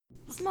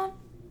on.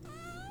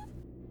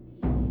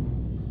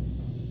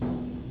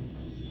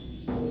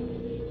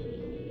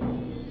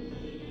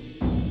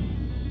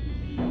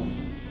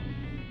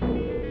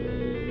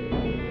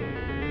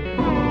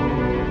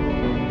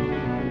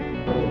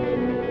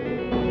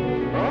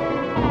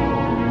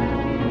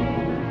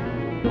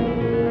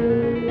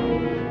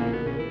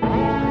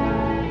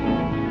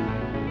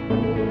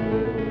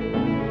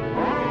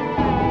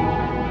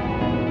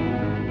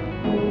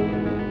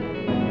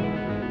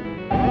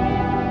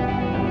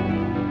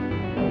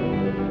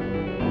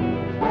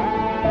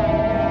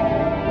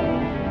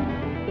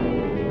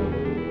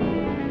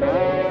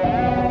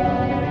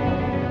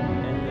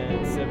 And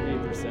then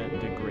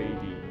 70%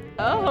 degradee.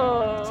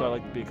 Oh. So I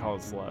like to be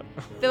called slut.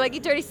 They're like, you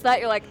dirty slut.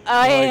 You're like, oh, I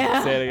like,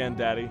 yeah. say it again,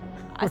 daddy.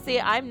 I see.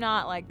 I'm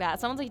not like that.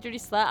 Someone's like, dirty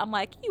slut. I'm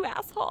like, you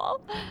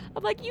asshole.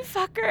 I'm like, you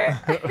fucker.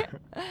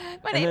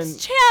 My And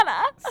name's then-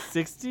 Chana.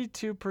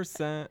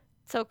 62%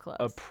 So close.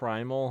 a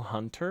primal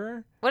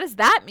hunter. What does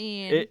that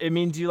mean? It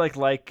means you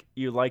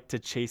like to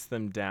chase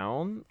them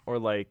down, or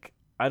like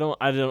I don't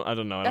know. I that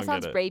don't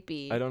sounds get it.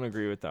 rapey. I don't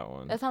agree with that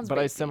one. That sounds But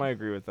I rapey. semi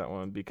agree with that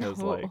one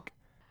because Oh. like.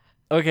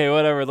 Okay,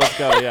 whatever. Let's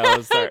go. Yeah,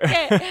 let's start.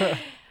 Okay.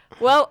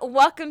 Well,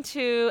 welcome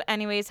to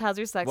Anyways, How's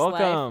Your Sex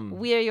Welcome. Life?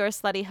 We are your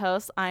slutty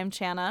hosts. I'm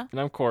Chana. And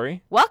I'm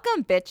Corey.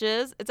 Welcome,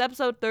 bitches. It's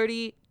episode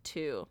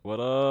 32. What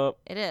up?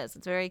 It is.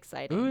 It's very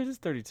exciting. Ooh, it is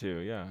 32.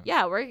 Yeah.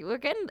 Yeah, we're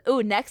getting.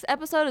 Ooh, next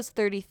episode is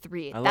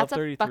 33. I love That's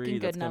 33. a fucking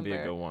good That's number. gonna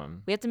be a good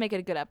one. We have to make it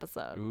a good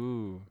episode.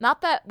 Ooh. Not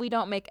that we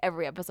don't make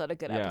every episode a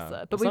good Yeah.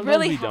 episode, but we Sometimes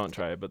really we have don't to.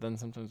 try, but then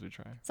sometimes we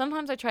try.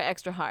 Sometimes I try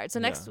extra hard. So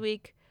next Yeah.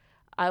 week,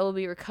 I will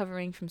be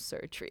recovering from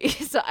surgery.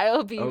 So I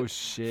will be. Oh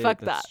shit. fuck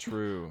that's that.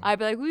 true. I'd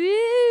be like,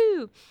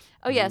 woo!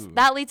 Oh yes, Ooh.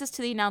 that leads us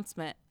to the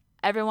announcement.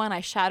 Everyone, I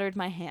shattered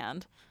my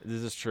hand.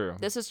 This is true.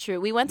 This is true.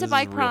 We went to This is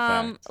bike real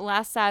prom fact.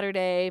 last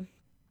Saturday.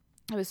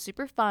 It was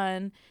super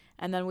fun.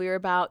 And then we were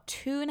about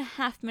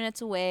 2.5 minutes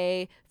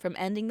away from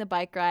ending the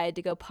bike ride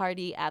to go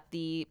party at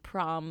the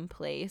prom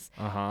place.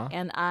 Uh-huh.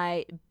 And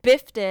I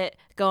biffed it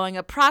going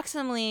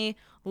approximately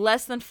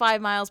less than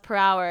 5 miles per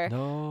hour.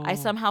 No. I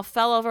somehow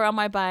fell over on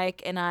my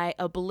bike and I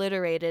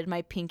obliterated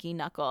my pinky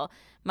knuckle.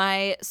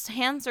 My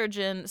hand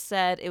surgeon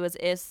said it was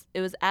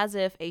as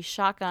if a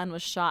shotgun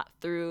was shot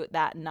through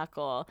that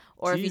knuckle,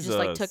 or if you just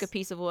like Jesus. took a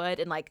piece of wood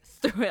and like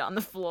threw it on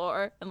the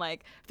floor and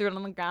like threw it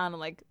on the ground and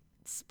like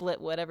split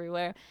wood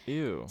everywhere.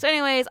 Ew. So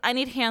anyways, I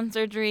need hand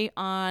surgery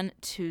on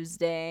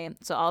Tuesday,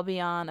 so I'll be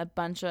on a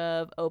bunch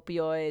of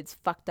opioids,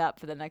 fucked up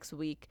for the next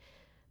week.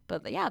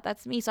 But yeah,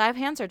 that's me. So I have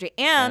hand surgery,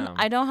 and Damn.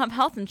 I don't have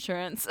health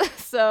insurance.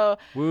 So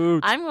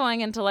Woot. I'm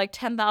going into like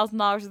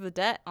 $10,000 of the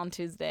debt on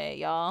Tuesday,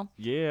 y'all.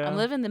 Yeah. I'm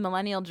living the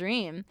millennial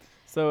dream.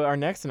 So our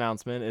next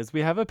announcement is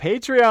we have a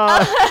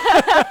Patreon.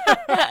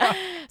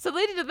 So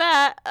leading to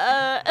that,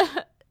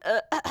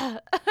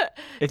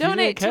 If you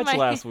donate didn't to catch my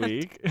last hand.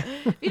 week.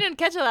 If you didn't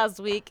catch it last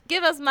week,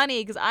 give us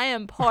money because I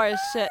am poor as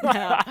shit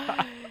now.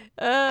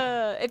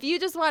 If you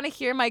just want to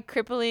hear my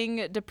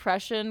crippling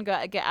depression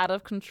get out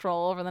of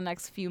control over the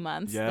next few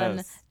months, then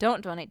Yes.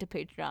 don't donate to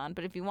Patreon.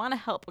 But if you want to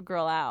help a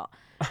girl out,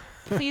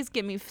 please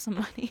give me some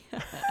money.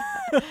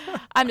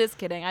 I'm just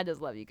kidding. I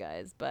just love you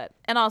guys. But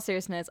in all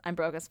seriousness, I'm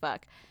broke as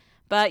fuck.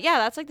 But yeah,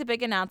 that's like the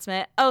big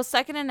announcement. Oh,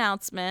 second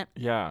announcement.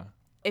 Yeah.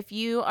 If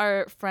you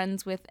are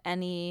friends with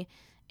any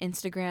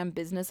Instagram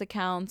business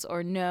accounts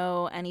or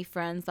know any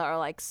friends that are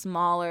like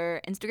smaller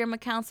Instagram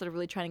accounts that are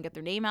really trying to get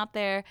their name out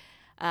there,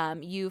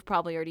 you've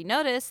probably already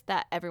noticed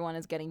that everyone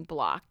is getting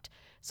blocked.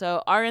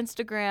 So our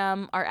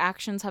Instagram, our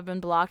actions have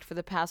been blocked for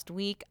the past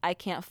week. I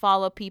can't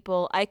follow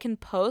people. I can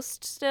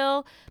post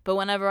still, but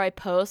whenever I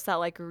post, that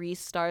like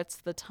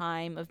restarts the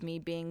time of me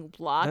being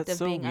blocked, That's of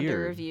so being under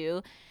weird.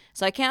 review.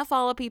 So I can't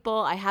follow people.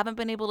 I haven't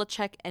been able to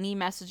check any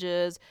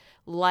messages,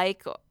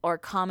 like or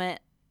comment.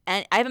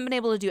 And I haven't been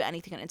able to do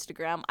anything on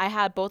Instagram. I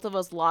had both of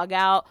us log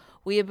out.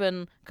 We have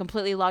been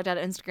completely logged out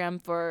of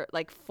Instagram for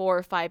like 4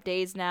 or 5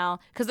 days now.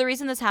 Because the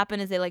reason this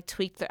happened is they like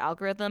tweaked their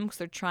algorithm because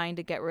they're trying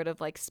to get rid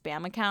of like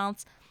spam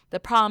accounts. The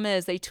problem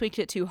is they tweaked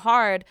it too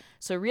hard,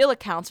 so real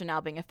accounts are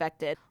now being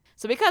affected.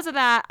 So because of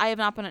that, I have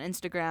not been on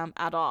Instagram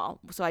at all.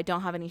 So I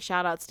don't have any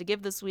shout outs to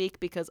give this week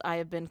because I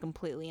have been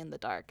completely in the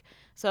dark.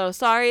 So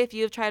sorry if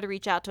you have tried to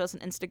reach out to us on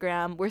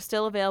Instagram. We're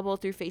still available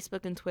through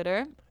Facebook and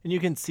Twitter. And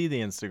you can see the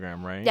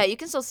Instagram, right? Yeah, you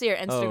can still see our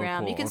Instagram.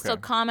 cool, You can still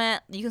okay.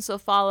 comment. You can still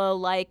follow,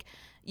 like.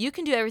 You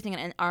can do everything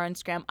on our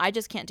Instagram. I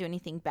just can't do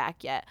anything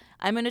back yet.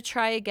 I'm going to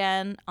try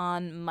again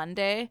on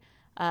Monday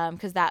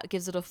because that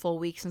gives it a full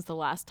week since the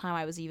last time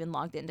I was even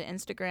logged into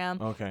Instagram.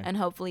 Okay. And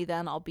hopefully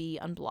then I'll be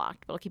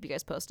unblocked, but I'll keep you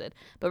guys posted.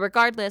 But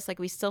regardless, like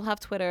we still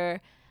have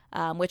Twitter,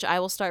 which I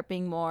will start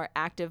being more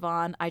active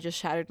on. I just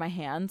shattered my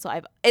hand.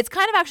 So it's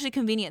kind of actually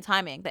convenient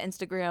timing that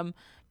Instagram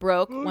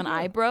broke when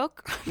I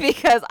broke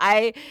because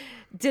I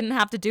didn't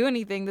have to do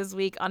anything this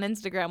week on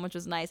Instagram, which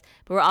was nice.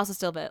 But we're also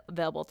still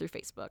available through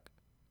Facebook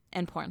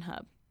and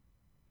Pornhub.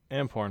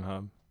 And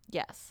Pornhub.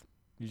 Yes.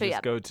 You But just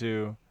yeah. go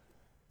to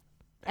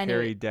Anyway.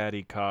 Harry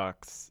Daddy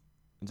Cox.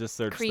 Just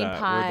search Cream that. We're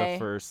pie. the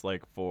first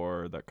like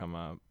 4 that come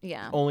up.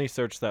 Yeah. Only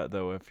search that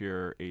though if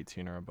you're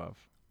 18 or above.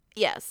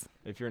 Yes.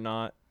 If you're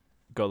not,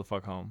 Go the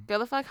fuck home. Go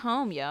the fuck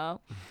home,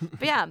 yo.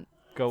 But yeah,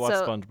 Go watch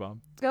So- SpongeBob.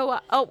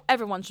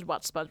 everyone should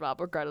watch SpongeBob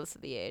regardless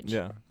of the age.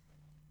 Yeah.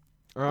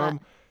 What?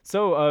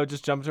 So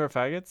just jump to our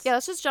faggots. Yeah,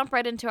 let's just jump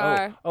right into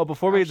our.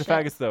 Before we our get to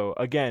shit. faggots though,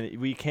 again,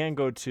 you can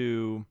go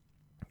to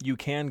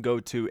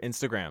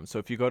Instagram. So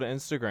if you go to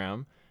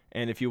Instagram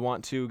and if you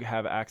want to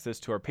have access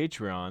to our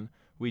Patreon,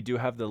 we do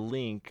have the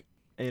link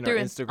in our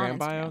on Instagram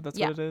bio. Instagram. That's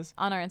Yeah. what it is.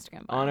 On our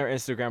Instagram bio. On our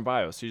Instagram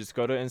bio. So you just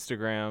go to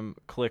Instagram,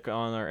 click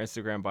on our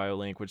Instagram bio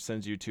link, which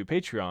sends you to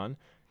Patreon.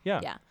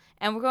 Yeah.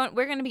 And we're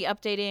going to be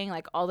updating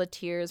like all the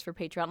tiers for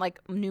Patreon, like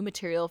new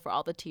material for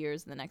all the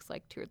tiers in the next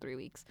like 2 or 3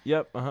 weeks.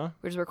 Yep. We're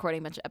just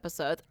recording a bunch of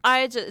episodes.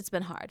 It's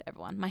been hard,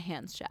 everyone. My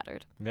hand's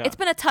shattered. Yeah. It's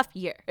been a tough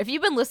year. If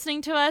you've been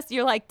listening to us,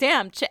 you're like,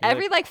 damn,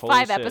 every like holy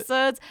 5 shit.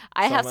 episodes,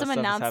 I have much some stuff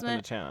has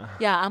happened to announcement. Chana.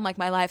 Yeah, I'm like,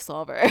 my life's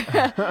over.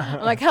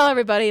 I'm like, hello,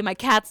 everybody. My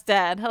cat's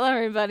dead. Hello,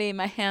 everybody.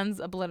 My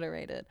hand's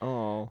obliterated.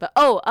 Oh. But,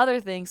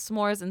 other things.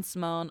 S'mores and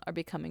Simone are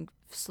becoming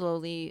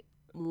slowly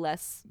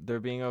less. They're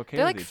being okay.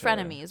 They're with like each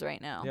other. frenemies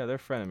right now. Yeah, they're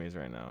frenemies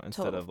right now.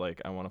 Instead Total. of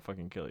like, I want to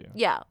fucking kill you.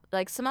 Yeah,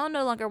 like Simone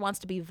no longer wants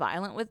to be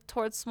violent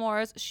towards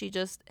s'mores. She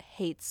just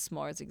hates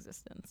s'mores'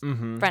 existence.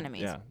 Mm-hmm.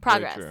 Frenemies. Yeah.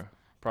 Progress. Very true.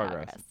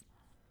 Progress.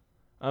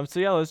 So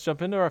yeah, let's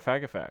jump into our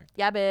faggot fact.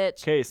 Yeah,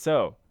 bitch. Okay,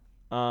 so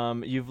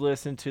you've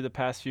listened to the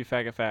past few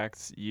faggot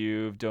facts.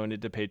 You've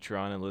donated to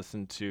Patreon and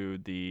listened to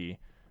the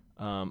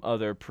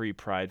other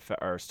pre-Pride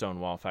or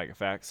Stonewall faggot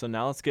facts. So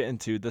now let's get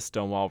into the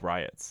Stonewall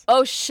riots.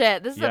 Oh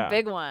shit, this is Yeah. a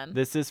big one.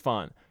 This is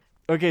fun.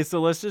 Okay,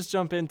 so let's just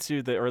jump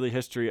into the early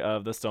history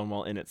of the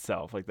Stonewall Inn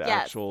itself, like the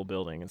Yes. actual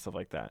building and stuff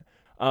like that.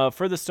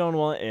 For the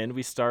Stonewall Inn,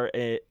 we start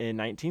in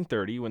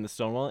 1930 when the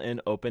Stonewall Inn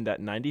opened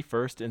at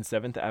 91st and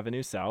 7th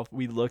Avenue South.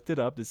 We looked it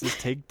up. This is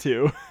take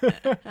 2.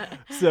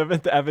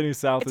 7th Avenue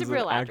South It's a is an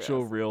real actual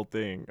address. real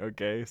thing,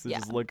 okay? So Yeah.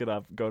 just look it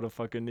up. Go to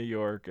fucking New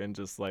York and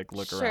just like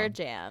look sure, around.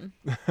 Jan.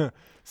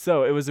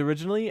 So it was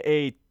originally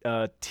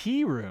a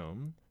tea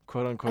room,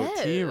 quote unquote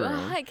tea room,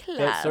 high that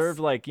class. served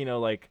like,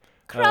 like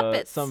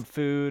Crumpets. some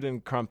food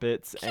and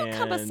crumpets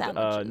Cucumber and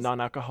sandwiches.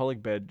 non-alcoholic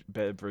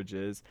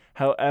beverages.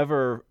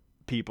 However,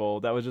 people,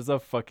 that was just a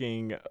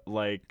fucking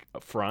like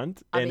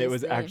front, and it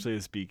was Obviously. actually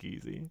a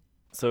speakeasy.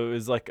 So it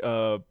was like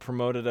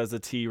promoted as a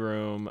tea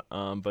room,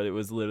 but it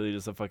was literally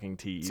just a fucking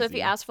tea. So if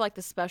you ask for like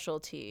the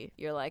specialty,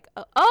 you're like,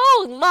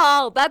 oh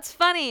lol, that's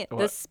funny. The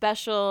What?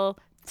 special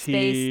Tea,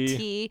 space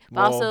tea. But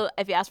well- also,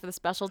 if you ask for the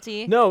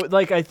specialty, No,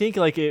 like I think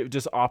like it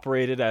just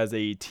operated as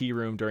a tea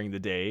room during the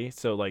day.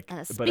 So like, And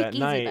a but at speakeasy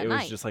night at it was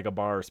night. just like a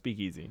bar or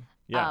speakeasy.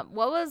 Yeah,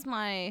 what was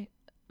my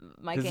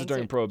This is gangster?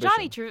 during Prohibition.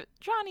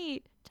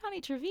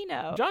 Johnny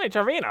Trevino. Johnny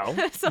Trevino.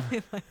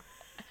 Something like.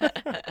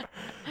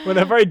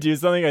 Whenever I do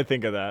something, I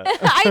think of that.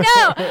 I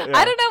know. Yeah.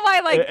 I don't know why.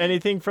 Like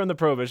Anything from the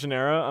Prohibition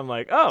era, I'm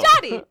like, oh,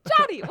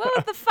 Johnny.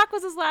 What the fuck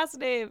was his last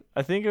name?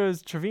 I think it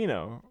was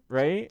Trevino,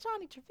 right?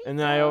 Johnny Trevino. And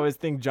then I always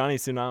think Johnny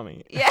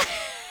Tsunami. Yeah.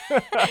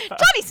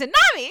 Johnny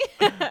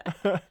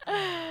Tsunami.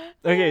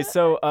 Okay,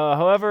 so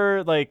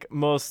however, like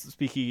most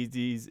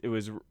speakeasies, it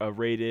was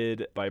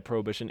raided by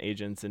Prohibition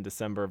agents in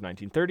December of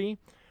 1930.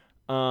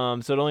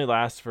 So it only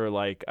lasts for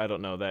like, I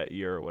don't know, that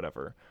year or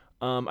whatever.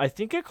 I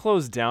think it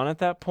closed down at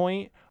that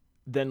point.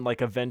 Then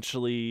like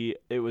eventually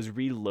it was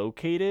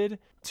relocated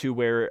to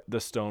where the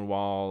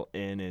Stonewall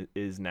Inn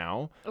is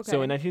now. Okay.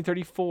 So in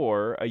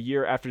 1934, a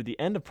year after the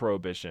end of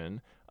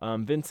Prohibition,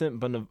 Vincent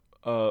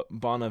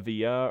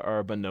Bonavia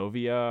or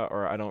Bonovia,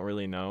 or I don't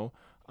really know,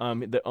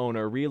 the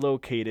owner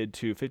relocated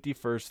to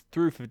 51st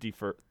through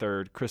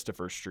 53rd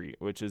Christopher Street,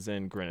 which is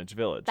in Greenwich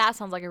Village. That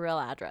sounds like a real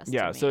address.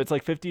 Yeah, to so me. it's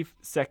like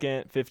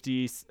 52nd,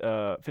 51st,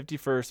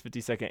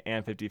 52nd,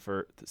 and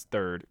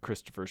 53rd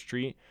Christopher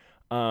Street,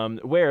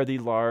 where the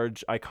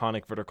large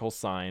iconic vertical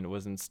sign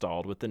was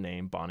installed with the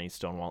name Bonnie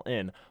Stonewall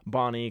Inn.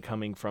 Bonnie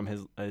coming from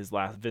his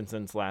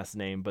Vincent's last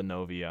name,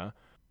 Bonovia,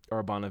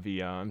 or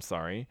Bonavia, I'm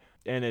sorry.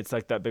 And it's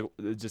like that big,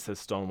 it just says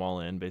Stonewall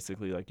Inn,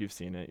 basically, like you've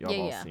seen it. Y'all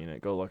all Yeah. seen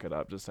it. Go look it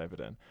up. Just type it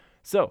in.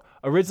 So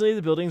originally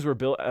the buildings were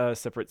built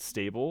as separate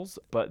stables,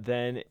 but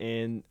then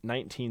in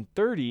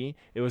 1930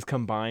 it was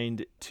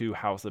combined to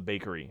house a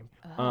bakery.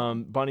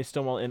 Bonnie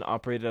Stonewall Inn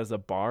operated as a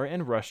bar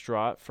and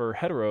restaurant for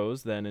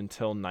heteros then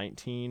until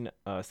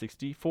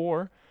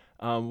 1964,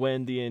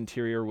 when the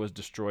interior was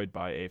destroyed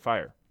by a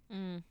fire.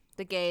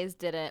 The gays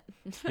did it.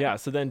 Yeah,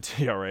 so then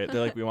yeah, right. They're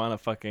like, we want to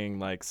fucking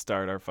like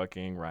start our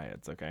fucking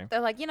riots, okay?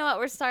 They're like, you know what?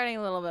 We're starting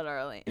a little bit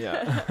early.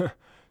 Yeah.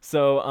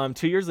 So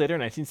 2 years later,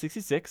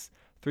 1966,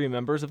 3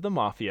 members of the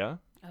mafia,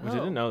 which I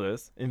didn't know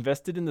this,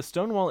 invested in the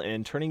Stonewall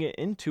Inn, turning it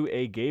into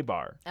a gay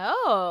bar.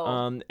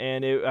 Oh.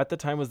 And it at the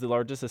time was the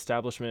largest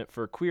establishment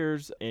for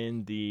queers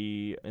in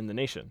the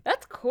nation.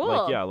 That's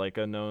cool. Like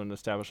a known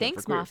establishment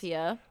Thanks, for queers.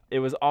 Mafia. It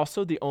was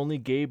also the only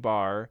gay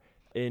bar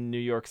in New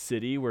York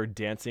City where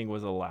dancing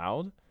was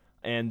allowed.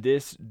 And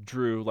this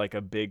drew like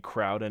a big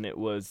crowd, and it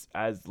was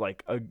as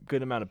like a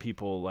good amount of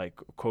people like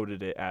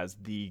quoted it as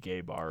the gay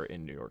bar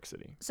in New York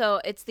City.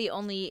 So it's the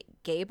only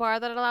gay bar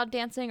that allowed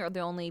dancing, or the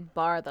only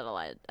bar that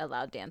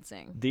allowed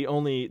dancing? The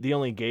only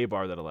gay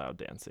bar that allowed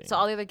dancing. So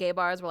all the other gay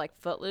bars were like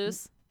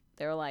Footloose.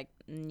 they were like,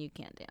 you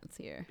can't dance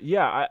here.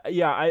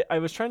 I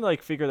was trying to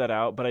like figure that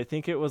out, but I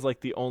think it was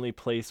like the only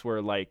place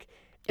where like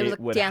It was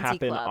a would dancey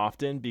happen club.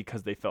 often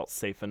because they felt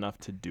safe enough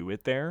to do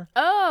it there.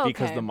 Oh, okay.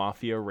 Because the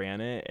mafia ran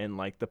it and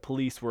like the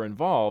police were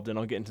involved, and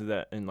I'll get into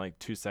that in like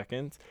 2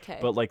 seconds. Okay.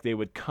 But like they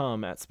would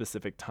come at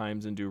specific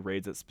times and do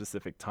raids at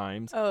specific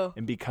times. Oh.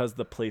 And because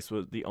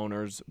the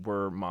owners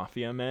were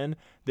mafia men,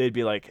 they'd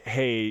be like,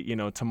 hey,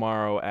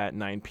 tomorrow at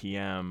 9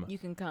 p.m. You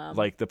can come.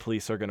 like the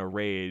police are gonna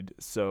raid.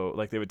 So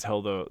like they would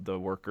tell the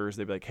workers,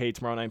 they'd be like, hey,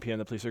 tomorrow 9 p.m.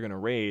 the police are gonna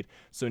raid.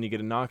 So when you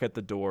get a knock at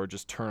the door,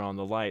 just turn on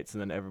the lights,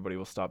 and then everybody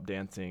will stop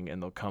dancing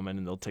and they'll come in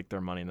and they'll take their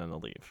money and then they'll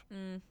leave.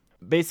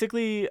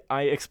 Basically,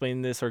 I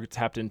explained this or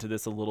tapped into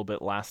this a little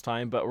bit last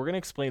time, but we're gonna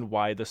explain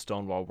why the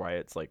Stonewall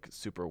riots like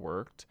super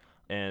worked,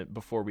 and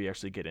before we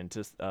actually get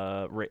into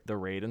the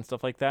raid and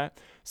stuff like that.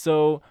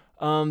 So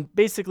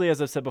basically,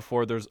 as I've said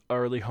before, there's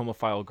early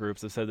homophile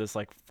groups. I've said this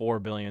like 4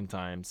 billion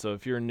times. So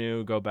if you're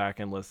new, go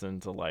back and listen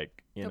to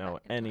like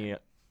any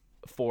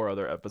 4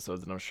 other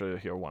episodes, and I'm sure you'll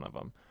hear one of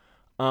them.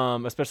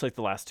 Especially like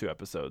the last 2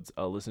 episodes.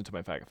 Listen to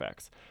my Fact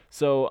Facts.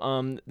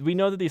 So we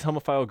know that these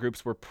homophile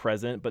groups were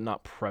present but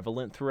not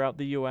prevalent throughout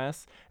the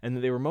U.S., and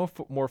that they were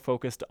more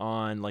focused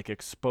on like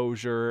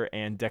exposure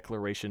and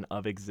declaration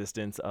of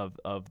existence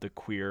of the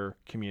queer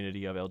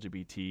community of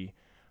LGBT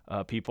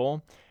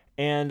people.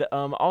 And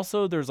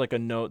also there's like a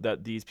note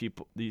that these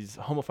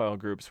homophile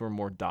groups were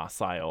more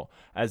docile,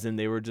 as in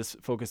they were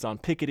just focused on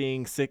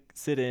picketing,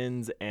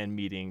 sit-ins, and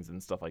meetings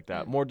and stuff like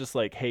that. More just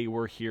like, hey,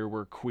 we're here,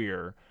 we're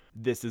queer.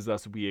 This is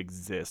us, we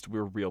exist,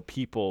 we're real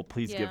people,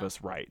 please give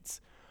us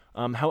rights.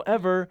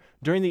 However,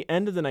 during the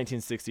end of the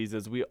 1960s,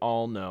 as we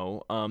all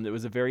know, it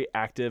was a very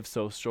active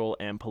social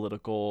and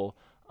political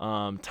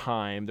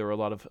time. There were a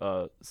lot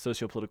of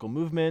socio-political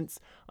movements,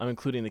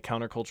 including the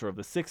counterculture of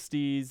the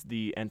 60s,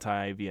 the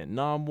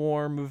anti-Vietnam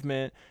War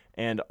movement,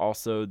 and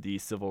also the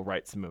civil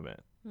rights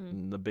movement,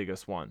 the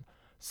biggest one.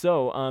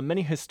 So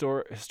many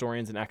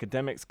historians and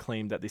academics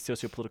claim that the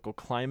socio-political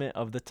climate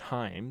of the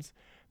times,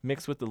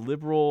 mixed with the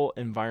liberal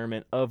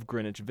environment of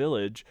Greenwich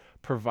Village,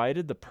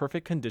 provided the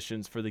perfect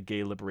conditions for the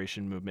gay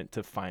liberation movement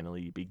to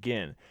finally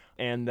begin.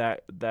 And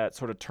that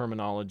sort of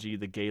terminology,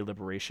 the gay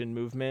liberation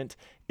movement,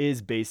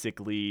 is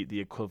basically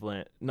the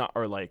equivalent,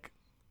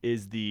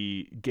 is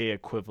the gay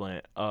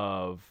equivalent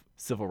of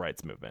civil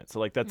rights movement. So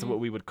like that's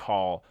what we would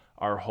call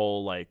our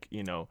whole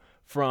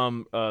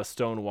from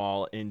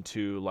Stonewall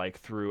into like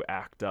through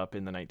ACT UP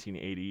in the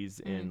 1980s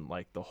in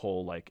like the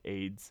whole like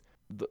AIDS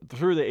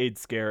through the AIDS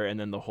scare, and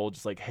then the whole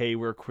just like, hey,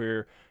 we're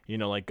queer,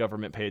 like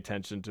government pay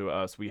attention to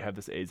us, we have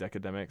this AIDS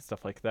epidemic,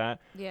 stuff like that.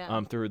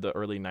 Through the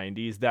early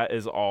 90s, that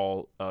is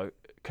all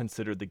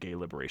considered the gay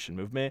liberation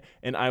movement,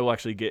 and I will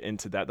actually get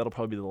into that. That'll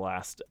probably be the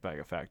last bag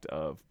of fact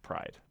of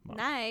Pride Month.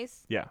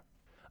 Nice. Yeah.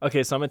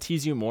 Okay, so I'm gonna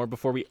tease you more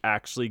before we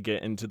actually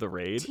get into the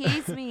raid.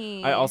 Tease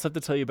me. I also have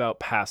to tell you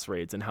about pass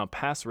raids and how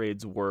pass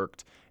raids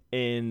worked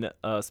in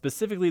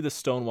specifically the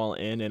Stonewall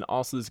Inn, and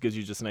also this gives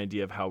you just an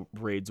idea of how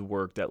raids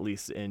worked, at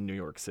least in New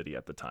York City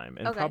at the time,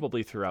 and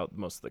probably throughout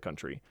most of the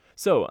country.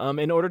 So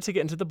in order to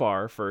get into the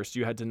bar, first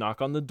you had to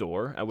knock on the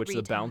door, at which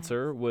the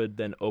bouncer would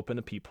then open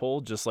a peephole,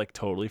 just like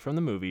totally from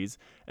the movies,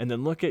 and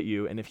then look at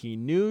you, and if he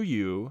knew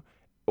you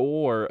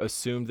or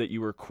assumed that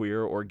you were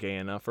queer or gay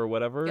enough or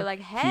whatever, you're like,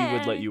 hey, he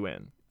would let you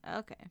in.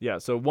 Okay. Yeah,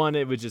 so one,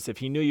 it would just, if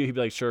he knew you, he'd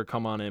be like, sure,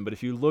 come on in, but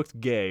if you looked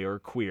gay or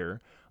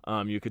queer,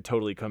 you could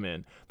totally come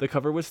in. The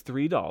cover was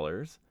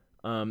 $3,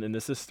 and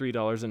this is $3 in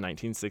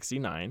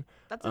 1969.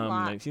 That's a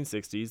lot.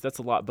 1960s. That's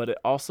a lot, but it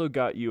also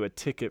got you a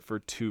ticket for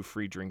 2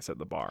 free drinks at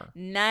the bar.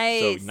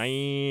 Nice. So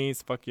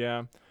nice. Fuck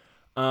yeah.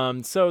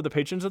 So the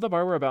patrons of the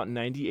bar were about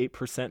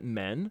 98%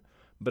 men,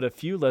 but a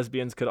few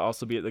lesbians could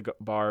also be at the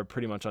bar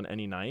pretty much on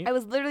any night. I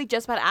was literally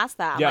just about to ask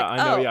that. Yeah, I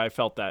know. Yeah, I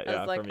felt that. I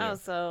was like, from you.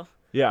 so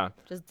yeah,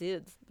 just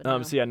dudes.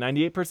 But so yeah,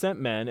 98%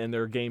 men, and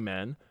they're gay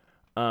men.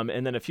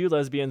 And then a few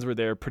lesbians were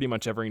there pretty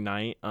much every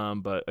night.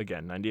 But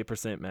again,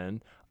 98%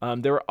 men.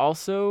 There were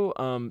also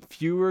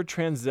fewer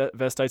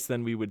transvestites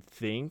than we would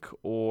think,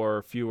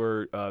 or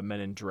fewer men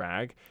in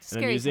drag.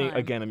 And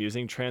I'm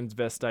using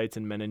transvestites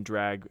and men in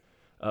drag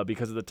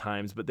because of the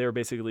times, but they're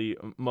basically,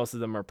 most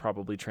of them are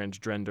probably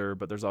transgender,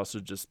 but there's also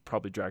just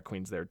probably drag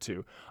queens there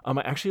too.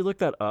 I actually looked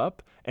that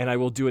up, and I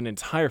will do an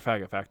entire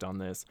fact on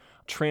this.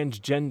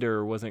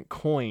 Transgender wasn't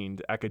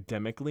coined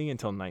academically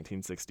until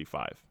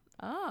 1965.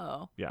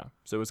 Oh. Yeah.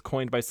 So it was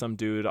coined by some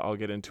dude. I'll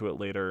get into it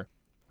later.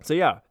 So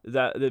yeah,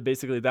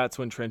 basically that's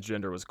when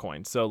transgender was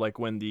coined. So like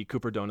when the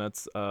Cooper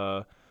Donuts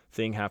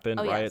thing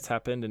happened, riots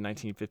happened in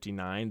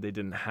 1959, they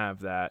didn't have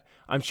that.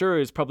 I'm sure it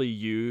was probably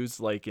used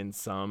like in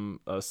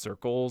some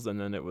circles, and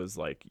then it was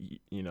like,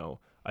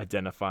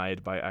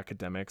 identified by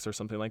academics or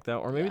something like that.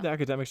 Or maybe the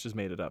academics just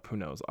made it up. Who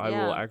knows? I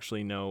will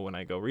actually know when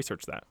I go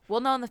research that.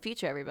 We'll know in the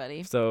future,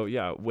 everybody. So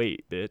yeah,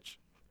 wait, bitch.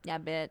 Yeah,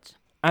 bitch.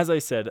 As I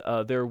said,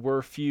 there were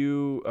a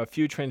few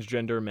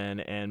transgender men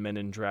and men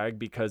in drag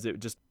because it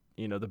just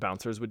the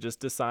bouncers would just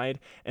decide.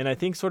 And I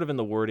think sort of in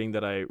the wording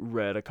that I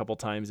read a couple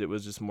times, it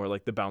was just more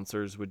like the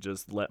bouncers would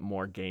just let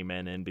more gay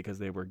men in because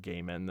they were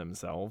gay men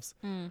themselves,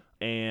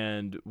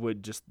 and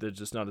there's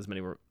just not as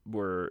many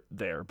were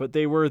there, but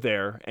they were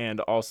there, and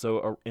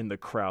also in the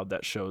crowd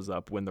that shows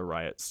up when the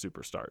riot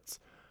super starts.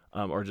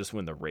 Or just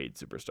when the raid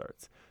super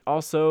starts.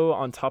 Also,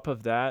 on top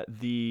of that,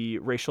 the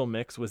racial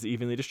mix was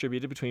evenly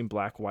distributed between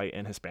black, white,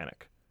 and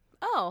Hispanic.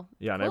 Oh,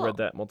 yeah, and cool. I read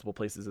that multiple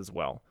places as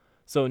well.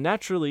 So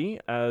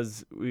naturally,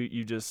 as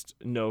you just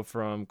know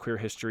from queer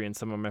history and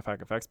some of my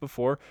fact facts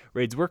before,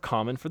 raids were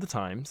common for the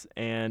times.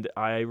 And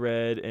I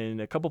read in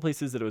a couple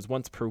places that it was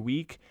once per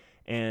week,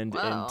 and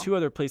in 2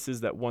 other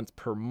places that once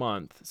per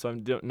month. So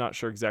I'm not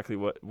sure exactly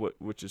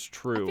which is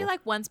true. I feel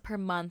like once per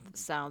month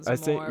sounds more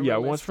realistic. Yeah,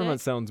 once per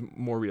month sounds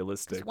more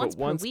realistic. Once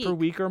But once per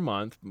week or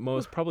month,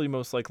 most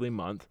likely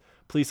month,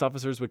 police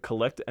officers would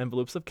collect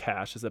envelopes of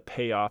cash as a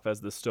payoff,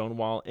 as the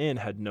Stonewall Inn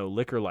had no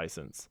liquor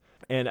license.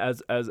 And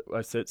as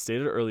I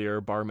stated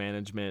earlier, bar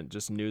management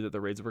just knew that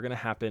the raids were going to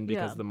happen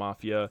because the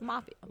mafia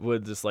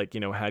would just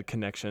had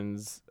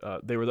connections.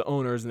 They were the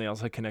owners, and they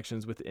also had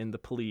connections within the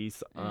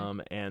police,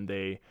 and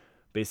they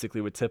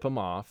basically would tip them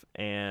off.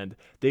 And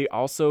they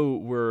also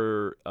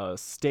were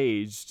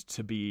set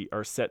to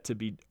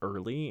be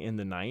early in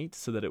the night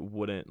so that it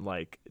wouldn't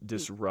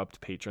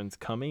disrupt patrons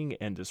coming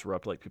and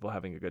disrupt people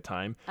having a good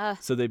time.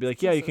 So they'd be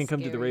like, yeah, you can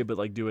come to the raid,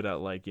 but do it at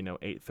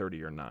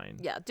 8:30 or 9.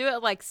 Yeah, do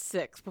it at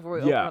 6 before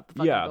we open up the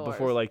fucking doors.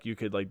 Before you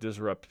could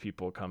disrupt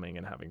people coming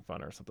and having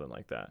fun or something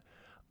like that.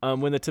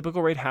 When the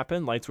typical raid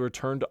happened, lights were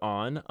turned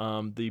on.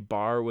 The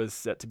bar was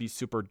set to be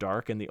super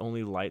dark, and the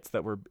only lights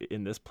that were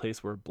in this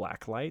place were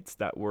black lights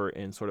that were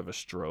in sort of a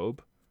strobe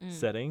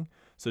setting.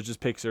 So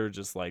just picture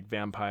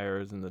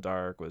vampires in the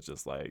dark with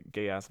just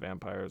gay ass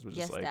vampires with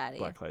just Daddy.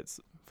 black lights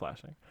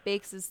flashing.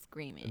 Bakes is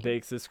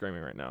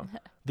screaming right now.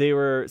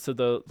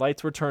 The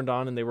lights were turned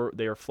on, and they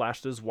were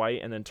flashed as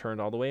white and then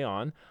turned all the way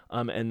on.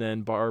 And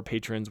then bar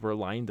patrons were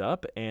lined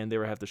up, and they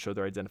would have to show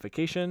their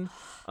identification.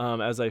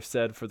 As I've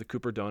said, for the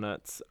Cooper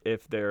Donuts,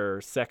 if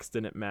their sex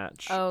didn't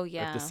match,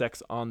 if the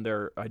sex on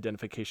their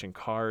identification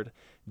card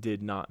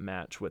did not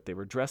match what they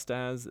were dressed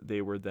as,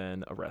 they were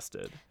then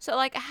arrested. So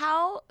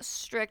how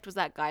strict was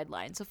that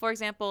guideline? So for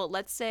example,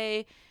 let's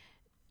say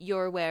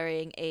you're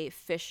wearing a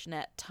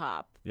fishnet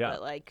top,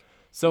 but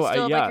so you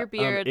still have your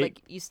beard,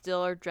 it, you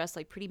still are dressed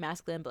pretty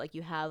masculine, but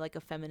you have a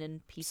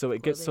feminine piece. So of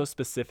it gets so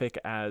specific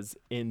as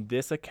in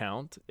this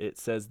account, it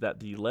says that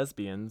the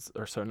lesbians,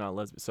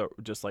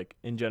 just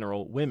in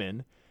general,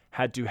 women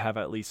had to have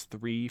at least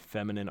 3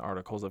 feminine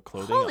articles of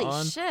clothing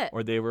on,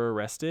 or they were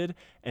arrested.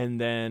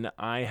 And then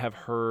I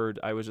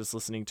was just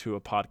listening to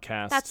a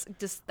podcast that's on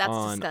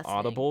disgusting.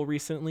 Audible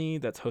recently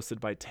that's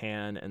hosted by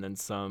Tan and then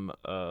some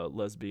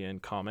lesbian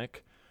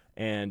comic.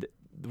 And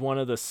one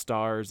of the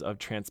stars of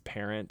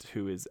Transparent,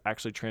 who is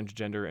actually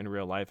transgender in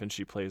real life, and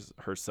she plays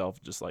herself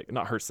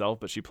not herself,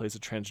 but she plays a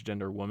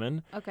transgender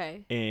woman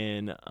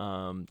in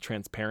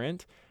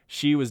Transparent.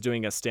 She was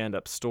doing a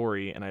stand-up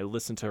story, and I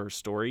listened to her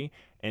story,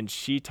 and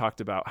she talked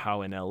about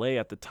how in LA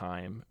at the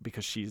time,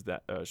 because she's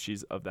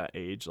of that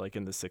age,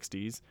 in the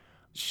 60s,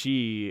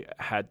 she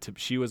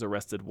was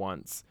arrested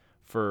once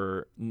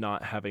for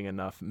not having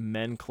enough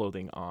men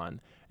clothing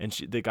on, and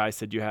the guy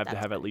said you have to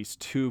have at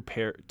least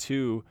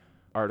two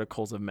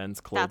articles of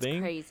men's clothing.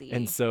 That's crazy.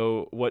 And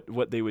so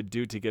what they would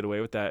do to get away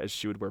with that is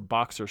she would wear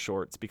boxer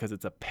shorts because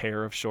it's a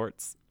pair of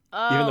shorts.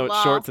 Even though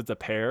it's shorts, it's a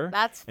pair.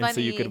 That's funny. And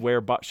so she would wear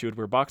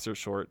boxer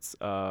shorts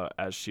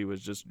as she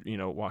was just,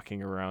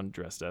 walking around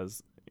dressed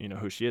as,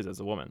 who she is as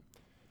a woman.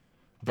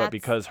 But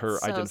because her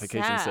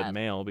identification said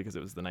male, because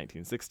it was the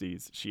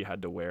 1960s, she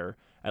had to wear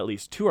at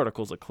least 2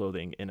 articles of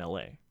clothing in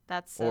LA.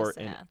 That's so or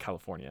sad. in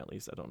California, at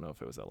least. I don't know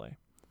if it was LA.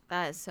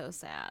 That is so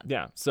sad.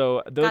 Yeah.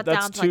 So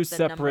that's 2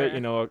 separate,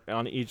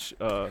 on each.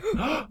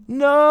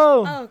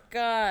 No. Oh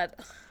God.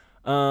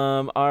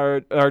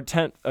 Our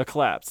tent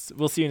collapsed.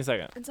 We'll see you in a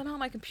second. And somehow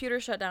my computer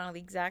shut down at the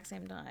exact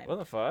same time. What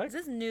the fuck? Is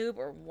this noob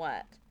or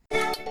what?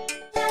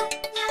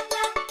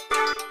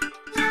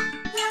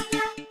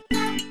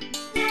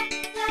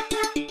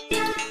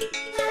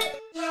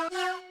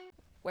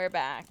 We're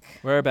back.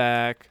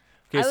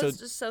 Okay, I was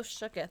just so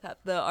shooketh at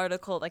the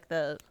article,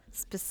 the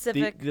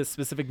specific the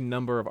specific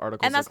number of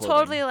articles, and that's of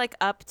clothing. totally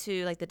up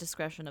to the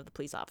discretion of the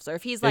police officer.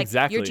 If he's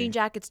exactly. Your jean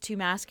jacket's too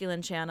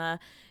masculine, Shanna,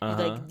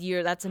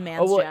 that's a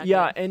man's jacket.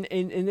 Yeah, and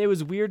it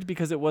was weird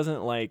because it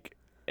wasn't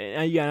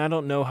and I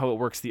don't know how it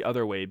works the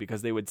other way,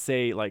 because they would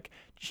say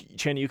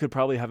Shanna, you could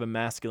probably have a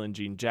masculine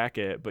jean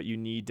jacket, but you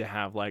need to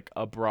have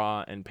a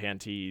bra and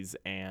panties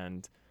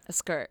and a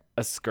skirt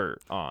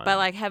on.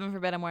 But heaven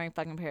forbid I'm wearing a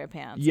fucking pair of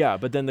pants. Yeah,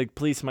 but then the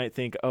police might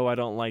think, oh, I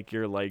don't like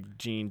your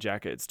jean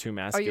jacket, it's too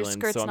masculine, or your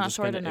skirt's so I'm not just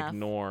short going to enough.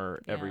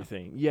 Ignore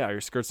everything. Yeah, your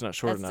skirt's not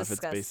short enough.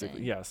 Disgusting. It's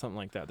basically something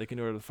like that. They can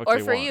do whatever the fuck or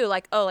they for want.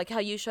 you, how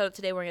you showed up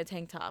today wearing a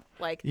tank top.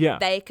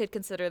 They could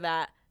consider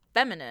that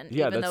feminine,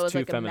 even though it was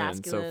too feminine, a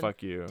masculine so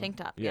fuck you. tank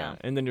top. Yeah,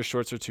 and then your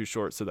shorts are too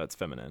short, so that's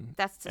feminine.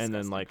 That's disgusting.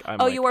 And then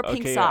I'm you wore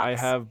pink okay, socks. I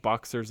have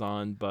boxers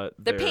on, but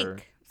they're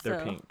pink. they're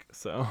So, pink.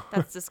 So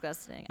That's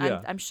disgusting.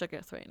 Yeah. I'm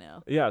shooketh right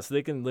now. yeah, so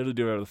they can literally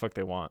do whatever the fuck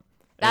they want.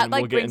 That, And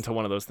like, we'll get brings- into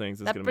one of those things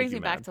that's That gonna brings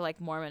make me you back mad. to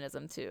like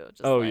Mormonism too.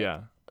 Just, Oh like,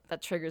 yeah.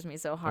 that triggers me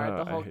so hard.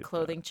 The I whole hate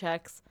clothing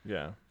checks.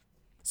 Yeah.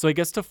 So I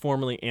guess to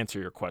formally answer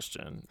your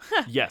question,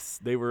 yes,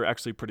 they were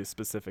actually pretty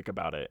specific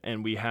about it,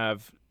 and we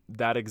have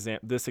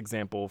this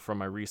example from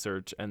my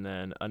research, and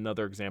then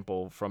another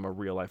example from a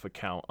real life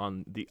account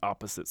on the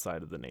opposite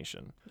side of the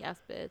nation.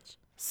 Yes, bitch.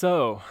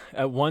 So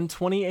at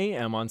 1:20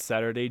 a.m. on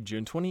Saturday,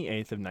 June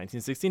 28th of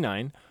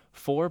 1969,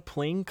 4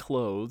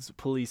 plainclothes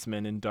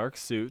policemen in dark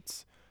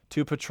suits,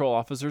 2 patrol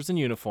officers in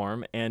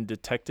uniform, and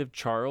Detective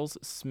Charles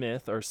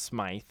Smith or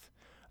Smythe,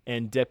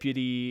 and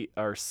Deputy,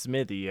 or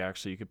Smithy,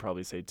 actually, you could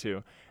probably say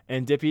too,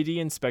 and Deputy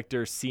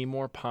Inspector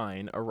Seymour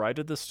Pine arrived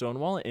at the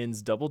Stonewall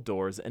Inn's double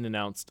doors and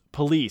announced,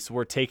 "Police,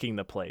 we're taking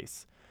the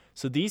place."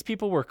 So these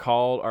people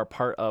are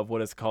part of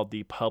what is called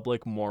the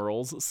Public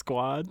Morals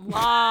Squad.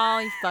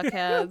 Lol, you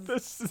fuckheads.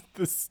 This is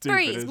the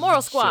stupidest Freeze,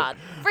 Moral shit. Squad.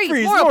 Freeze,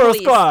 Freeze, Moral Moral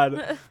Police.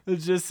 Squad. It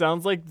just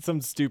sounds like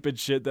some stupid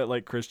shit that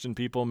like Christian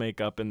people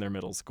make up in their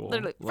middle school.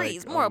 Literally, Like,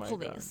 freeze, oh Moral my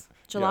Police. God.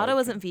 Gelato Yeah,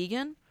 isn't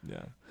vegan.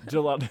 Yeah.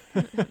 Gelato.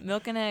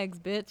 Milk and eggs,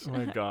 bitch. Oh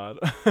my God.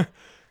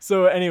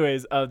 So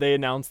anyways, they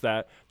announced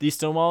that the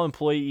Stonewall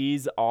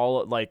employees,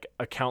 all like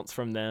accounts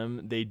from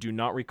them, they do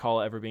not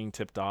recall ever being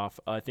tipped off.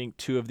 I think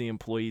 2 of the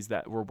employees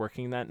that were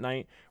working that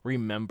night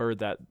remember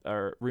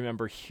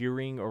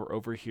hearing or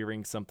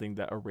overhearing something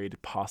that a raid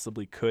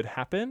possibly could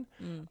happen.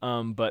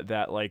 But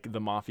that like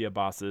the mafia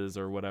bosses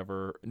or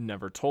whatever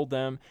never told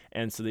them.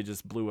 And so they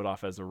just blew it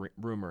off as a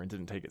rumor and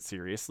didn't take it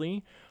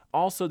seriously.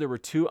 Also, there were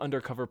 2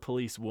 undercover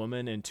police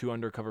women and 2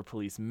 undercover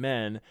police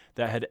men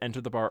that had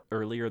entered the bar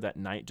earlier that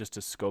night just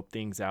to scope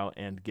things out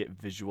and get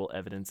visual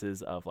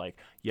evidences of like,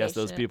 yes,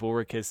 those people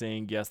were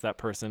kissing. Yes, that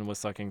person was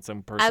sucking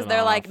some person As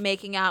they're off. like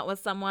making out with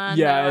someone.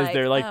 Yeah, as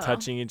they're like oh.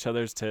 touching each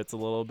other's tits a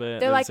little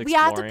bit. They're like, just we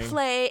have to exploring.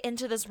 play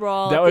into this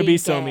role. That would be being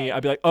so gay. me.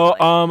 I'd be like,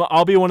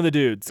 I'll be one of the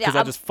dudes because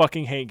Yeah, I just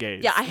fucking hate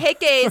gays. Yeah, I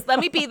hate gays. Let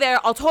me be there.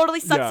 I'll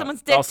totally suck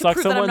someone's dick I'll to suck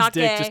prove that I'm someone's not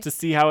dick gay. just to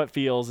see how it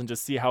feels and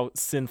just see how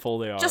sinful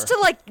they are. Just to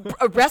like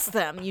arrest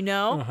them, you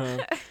know?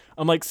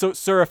 I'm like, so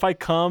sir, if I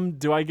come,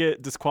 do I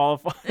get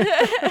disqualified?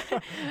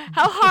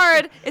 How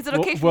hard is it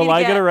okay for me Will to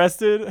I get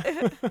arrested?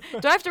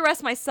 Do I have to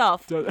arrest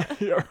myself?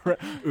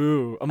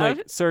 Ooh, I'm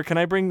like, sir, can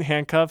I bring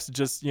handcuffs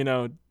just,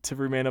 to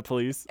remain a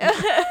police?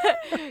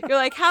 You're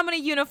like, how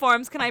many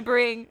uniforms can I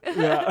bring?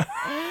 Yeah.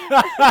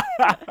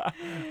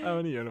 How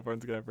many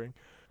uniforms can I bring?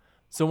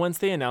 So once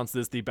they announced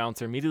this, the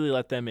bouncer immediately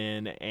let them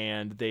in,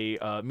 and they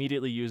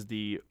immediately used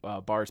the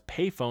bar's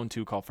payphone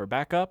to call for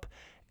backup.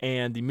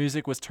 And the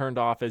music was turned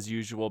off as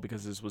usual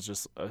because this was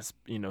just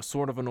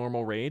sort of a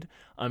normal raid.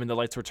 And the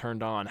lights were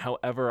turned on.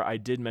 However, I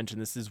did mention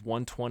this is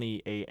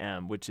 1:20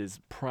 a.m., which is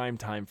prime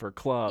time for a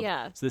club.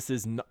 Yeah. So this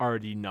is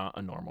already not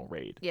a normal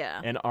raid.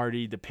 Yeah. And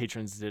already the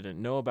patrons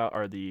didn't know about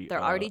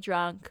They're already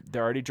drunk.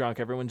 They're already drunk.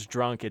 Everyone's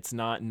drunk. It's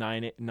not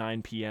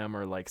 9 p.m.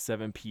 or like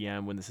 7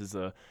 p.m. when this is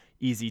a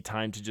easy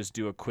time to just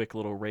do a quick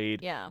little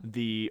raid. Yeah.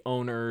 The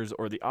owners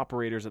or the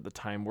operators at the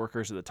time,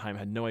 workers at the time,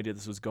 had no idea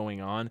this was going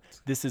on.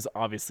 This is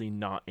obviously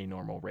not a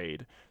normal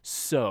raid.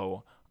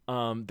 So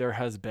there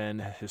has been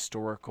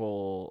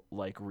historical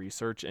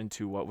research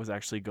into what was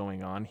actually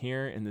going on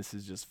here, and this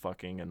is just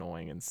fucking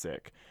annoying and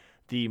sick.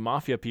 The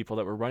mafia people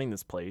that were running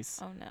this place,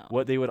 Oh no.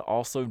 what they would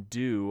also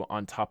do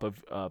on top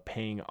of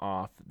paying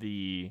off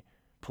the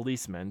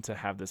policemen to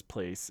have this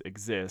place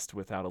exist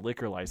without a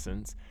liquor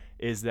license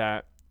is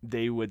that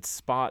they would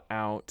spot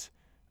out,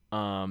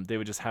 they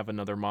would just have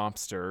another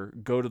mobster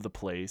go to the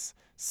place,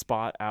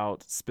 spot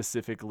out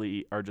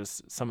specifically, or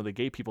just some of the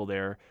gay people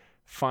there,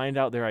 find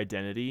out their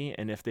identity,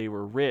 and if they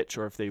were rich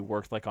or if they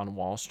worked on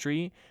Wall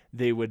Street,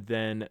 they would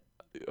then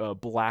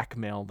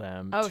blackmail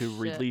them to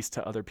release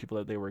to other people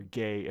that they were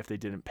gay if they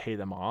didn't pay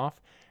them off,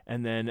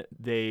 and then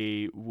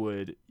they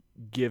would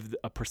give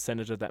a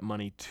percentage of that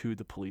money to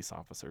the police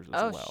officers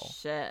as well. Oh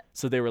shit.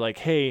 So they were like,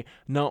 hey,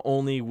 not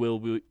only will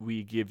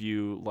we give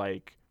you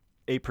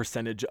a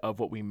percentage of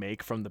what we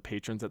make from the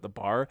patrons at the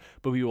bar,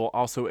 but we will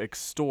also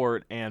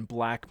extort and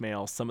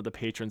blackmail some of the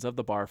patrons of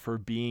the bar for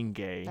being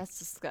gay. That's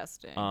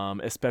disgusting.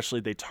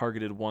 Especially they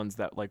targeted ones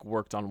that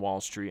worked on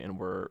Wall Street and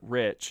were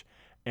rich,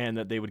 and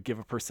that they would give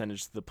a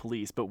percentage to the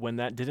police. But when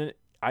that didn't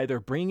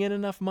either bring in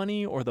enough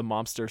money or the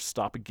mobsters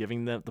stopped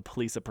giving the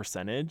police a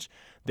percentage,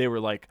 they were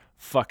like,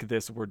 fuck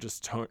this, we're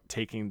just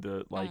taking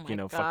the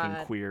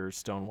fucking queer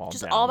Stonewall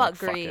just down. all about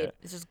fuck greed. it.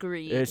 It's just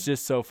greed. It's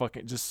just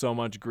so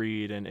much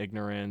greed and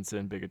ignorance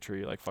and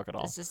bigotry. Fuck it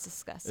all. It's just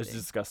disgusting. It's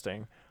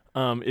disgusting.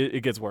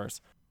 It gets worse.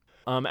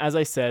 As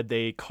I said,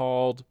 they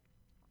called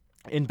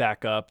in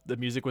backup. The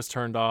music was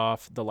turned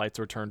off. The lights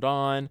were turned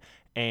on.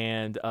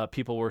 And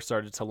people were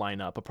started to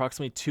line up.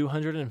 Approximately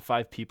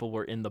 205 people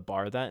were in the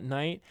bar that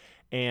night.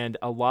 And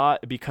a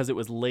lot, because it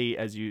was late,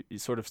 as you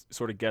sort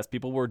of guessed,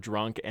 people were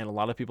drunk, and a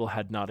lot of people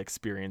had not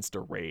experienced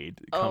a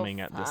raid coming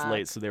at this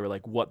late, so they were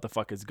like, what the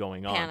fuck is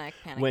going on? Panic.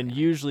 When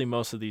usually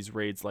most of these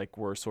raids like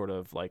were sort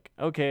of like,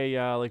 okay,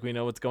 yeah, like we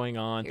know what's going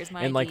on. Here's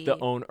my and like the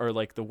ID. owner or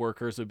like the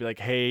workers would be like,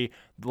 hey,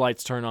 the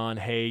lights turn on,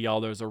 hey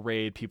y'all, there's a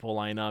raid, people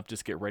line up,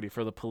 just get ready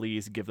for the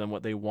police, give them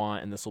what they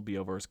want, and this will be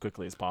over as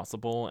quickly as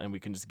possible, and we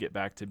can just get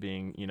back to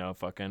being,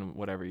 fucking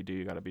whatever you do,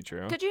 you gotta be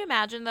true. Could you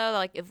imagine though,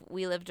 like if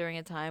we lived during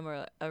a time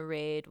where a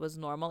raid was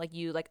normal,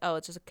 like oh,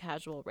 it's just a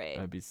casual raid.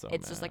 I'd be so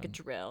It's just like a mad.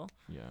 drill.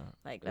 Yeah,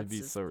 Like it'd that's be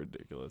just, so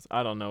ridiculous.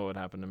 I don't know what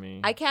happened to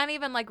me. I can't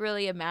even like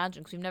really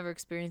imagine because we've never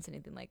experienced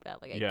anything like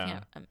that. Like I Yeah.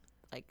 can't.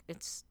 Like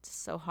it's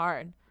just so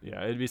hard.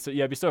 Yeah, it'd be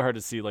so hard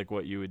to see like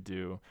what you would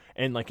do,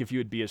 and like if you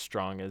would be as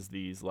strong as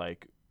these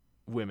like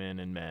women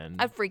and men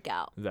I'd freak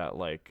out. that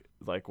like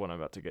what I'm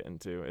about to get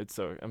into.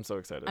 I'm so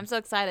excited. I'm so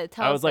excited.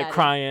 Tell I us, was like Daddy.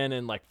 crying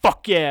and like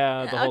fuck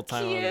yeah the Oh, whole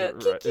time. cute.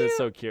 It was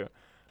so cute.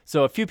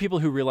 So a few people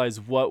who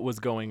realized what was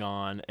going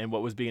on and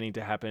what was beginning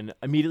to happen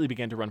immediately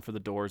began to run for the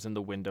doors and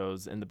the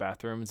windows in the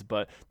bathrooms,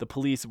 but the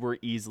police were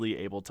easily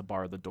able to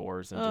bar the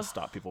doors and just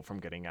stop people from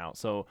getting out.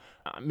 So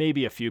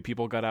maybe a few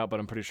people got out, but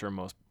I'm pretty sure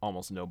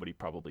almost nobody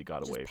probably got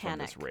Just away from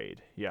this panic.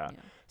 raid. Yeah.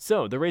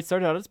 So the raid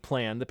started out as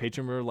planned. The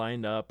patrons were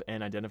lined up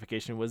and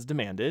identification was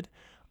demanded.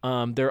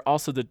 There are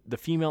also the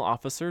female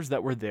officers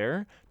that were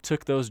there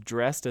took those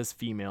dressed as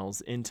females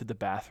into the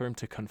bathroom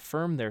to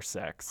confirm their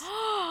sex.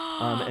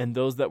 And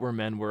those that were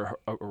men were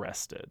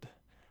arrested.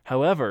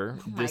 However,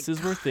 this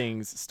is where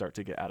things start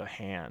to get out of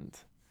hand.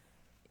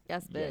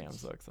 Yes, bitch. Yeah, I'm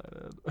so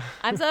excited.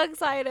 I'm so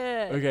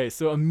excited. Okay,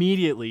 so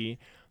immediately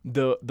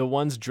the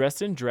ones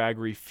dressed in drag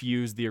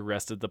refused the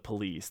arrest of the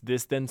police.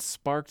 This then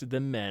sparked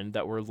the men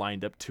that were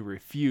lined up to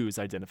refuse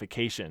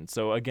identification.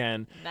 So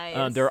again,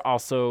 Nice. there are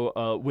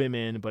also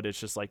women, but it's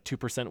just like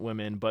 2%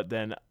 women. But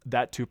then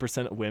that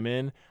 2%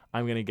 women,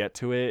 I'm gonna get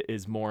to it,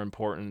 is more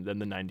important than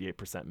the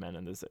 98% men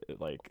in this.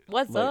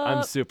 What's I'm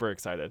up? super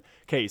excited.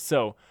 Okay,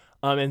 so.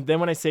 And then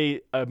when I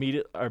say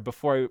immediate, or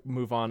before I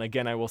move on,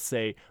 again, I will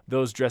say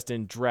those dressed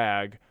in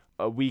drag.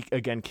 We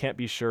again can't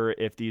be sure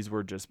if these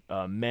were just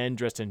men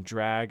dressed in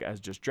drag as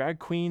just drag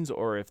queens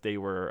or if they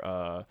were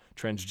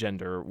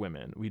transgender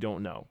women. We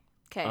don't know.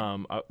 Okay.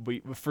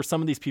 For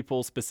some of these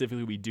people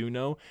specifically, we do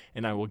know,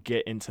 and I will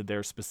get into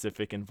their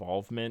specific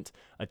involvement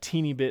a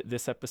teeny bit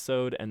this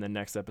episode, and the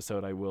next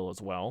episode I will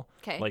as well.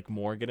 Okay. Like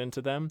more get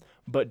into them,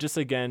 but just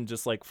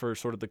like for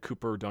sort of the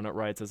Cooper donut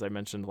rights, as I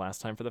mentioned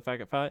last time for the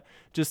Faggot Fight,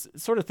 just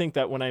sort of think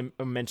that when I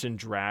mention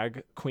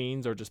drag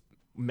queens or just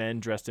men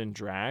dressed in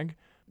drag,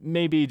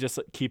 maybe just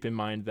keep in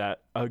mind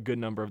that a good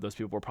number of those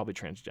people were probably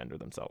transgender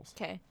themselves.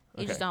 Okay.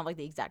 You just don't have like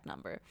the exact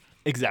number.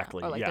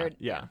 Exactly. Or, like,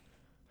 Yeah.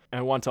 And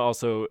I want to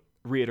also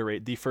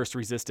reiterate the first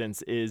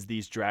resistance is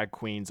these drag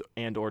queens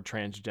and or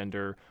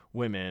transgender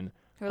women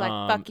Who are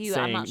like, fuck you,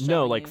 saying, I'm not showing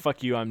no, like, you.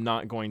 fuck you, I'm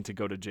not going to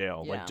go to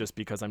jail. Yeah. Like, just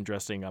because I'm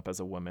dressing up as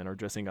a woman or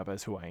dressing up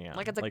as who I am.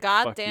 Like it's a fuck you.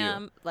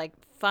 goddamn like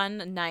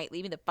fun night.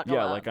 Leave me the fuck alone.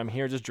 Yeah, like I'm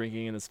here just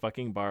drinking in this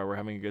fucking bar. We're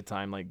having a good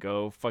time. Like,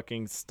 go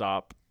fucking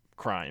stop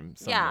crime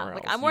somewhere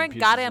else. Like I'm you wearing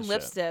pieces goddamn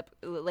of shit.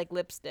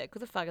 lipstick. Who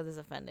the fuck is this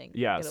offending?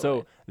 Yeah, Get so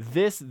away.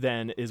 this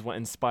then is what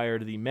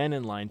inspired the men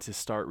in line to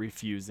start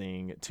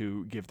refusing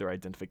to give their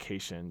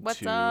identification What's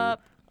to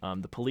up?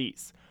 The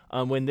police.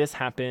 When this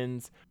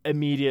happens,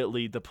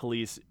 immediately the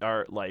police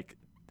are like,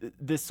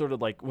 this sort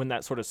of like when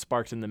that sort of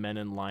sparked in the men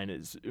in line,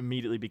 is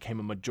immediately became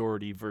a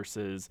majority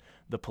versus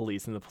the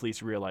police, and the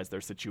police realized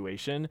their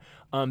situation.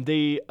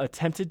 They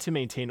attempted to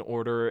maintain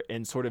order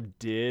and sort of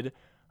did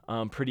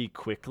pretty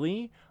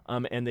quickly,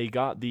 and they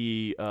got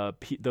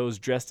those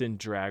dressed in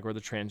drag or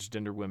the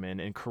transgender women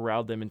and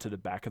corralled them into the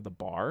back of the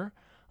bar,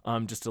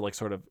 just to like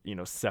sort of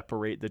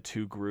separate the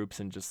two groups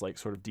and just like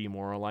sort of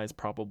demoralize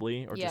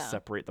probably, or Yeah. just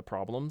separate the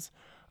problems.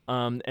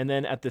 And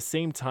then at the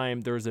same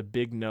time, there was a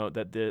big note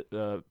that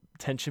the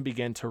tension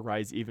began to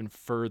rise even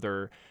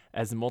further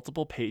as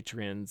multiple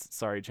patrons,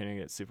 changing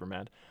it super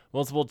mad,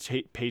 multiple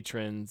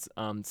patrons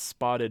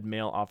spotted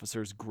male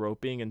officers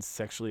groping and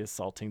sexually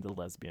assaulting the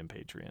lesbian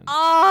patrons.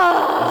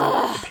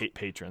 Oh,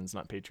 Patrons,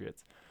 not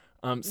patriots.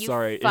 You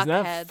Sorry, isn't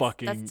that fuckheads.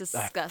 fucking? That's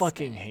disgusting. I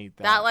fucking hate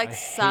that. That, like, I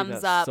hate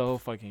sums that up so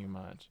fucking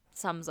much.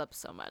 sums up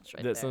so much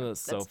right That there. sums up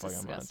so That's fucking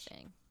much.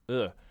 disgusting.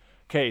 Ugh.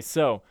 Okay,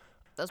 so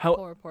Those How-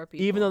 poor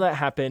people. even though that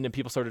happened and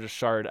people started to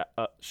shard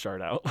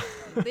out.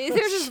 they're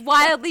just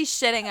wildly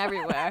shitting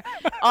everywhere.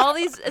 All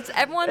these, it's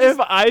everyone. If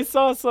Just, I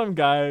saw some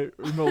guy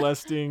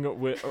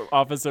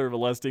officer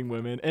molesting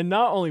women, and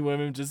not only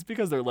women, just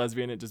because they're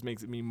lesbian, it just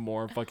makes me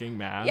more fucking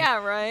mad.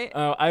 yeah, right.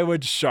 I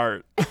would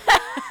shart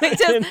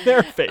Just in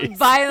their face.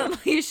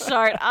 violently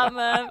shart on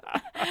them.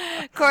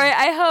 Corey,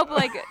 I hope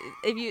like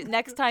if you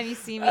next time you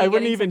see me, I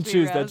wouldn't getting even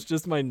sexually choose. That's aroused,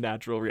 just my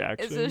natural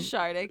reaction. it's just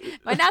sharting.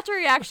 My natural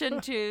reaction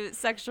to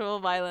sexual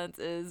violence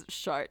is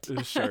shart.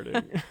 Is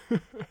sharting.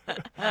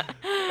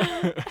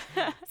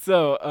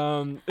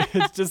 So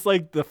it's just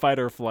like the fight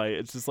or flight.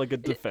 It's just like a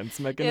defense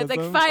Yeah, mechanism. it's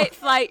like fight,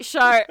 flight,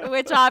 shark.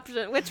 Which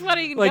option? Which one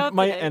are you going to Like go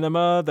my today?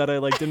 enema that I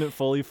like didn't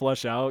fully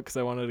flush out because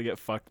I wanted to get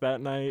fucked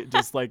that night,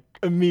 just like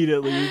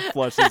immediately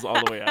flushes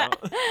all the way out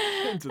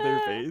into their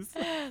face.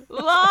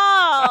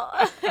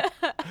 LOL.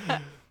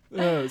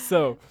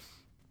 So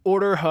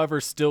order, however,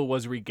 still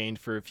was regained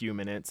for a few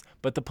minutes,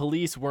 but the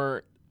police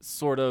weren't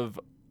sort of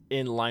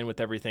in line with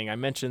everything. I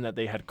mentioned that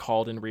they had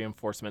called in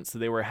reinforcements, so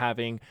they were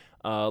having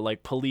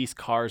like police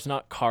cars,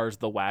 not cars,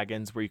 the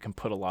wagons where you can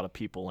put a lot of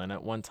people in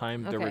at one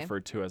time. They're Okay.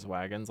 referred to as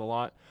wagons a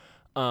lot.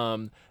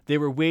 They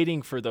were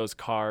waiting for those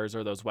cars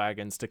or those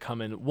wagons to come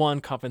in, one,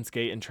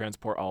 confiscate and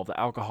transport all of the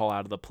alcohol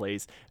out of the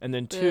place, and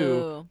then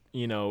two,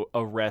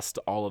 arrest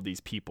all of these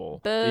people.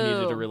 They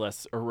needed to Boo.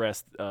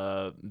 arrest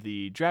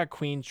the drag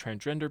queens,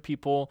 transgender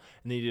people,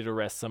 and they needed to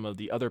arrest some of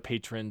the other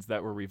patrons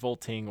that were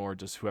revolting, or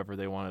just whoever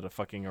they wanted to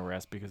fucking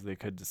arrest because they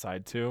could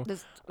decide to.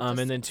 And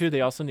then two,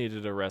 they also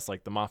needed to arrest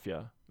like the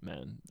mafia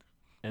men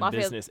and Mafia-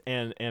 business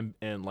and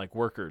like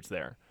workers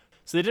there.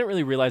 So they didn't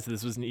really realize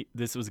that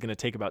this was going to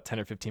take about 10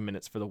 or 15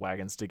 minutes for the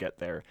wagons to get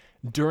there.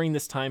 During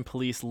this time,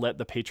 police let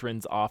the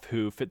patrons off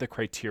who fit the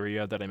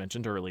criteria that I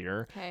mentioned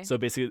earlier. Okay. So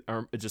basically,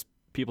 just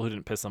people who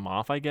didn't piss them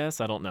off, I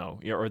guess. I don't know.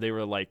 Yeah, or they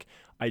were like,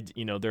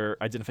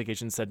 their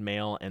identification said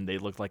male and they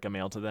looked like a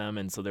male to them.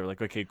 And so they were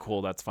like, okay,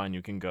 cool, that's fine.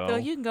 You can go. So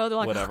you can go. They're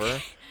like, Whatever.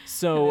 okay.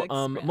 So Like,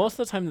 scram. most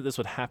of the time that this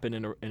would happen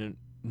in a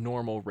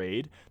normal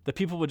raid, the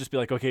people would just be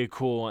like, okay,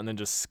 cool, and then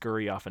just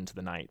scurry off into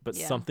the night. But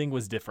Yeah. something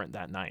was different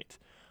that night.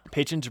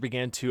 Patrons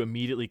began to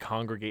immediately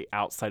congregate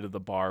outside of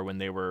the bar when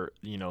they were,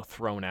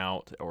 thrown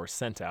out or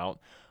sent out.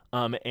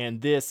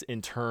 And this,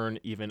 in turn,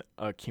 even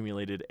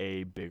accumulated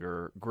a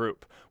bigger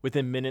group.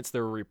 Within minutes,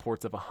 there were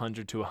reports of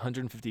 100 to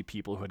 150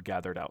 people who had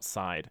gathered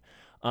outside.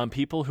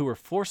 People who were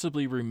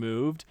forcibly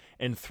removed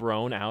and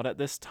thrown out at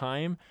this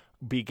time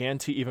began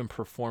to even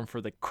perform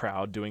for the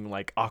crowd, doing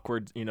like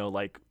awkward,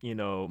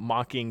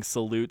 mocking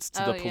salutes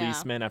to Oh, the yeah.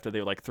 policemen. After they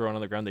were like thrown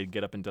on the ground, they'd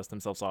get up and dust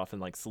themselves off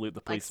and like salute the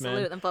Like policemen.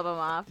 salute and flip them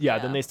off. Yeah,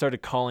 then they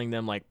started calling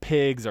them like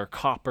pigs or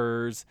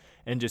coppers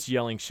and just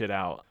yelling shit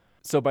out.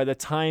 So by the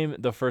time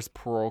the first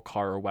parole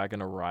car or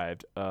wagon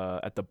arrived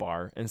at the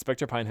bar,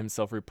 Inspector Pine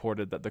himself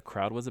reported that the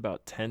crowd was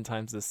about 10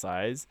 times the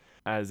size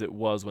as it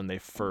was when they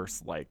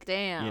first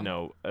Damn.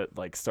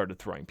 started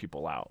throwing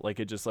people out. Like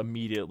it just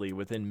immediately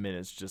within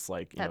minutes just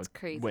That's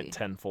crazy. went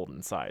tenfold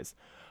in size.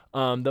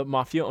 The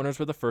mafia owners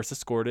were the first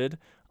escorted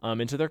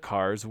into their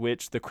cars,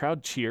 which the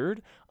crowd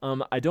cheered.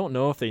 I don't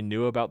know if they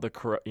knew about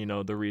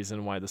the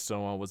reason why the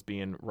Stonewall was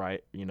being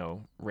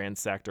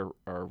ransacked or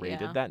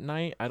raided Yeah. that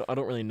night. I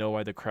don't really know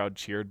why the crowd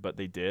cheered, but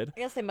they did. I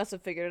guess they must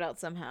have figured it out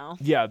somehow.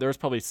 Yeah, there was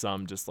probably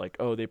some just like,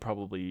 oh, they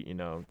probably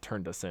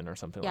turned us in or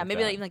something. Yeah, like maybe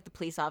that. like, even like the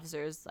police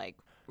officers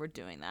were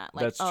doing that.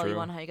 Like, That's oh, true. you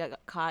want to know how you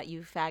got caught,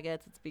 you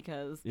faggots? It's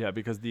because Yeah,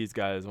 because these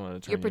guys wanted to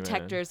turn your you in.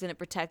 protectors didn't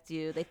protect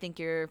you. They think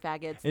you're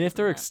faggots. And if this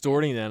they're that.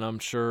 extorting, then I'm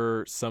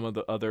sure some of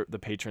the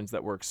patrons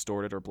that were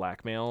extorted or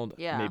blackmailed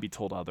Yeah. maybe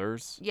told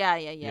others.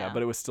 Yeah.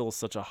 But it was still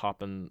such a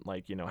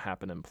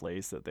happening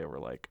place that they were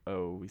like,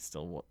 oh, we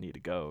still need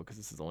to go because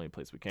this is the only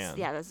place we can.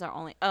 Yeah, that's our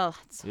only. Oh,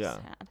 it's so Yeah.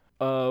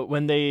 sad.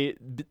 When they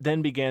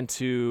then began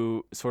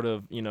to sort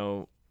of,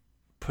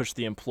 push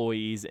the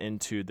employees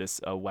into this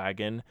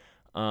wagon,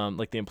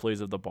 like the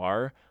employees of the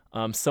bar,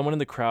 someone in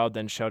the crowd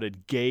then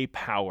shouted "gay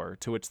power,"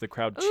 to which the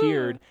crowd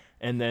cheered,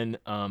 and then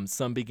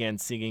some began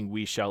singing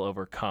 "We Shall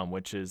Overcome,"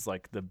 which is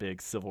like the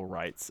big civil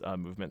rights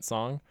movement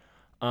song.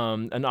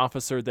 An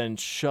officer then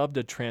shoved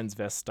a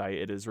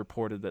transvestite. It is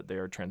reported that they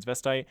are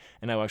transvestite,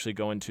 and I will actually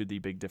go into the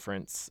big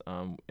difference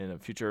in a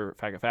future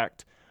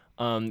fact.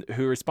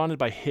 Who responded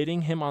by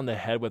hitting him on the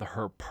head with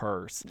her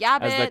purse Yeah,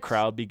 as the bitch.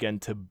 crowd began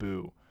to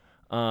boo.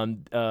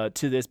 To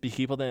this,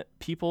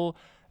 people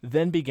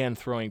then began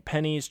throwing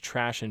pennies,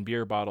 trash, and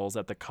beer bottles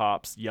at the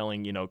cops,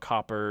 yelling,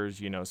 coppers,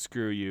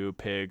 screw you,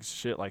 pigs,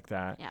 shit like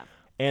that. Yeah.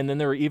 And then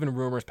there were even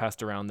rumors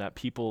passed around that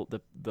people,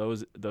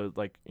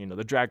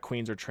 the drag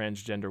queens or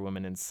transgender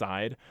women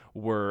inside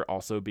were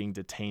also being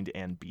detained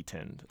and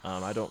beaten.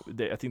 I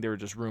think they were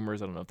just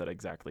rumors. I don't know if that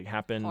exactly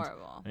happened.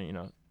 Horrible.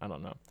 I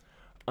don't know.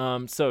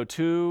 So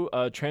two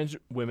transgender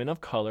women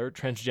of color,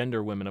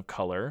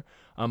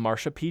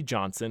 Marsha P.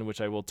 Johnson, which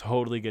I will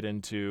totally get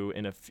into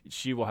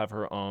she will have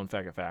her own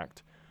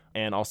fact,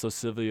 and also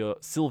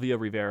Sylvia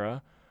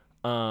Rivera.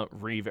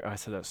 I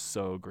said that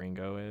so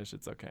gringo-ish.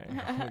 It's okay.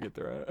 I'll get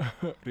through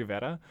it.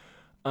 Rivera.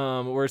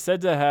 Were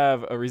said to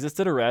have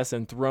resisted arrest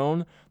and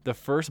thrown the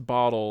first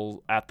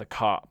bottle at the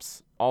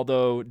cops.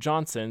 Although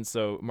Johnson,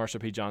 so Marsha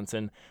P.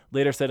 Johnson,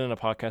 later said in a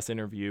podcast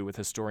interview with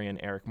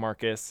historian Eric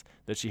Marcus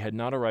that she had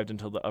not arrived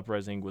until the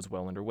uprising was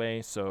well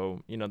underway.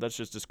 So, that's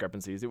just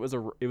discrepancies. It was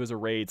a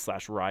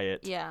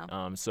raid/riot.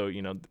 Yeah. So,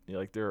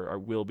 there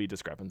will be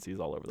discrepancies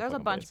all over the There's a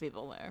fucking bunch place. of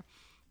people there.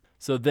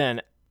 So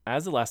then,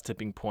 as the last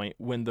tipping point,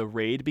 when the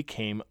raid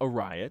became a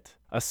riot,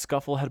 A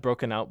scuffle had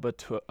broken out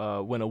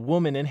when a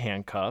woman in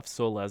handcuffs,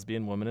 so a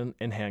lesbian woman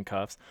in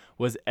handcuffs,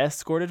 was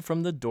escorted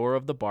from the door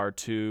of the bar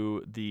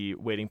to the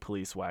waiting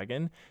police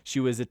wagon. She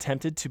was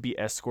attempted to be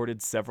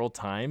escorted several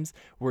times,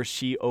 where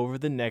she, over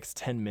the next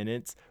 10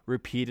 minutes,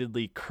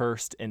 repeatedly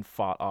cursed and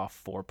fought off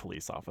 4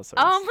 police officers.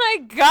 Oh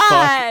my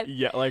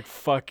God.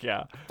 Fuck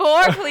yeah.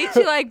 4 police,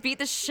 she like beat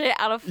the shit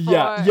out of 4.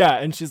 Yeah,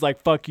 and she's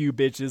like, fuck you,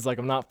 bitches. Like,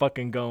 I'm not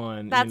fucking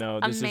going. That's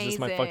This is just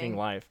my amazing. fucking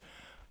life.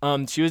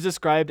 She was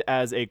described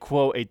as a,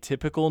 quote, a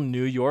typical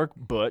New York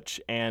butch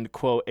and,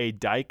 quote, a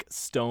dyke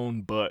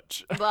stone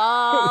butch.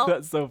 Ball.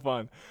 That's so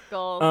fun.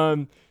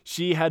 Goals.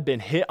 She had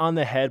been hit on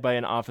the head by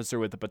an officer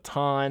with a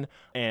baton,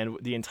 and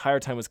the entire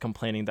time was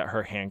complaining that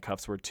her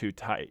handcuffs were too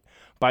tight.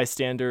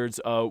 Bystanders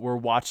were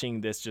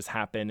watching this just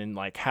happen and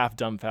like half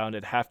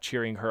dumbfounded, half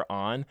cheering her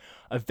on.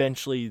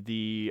 Eventually,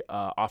 the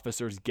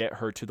officers get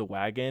her to the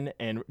wagon,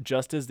 and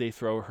just as they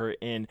throw her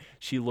in,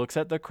 she looks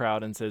at the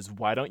crowd and says,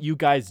 "Why don't you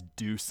guys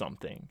do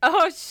something?"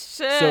 Oh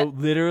shit. So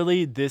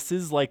literally, this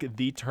is like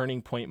the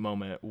turning point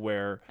moment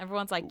where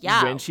everyone's like,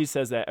 yeah. when she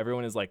says that,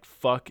 everyone is like,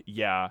 fuck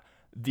yeah.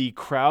 The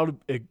crowd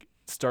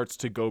starts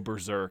to go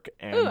berserk,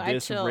 and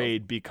this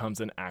raid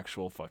becomes an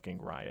actual fucking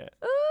riot.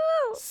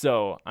 Ooh.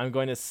 So I'm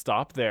going to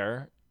stop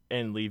there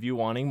and leave you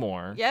wanting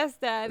more. Yes,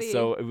 Daddy.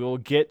 So we'll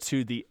get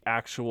to the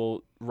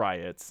actual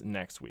riots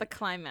next week. The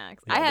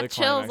climax. Yeah, I have the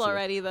chills climax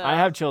already, though. I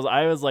have chills.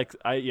 I was like,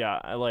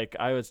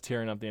 I was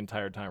tearing up the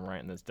entire time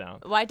writing this down.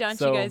 Why don't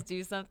you guys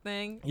do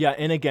something? Yeah,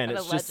 and again, What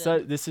it's a just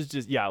legend. this is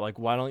just like,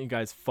 why don't you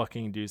guys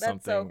fucking do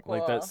something? so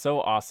Like, cool. that's so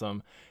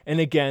awesome.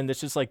 And again,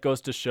 this just like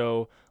goes to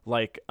show,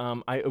 like,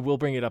 I will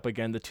bring it up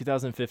again, the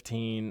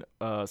 2015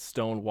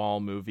 Stonewall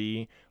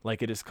movie,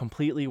 like, it is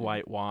completely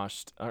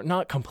whitewashed, or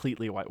not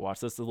completely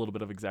whitewashed, that's a little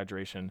bit of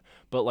exaggeration,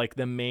 but like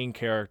the main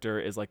character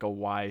is like a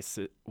white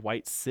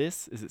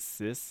cis, is it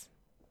cis?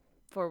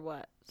 For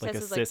what? Like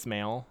Cis a is cis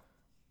male?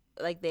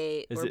 like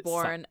they Is were it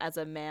born as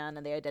a man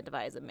and they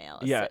identify as a male.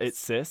 Yeah, cis. it's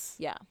cis.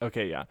 Yeah.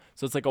 Okay, yeah.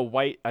 So it's like a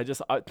white.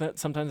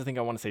 Sometimes I think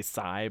I want to say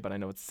psi, but I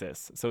know it's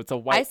cis. So it's a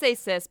white. I say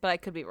cis, but I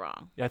could be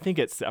wrong. Yeah,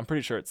 I'm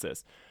pretty sure it's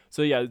cis.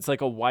 So yeah, it's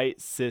like a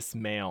white cis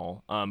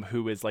male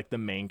who is like the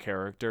main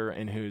character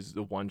and who's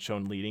the one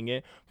shown leading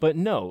it. But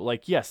no,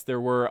 like, yes,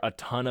 there were a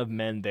ton of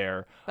men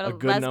there. But a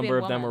good number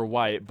of them woman. were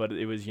white, but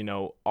it was,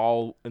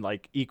 all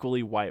like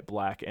equally white,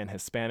 black, and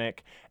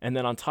Hispanic. And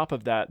then on top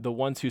of that, the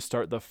ones who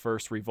start the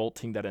first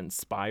revolting that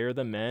inspire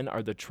the men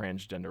are the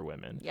transgender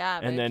women. Yeah.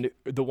 And then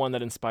the one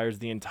that inspires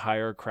the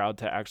entire crowd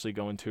to actually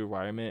go into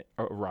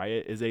a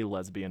riot is a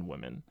lesbian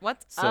woman.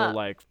 What's So up?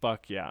 like,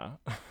 fuck yeah.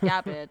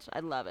 Yeah, bitch.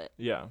 I love it.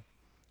 Yeah.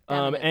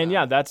 Feminism. And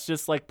yeah, that's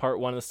just like part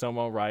 1 of the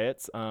Stonewall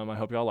riots. I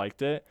hope y'all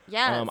liked it.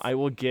 Yes. I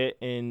will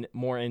get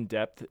more in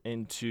depth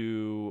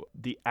into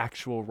the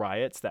actual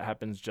riots that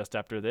happens just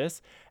after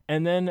this.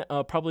 And then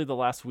probably the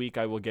last week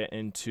I will get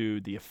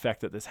into the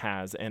effect that this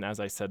has. And as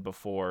I said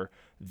before,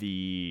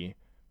 the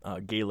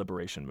gay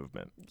liberation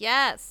movement.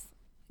 Yes.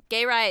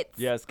 Gay rights.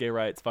 Yes, gay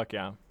rights. Fuck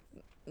yeah.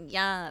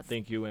 Yes.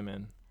 Thank you,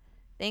 women.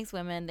 Thanks,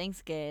 women.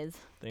 Thanks, gays.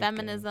 Thanks,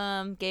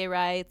 Feminism, gay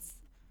rights.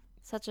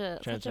 Such a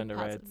Transgender positive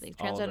rights, thing.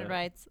 all of Transgender it.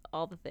 rights,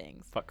 all the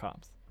things. Fuck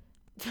cops.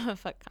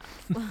 Fuck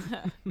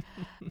cops.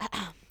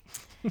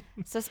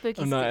 So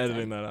spooky. I'm not scoop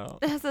editing time. that out.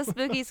 It's a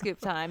spooky scoop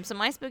time. So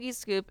my spooky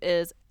scoop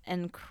is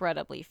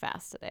incredibly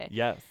fast today.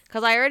 Yes.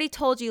 Because I already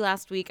told you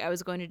last week I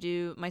was going to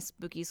do my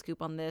spooky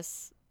scoop on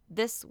this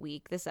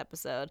week, this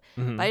episode.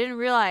 Mhm. But I didn't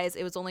realize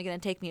it was only going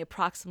to take me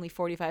approximately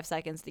 45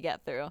 seconds to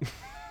get through.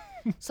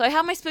 So I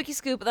have my spooky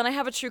scoop, but then I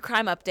have a true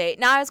crime update.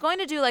 Now I was going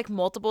to do like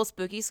multiple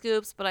spooky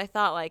scoops, but I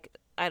thought like,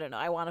 I don't know,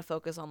 I want to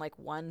focus on like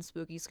one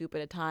spooky scoop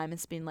at a time.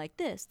 It's been like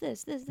this.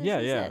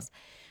 Yeah.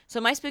 So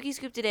my spooky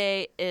scoop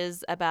today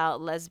is about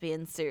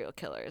lesbian serial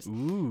killers.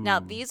 Ooh. Now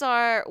these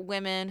are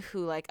women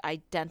who like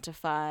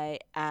identify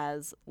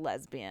as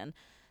lesbian,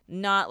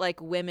 not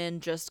like women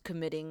just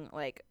committing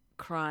like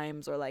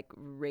crimes or like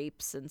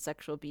rapes and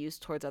sexual abuse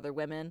towards other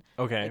women.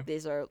 Okay. Like,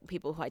 these are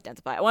people who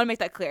identify. I want to make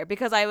that clear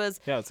because I was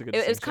Yeah, it's a good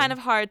it was kind distinction. of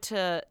hard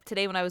to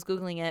today when I was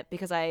Googling it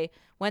because I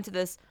went to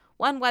this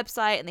one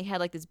website and they had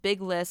like this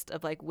big list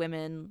of like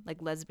women,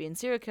 like lesbian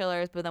serial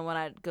killers. But then when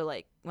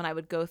I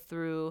would go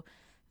through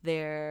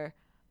their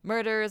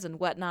murders and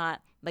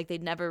whatnot, like they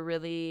never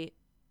really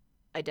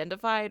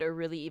identified or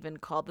really even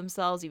called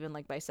themselves even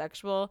like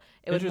bisexual.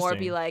 It would more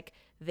be Interesting. like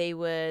they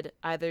would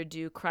either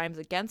do crimes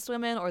against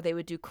women or they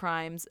would do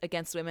crimes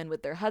against women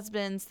with their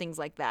husbands, things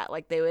like that.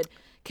 Like they would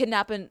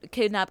kidnap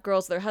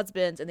girls with their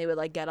husbands and they would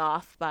like get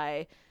off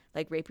by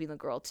like raping the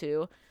girl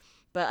too.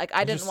 But like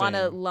I didn't want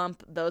to Interesting.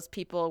 lump those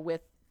people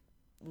with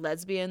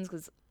lesbians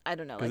because I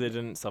don't know. Because Like, they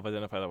didn't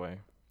self-identify that way.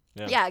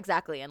 yeah,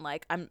 exactly. And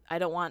like I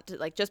don't want to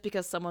like just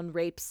because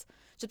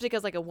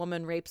like a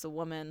woman rapes a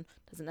woman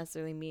doesn't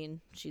necessarily mean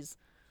she's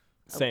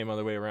Same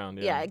other way around.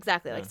 yeah,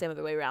 exactly. Like same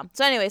other way around.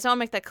 So anyway, so I'll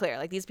make that clear.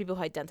 Like these people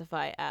who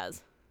identify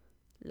as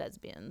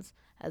lesbians,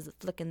 as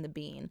flicking the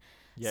bean.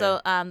 Yeah.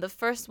 So the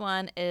first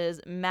one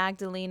is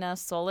Magdalena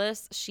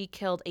Solis. She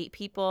killed 8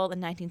 people in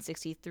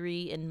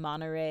 1963 in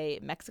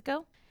Monterrey,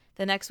 Mexico.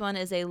 The next one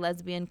is a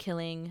lesbian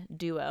killing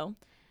duo.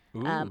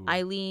 Ooh.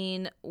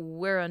 Eileen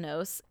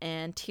Wuornos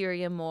and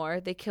Tyria Moore.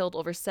 They killed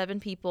over 7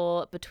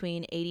 people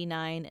between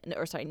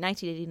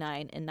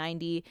 1989 and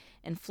 90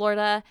 in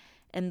Florida.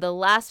 And the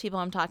last people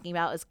I'm talking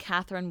about is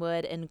Catherine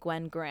Wood and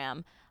Gwen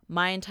Graham.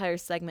 My entire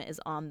segment is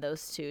on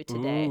those two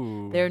today.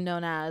 Ooh. They're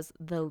known as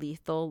the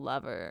Lethal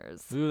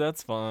Lovers. Ooh,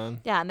 that's fun.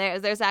 Yeah, and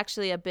there's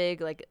actually a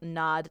big like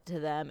nod to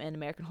them in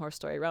American Horror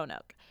Story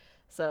Roanoke.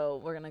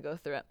 So we're gonna go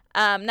through it.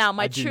 Now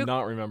I do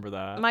not remember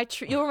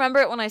that. You'll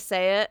remember it when I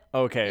say it.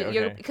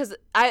 Okay. Because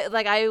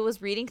I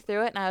was reading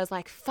through it and I was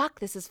like, fuck,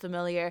 this is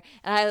familiar.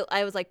 And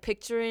I was like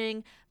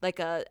picturing like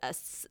a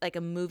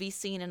movie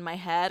scene in my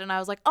head, and I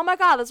was like, oh my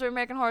god, that's from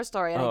American Horror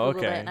Story. And I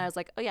googled it, and I was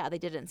like, oh yeah, they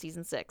did it in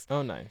season 6.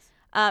 Oh, nice.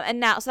 And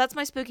now, so that's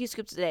my spooky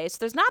scoop today. So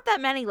there's not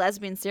that many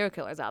lesbian serial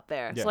killers out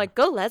there. Yeah. So like,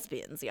 go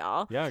lesbians,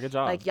 y'all. Yeah, good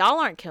job. Like, y'all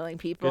aren't killing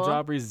people. Good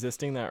job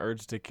resisting that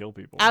urge to kill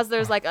people. As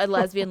there's like a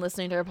lesbian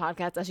listening to her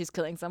podcast as she's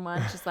killing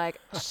someone, she's like,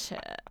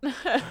 shit.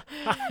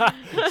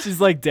 She's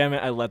like, damn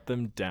it, I let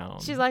them down.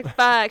 She's like,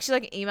 fuck. She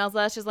like emails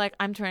us. She's like,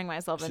 I'm turning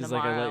myself in She's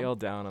tomorrow. like, I let y'all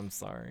down. I'm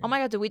sorry. Oh my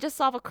god, did we just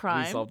solve a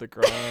crime? We solved a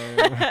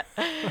crime.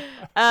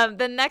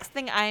 The next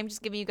thing, I'm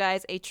just giving you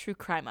guys a true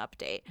crime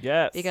update.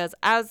 Yes. Because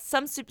as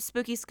some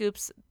spooky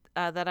scoops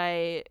that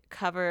I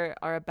cover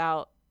are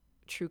about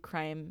true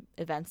crime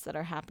events that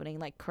are happening,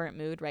 like current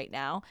mood right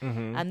now.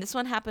 Mm-hmm. And this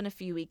one happened a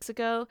few weeks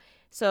ago.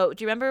 So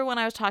do you remember when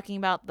I was talking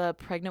about the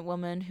pregnant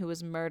woman who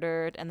was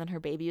murdered and then her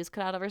baby was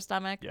cut out of her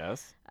stomach?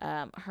 Yes.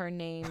 Her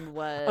name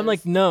was... I'm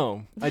like,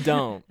 no, I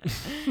don't.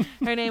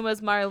 Her name was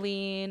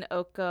Marlene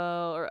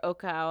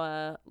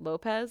Okawa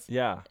Lopez.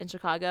 Yeah. In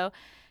Chicago.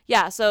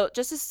 Yeah, so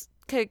just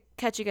to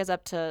catch you guys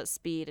up to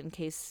speed in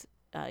case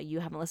you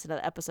haven't listened to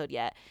the episode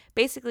yet.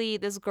 Basically,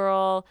 this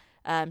girl,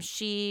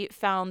 she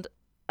found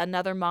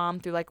another mom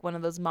through like one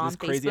of those mom this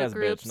Facebook crazy ass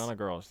groups. bitch, not a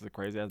girl. She's a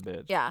crazy ass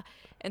bitch. Yeah,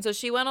 and so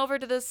she went over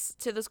to this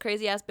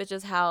crazy ass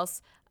bitch's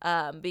house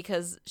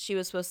because she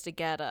was supposed to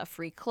get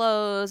free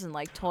clothes and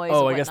like toys.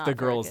 Oh, and I guess the whatnot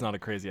for her girl's kid. not a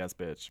crazy ass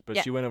bitch, but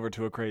Yeah. she went over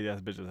to a crazy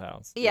ass bitch's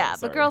house. Yeah, the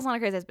sorry. girl's not a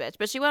crazy ass bitch,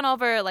 but she went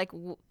over like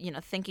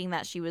thinking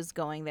that she was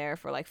going there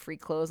for like free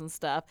clothes and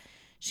stuff.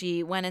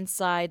 She went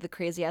inside the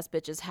crazy ass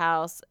bitch's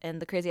house,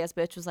 and the crazy ass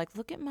bitch was like,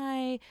 "Look at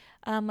my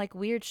like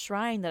weird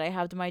shrine that I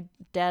have to my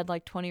dead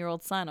like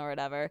 20-year-old son or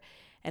whatever."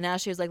 And now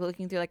she was like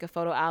looking through like a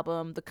photo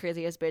album. The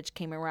crazy ass bitch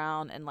came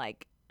around and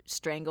like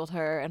strangled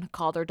her and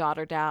called her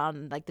daughter down.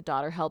 And like the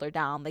daughter held her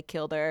down. They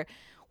killed her.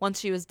 Once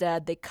she was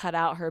dead, they cut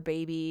out her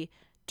baby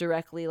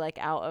directly like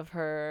out of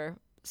her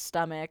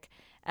stomach.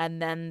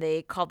 And then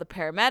they called the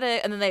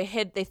paramedic, and then they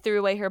threw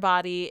away her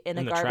body in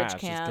a garbage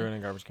trash. can. Just threw it in a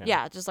garbage can.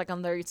 Yeah, just like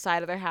on the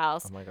side of their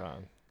house. Oh my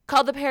god.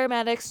 Called the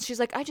paramedics. She's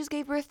like, I just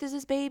gave birth to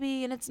this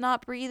baby and it's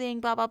not breathing,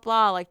 blah, blah,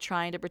 blah, like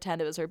trying to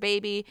pretend it was her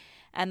baby.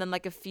 And then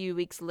like a few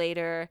weeks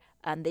later,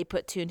 they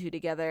put 2 and 2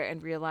 together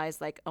and realized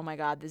like, oh my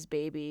God, this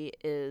baby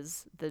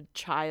is the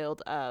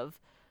child of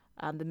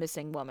the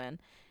missing woman.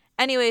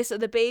 Anyway, so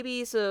the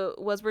baby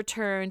was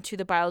returned to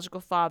the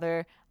biological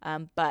father,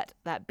 but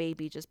that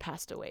baby just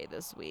passed away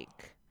this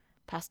week.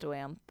 Passed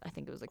away on, I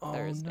think it was like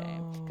Thursday.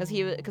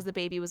 Because the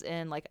baby was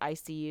in like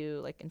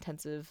ICU, like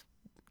intensive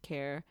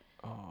care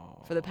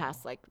for the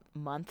past like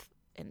month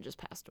and just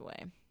passed away.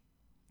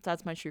 So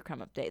that's my true crime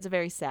update. It's a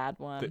very sad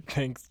one.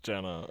 Thanks,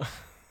 Jenna.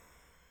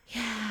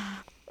 Yeah.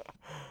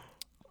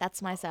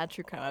 That's my sad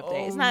true crime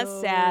update. It's not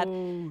sad.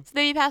 So the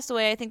baby passed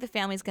away. I think the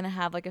family's gonna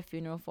have like a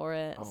funeral for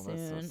it soon.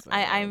 That's so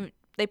sad.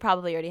 They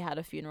probably already had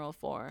a funeral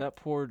for that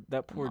poor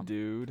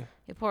dude.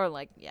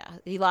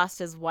 He lost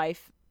his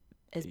wife,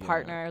 his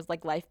partner, his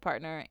like life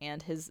partner,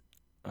 and his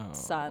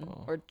son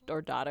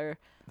or daughter.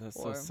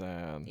 That's so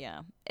sad.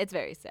 Yeah, it's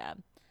very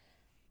sad.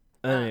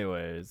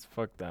 Anyways,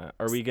 fuck that.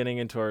 Are we getting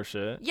into our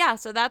shit? Yeah,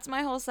 so that's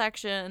my whole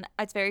section.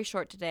 It's very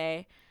short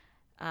today.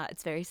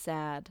 It's very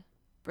sad.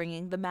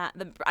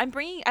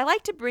 I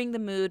like to bring the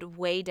mood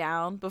way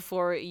down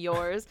before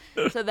yours.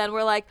 So then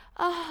we're like,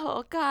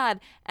 oh God.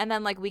 And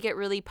then like we get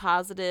really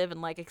positive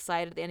and like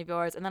excited at the end of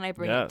yours, and then I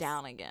bring it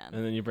down again.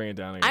 And then you bring it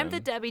down again. I'm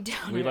the Debbie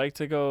Downer. We like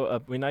to go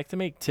up. We like to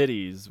make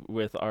titties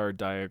with our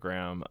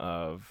diagram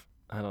of,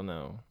 I don't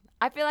know.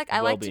 I feel like I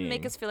like to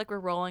make us feel like we're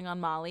rolling on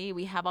Molly.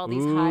 We have all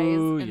these highs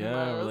and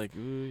lows. We're like,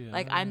 ooh, yeah.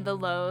 Like I'm the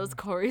lows,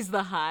 Corey's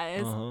the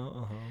highs.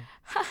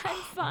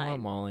 I'm fine. Oh,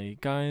 Molly,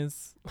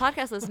 guys.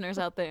 Podcast listeners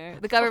out there,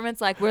 the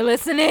government's like, we're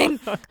listening.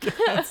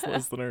 Podcast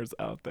listeners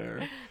out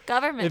there.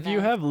 Government. If you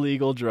have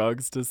legal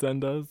drugs to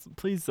send us,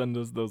 please send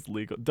us those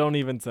legal. Don't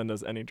even send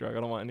us any drug. I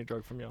don't want any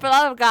drug from you. For the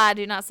love of God,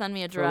 do not send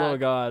me a drug. For the love of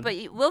God. But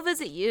we'll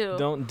visit you.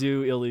 Don't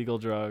do illegal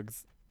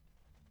drugs.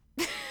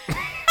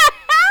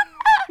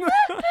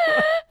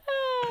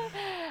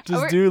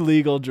 Just do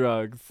legal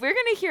drugs. We're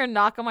gonna hear a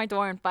knock on my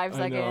door in 5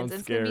 seconds. I know, I'm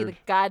it's scared. gonna be the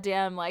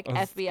goddamn like I'm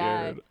FBI.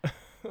 scared.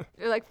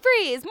 They're like,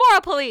 freeze, moral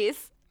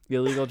police.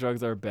 Illegal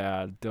drugs are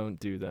bad. Don't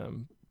do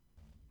them.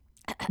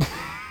 Well,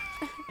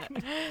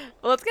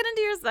 let's get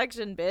into your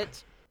section,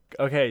 bitch.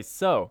 Okay,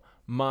 so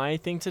My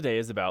thing today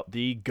is about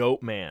the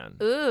Goat Man.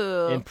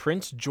 Ooh. In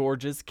Prince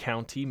George's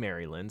County,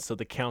 Maryland. So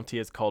the county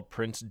is called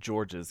Prince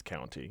George's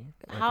County.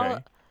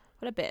 What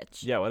a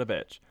bitch. Yeah, what a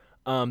bitch.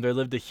 There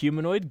lived a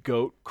humanoid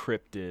goat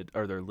cryptid,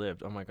 or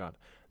oh my God.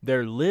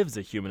 There lives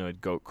a humanoid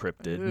goat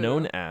cryptid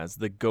known as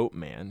the Goat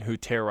Man, who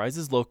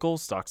terrorizes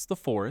locals, stalks the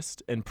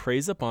forest, and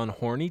preys upon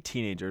horny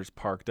teenagers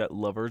parked at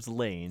lovers'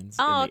 lanes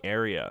in the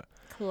area.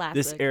 Classic.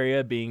 This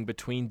area being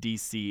between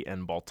D.C.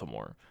 and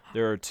Baltimore.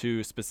 There are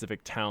 2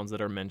 specific towns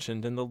that are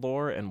mentioned in the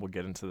lore, and we'll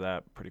get into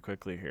that pretty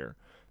quickly here.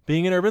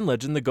 Being an urban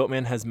legend, the Goat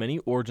Man has many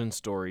origin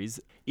stories,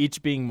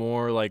 each being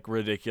more like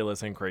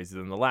ridiculous and crazy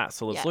than the last.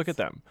 So let's look at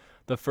them.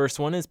 The first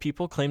one is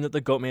people claim that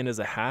the Goat Man is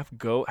a half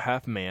goat,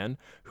 half man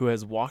who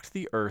has walked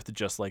the earth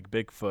just like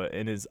Bigfoot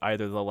and is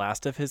either the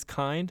last of his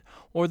kind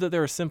or that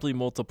there are simply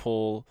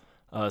multiple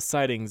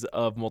sightings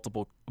of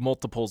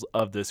multiples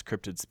of this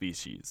cryptid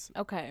species.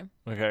 Okay.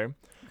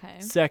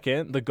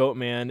 Second, the Goat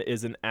Man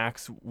is an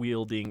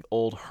axe-wielding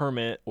old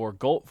hermit or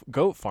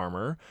goat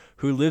farmer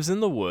who lives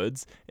in the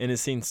woods and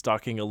is seen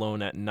stalking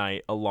alone at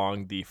night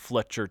along the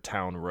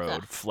Fletchertown Road.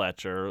 Ugh.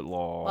 Fletcher,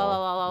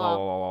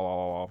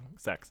 lol,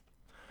 sex.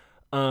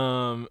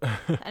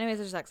 Anyways,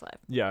 there's sex life.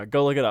 Yeah,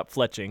 go look it up.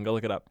 Fletching, go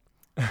look it up.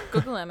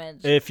 Google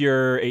image. If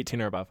you're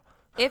 18 or above.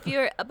 If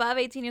you're above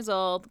 18 years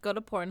old, go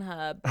to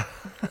Pornhub.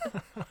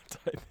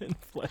 Type in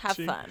fletching. Have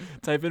fun.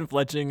 Type in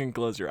fletching and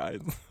close your eyes.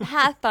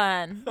 Have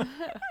fun.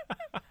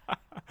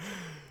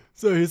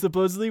 So he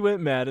supposedly went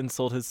mad and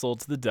sold his soul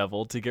to the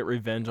devil to get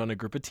revenge on a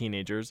group of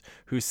teenagers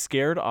who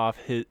scared off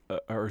his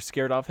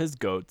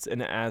goats,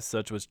 and as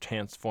such was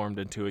transformed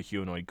into a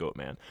humanoid goat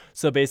man.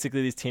 So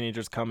basically, these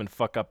teenagers come and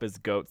fuck up his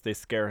goats. They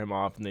scare him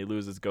off, and they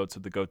lose his goats, so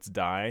the goats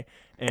die.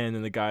 And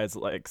then the guy's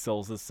like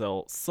sells his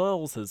soul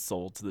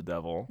to the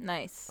devil.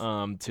 Nice.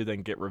 To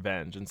then get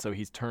revenge, and so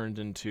he's turned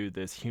into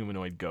this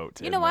humanoid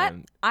goat. You know what?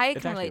 I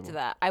can relate to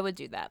that. I would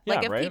do that. Yeah,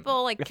 like if right?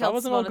 people like if killed I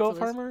wasn't someone a goat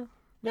to lose- farmer,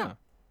 yeah.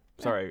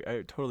 Sorry,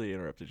 I totally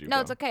interrupted you. No,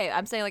 Go. it's okay.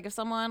 I'm saying like if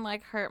someone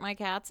like hurt my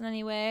cats in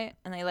any way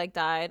and they like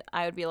died,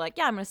 I would be like,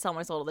 yeah, I'm gonna sell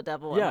my soul to the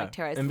devil and like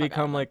terrorize and the fuck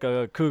become out of like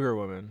a cougar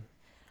woman. them.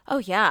 Oh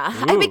yeah,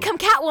 Ooh. I become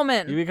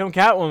Catwoman. You become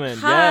Catwoman.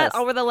 Hot, Yes.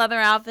 I'll wear the leather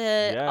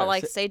outfit. Yes. I'll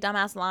like say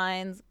dumbass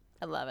lines.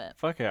 I love it.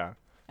 Fuck yeah.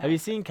 Have you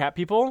seen Cat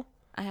People?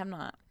 I have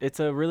not. It's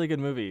a really good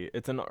movie.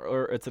 It's an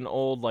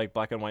old like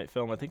black and white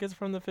film. I think it's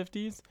from the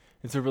 50s.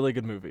 It's a really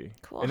good movie.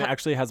 Cool. And it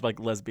actually has like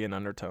lesbian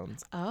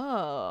undertones.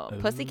 Oh,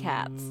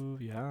 pussycats. Ooh,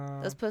 yeah.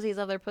 Those pussies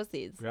love their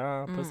pussies.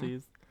 Yeah,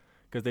 pussies.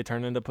 Because they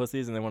turn into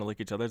pussies and they want to lick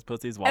each other's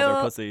pussies while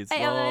they're pussies.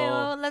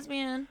 Ayo,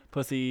 lesbian.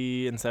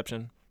 Pussy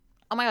Inception.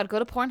 Oh my god, go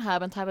to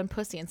Pornhub and type in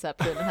Pussy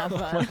Inception and have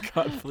fun. Oh my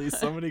god, please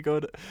somebody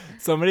go to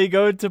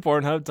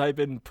Pornhub, type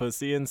in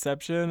Pussy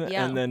Inception,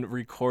 Yeah. and then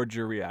record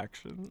your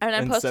reaction. And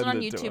then post it send on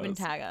to YouTube and us.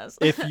 tag us.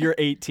 If you're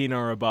 18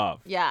 or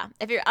above. Yeah.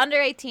 If you're under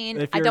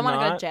 18, If I you're don't want to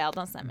go to not, jail.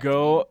 Don't send me.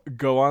 Go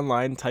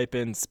online, type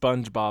in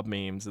SpongeBob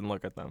memes and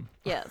look at them.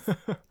 Yes.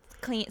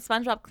 Clean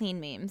SpongeBob clean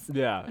memes.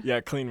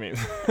 Yeah, clean memes.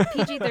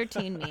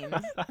 PG-13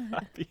 memes.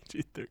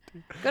 PG-13.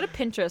 Go to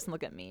Pinterest and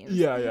look at memes.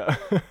 Yeah.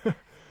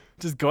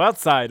 Just go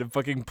outside and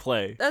fucking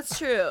play. That's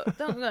true.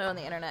 Don't go on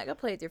the internet. Go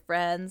play with your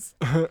friends.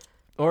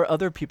 Or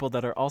other people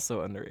that are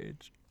also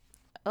underage.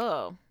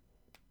 Oh.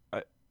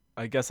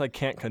 I guess I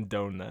can't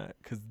condone that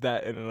because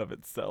that in and of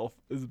itself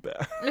is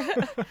bad.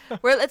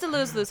 It's a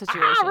lose-lose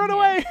situation. Run here.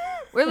 away!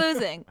 We're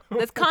losing.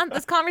 This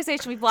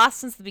conversation we've lost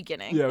since the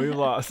beginning. Yeah, we've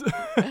lost.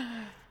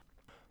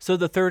 So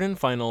the third and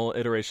final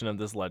iteration of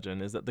this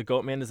legend is that the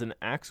Goat Man is an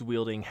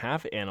axe-wielding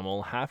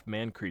half-animal,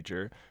 half-man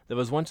creature that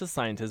was once a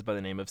scientist by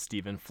the name of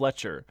Stephen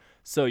Fletcher.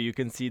 So you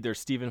can see there's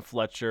Stephen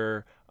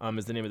Fletcher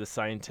is the name of the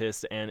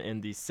scientist, and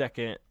in the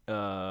second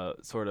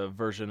sort of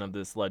version of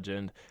this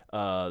legend,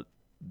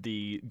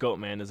 the Goat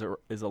Man is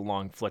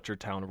along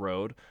Fletchertown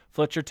Road.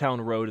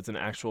 Fletchertown Road is an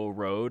actual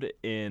road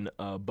in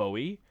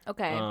Bowie.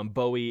 Okay.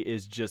 Bowie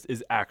is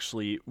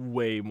actually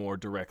way more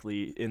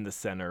directly in the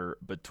center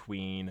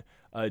between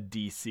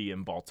DC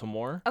and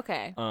Baltimore.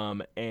 Okay.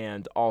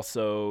 And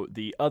also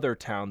the other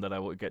town that I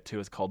will get to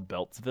is called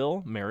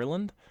Beltsville,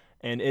 Maryland,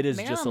 and it is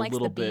Maryland just a likes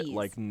little the bit bees.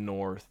 like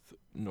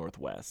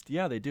northwest.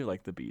 Yeah, they do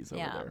like the bees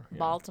over there. Yeah.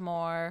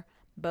 Baltimore,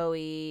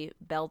 Bowie,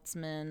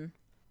 Beltsman.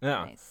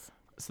 Yeah. Nice.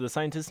 So the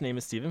scientist's name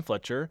is Stephen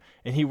Fletcher,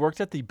 and he worked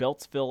at the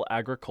Beltsville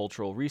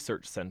Agricultural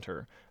Research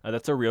Center.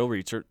 That's a real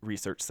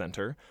research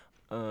center.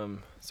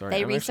 Sorry,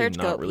 They I'm research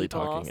actually not goat really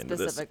people talking into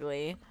this.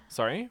 specifically.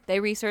 Sorry?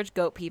 They research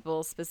goat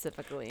people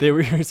specifically. They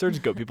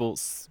research goat people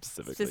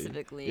specifically.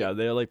 Specifically. Yeah,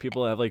 they're like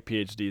people that have like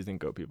PhDs in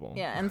goat people.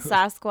 Yeah, and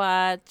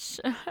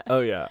Sasquatch. Oh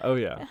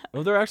yeah.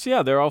 Well, they're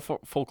actually they're all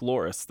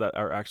folklorists that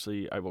are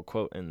actually I will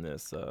quote in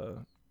this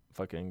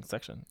fucking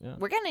section. Yeah.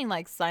 We're getting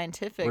like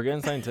scientific. We're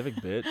getting scientific,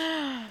 bitch.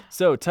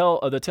 So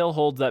the tale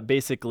holds that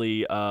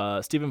basically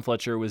Stephen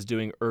Fletcher was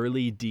doing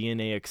early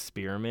DNA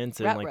experiments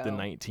in like the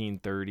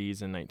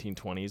 1930s and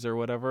 1920s or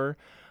whatever,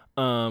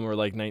 or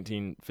like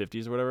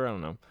 1950s or whatever. I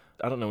don't know.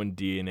 I don't know when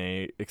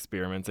DNA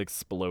experiments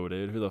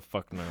exploded. Who the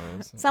fuck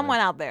knows? Someone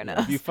Like, out there yeah,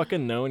 knows. if you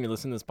fucking know and you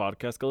listen to this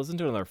podcast, go listen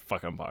to another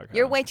fucking podcast.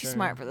 You're way too okay?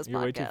 smart for this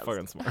You're way too podcast.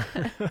 fucking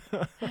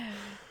smart.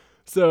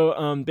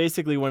 So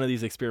basically, one of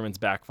these experiments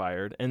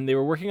backfired, and they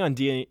were working on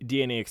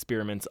DNA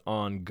experiments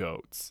on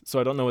goats.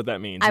 So I don't know what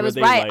that means. I Were was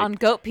they, right like- on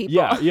goat people.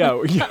 Yeah,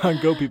 on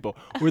goat people.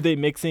 Were they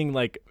mixing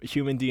like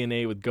human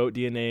DNA with goat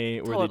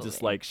DNA? Were they just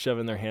Totally. like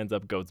shoving their hands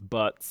up goats'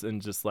 butts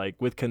and just like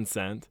with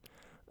consent?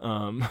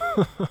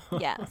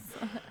 Yes.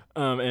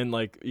 And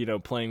like, you know,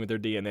 playing with their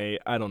DNA.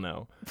 I don't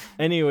know.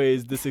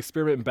 Anyways, this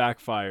experiment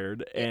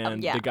backfired,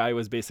 and yeah. the guy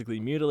was basically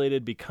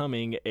mutilated,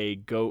 becoming a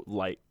goat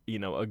like, you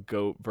know, a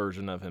goat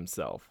version of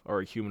himself,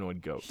 or a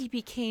humanoid goat. He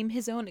became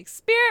his own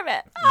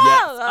experiment.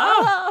 Yes.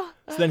 Oh.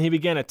 So then he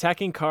began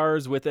attacking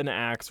cars with an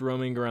axe,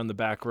 roaming around the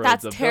back roads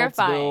That's of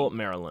terrifying. Beltsville,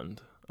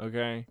 Maryland.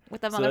 Okay?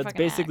 With a So that's motherfucking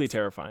basically axe.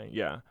 terrifying.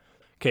 Yeah.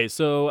 Okay,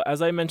 so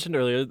as I mentioned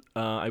earlier,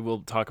 I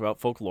will talk about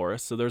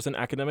folklorists. So there's an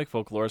academic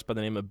folklorist by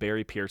the name of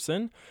Barry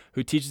Pearson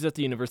who teaches at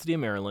the University of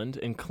Maryland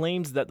and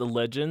claims that the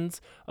legends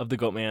of the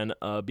Goatman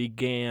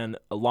began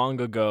long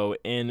ago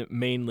in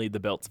mainly the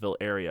Beltsville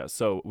area.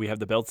 So we have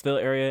the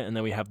Beltsville area and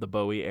then we have the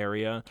Bowie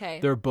area. Okay.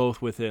 They're both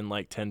within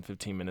like 10,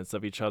 15 minutes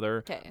of each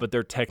other, Okay. but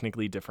they're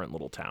technically different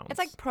little towns. It's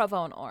like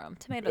Provo and Orem.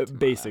 Tomato.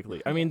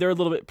 Basically. I mean, they're a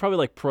little bit, probably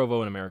like Provo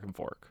and American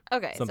Fork.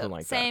 Okay. something so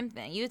like that. same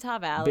thing. Utah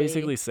Valley.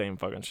 Basically, same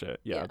fucking shit.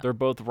 Yeah, Yeah. they're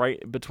both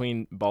right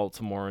between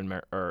Baltimore and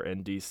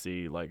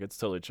DC. Like, it's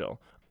totally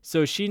chill.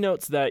 So she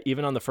notes that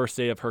even on the first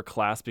day of her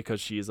class, because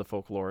she is a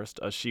folklorist,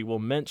 she will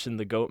mention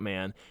the Goat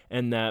Man,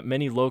 and that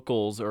many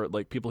locals or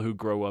like people who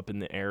grow up in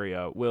the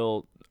area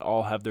will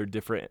all have their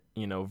different,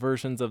 you know,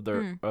 versions of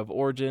their of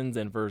origins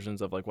and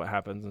versions of like what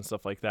happens and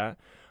stuff like that.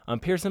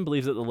 Pearson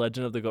believes that the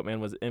legend of the Goat Man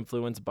was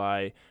influenced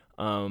by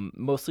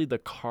mostly the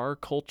car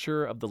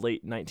culture of the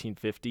late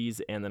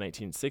 1950s and the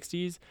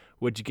 1960s,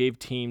 which gave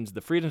teens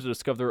the freedom to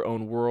discover their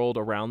own world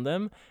around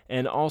them,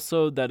 and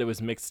also that it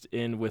was mixed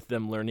in with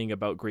them learning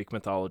about Greek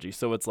mythology.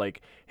 So it's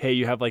like, hey,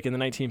 you have like in the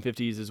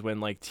 1950s is when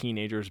like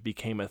teenagers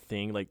became a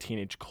thing, like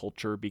teenage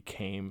culture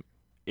became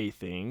a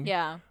thing.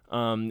 Yeah.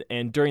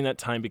 And during that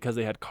time, because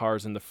they had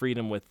cars and the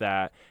freedom with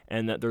that,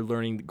 and that they're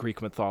learning Greek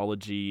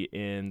mythology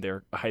in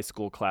their high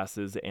school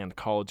classes and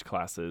college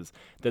classes,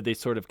 that they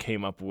sort of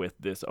came up with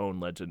this own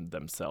legend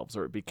themselves,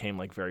 or it became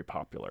like very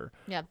popular.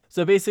 Yeah.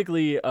 So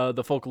basically,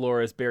 the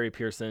folklorist Barry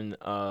Pearson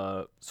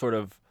sort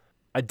of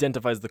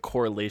identifies the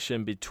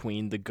correlation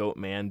between the Goat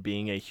Man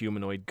being a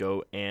humanoid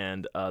goat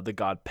and the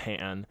god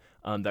Pan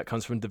that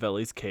comes from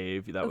Develi's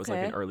cave. That was like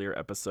an Okay. earlier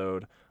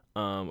episode.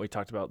 We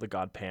talked about the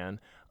god Pan,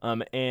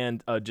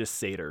 and just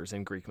satyrs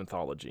in Greek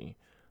mythology.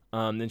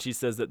 And she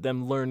says that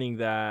them learning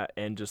that,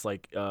 and just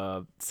like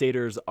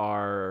satyrs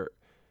are,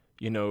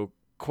 you know,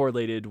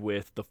 correlated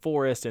with the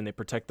forest, and they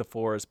protect the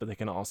forest, but they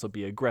can also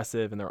be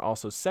aggressive, and they're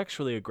also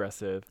sexually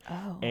aggressive.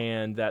 Oh.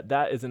 And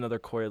that is another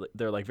correlate.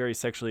 They're like very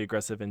sexually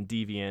aggressive and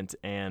deviant,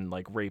 and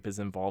like rape is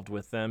involved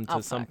with them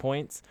to some fuck.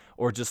 points,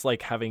 or just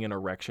like having an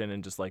erection,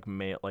 and just like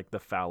male, like the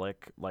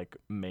phallic, like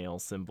male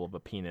symbol of a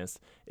penis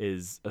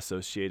is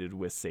associated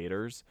with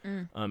satyrs,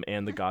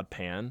 and the god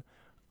Pan.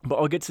 But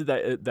I'll get to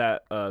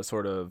that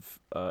sort of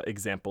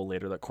example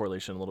later, that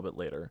correlation a little bit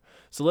later.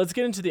 So let's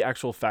get into the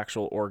actual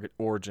factual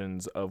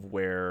origins of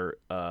where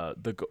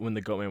when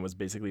the Goatman was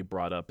basically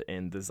brought up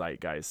in the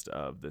zeitgeist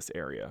of this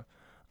area.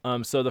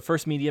 So the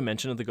first media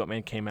mention of the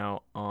Goatman came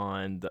out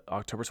on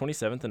October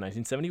 27th in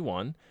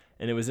 1971,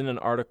 and it was in an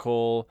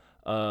article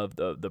of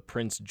the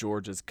Prince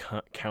George's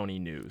County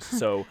News.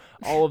 So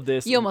all of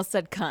this... You almost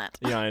said cunt.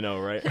 Yeah, I know,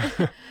 right?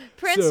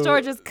 Prince So,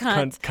 George's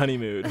cunt. Cunny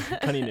mood.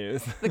 Cunny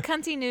news. The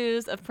cunty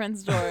news of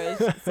Prince George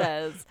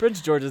says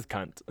Prince George's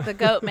cunt. the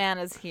Goat Man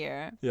is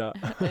here Yeah.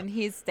 and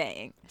he's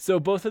staying. So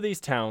both of these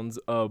towns,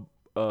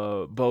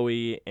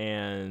 Bowie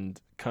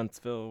and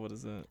Cuntsville, what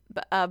is it?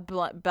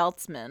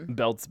 Beltsman.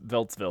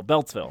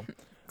 Beltsville.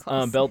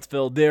 Close.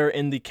 Beltsville. They're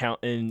in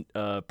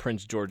the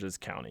Prince George's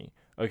County.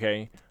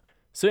 Okay.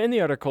 So in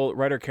the article,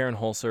 writer Karen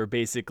Holzer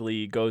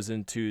basically goes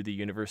into the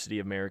University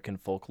of American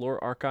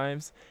Folklore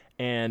archives,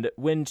 and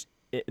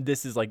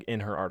this is like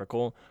in her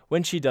article.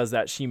 When she does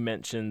that, she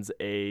mentions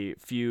a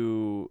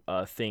few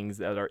things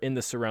that are in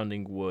the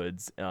surrounding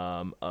woods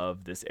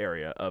of this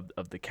area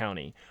of the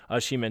county.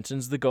 She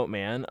mentions the Goat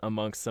Man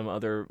amongst some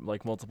other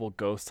like multiple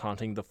ghosts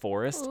haunting the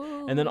forest.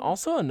 And then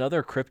also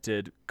another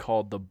cryptid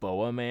called the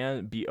Boa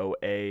Man,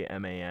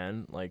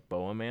 Boaman, like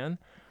Boa Man.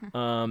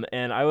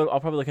 And I'll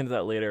probably look into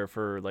that later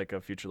for like a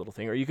future little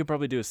thing, or you could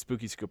probably do a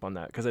spooky scoop on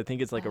that, because I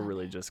think it's like a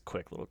really just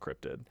quick little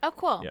cryptid. Oh,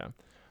 cool. Yeah.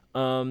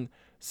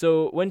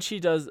 So when she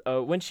does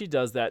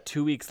that,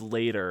 2 weeks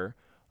later,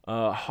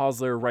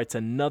 Hosler writes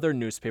another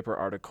newspaper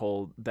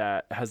article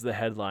that has the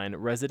headline,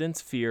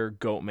 "Residents fear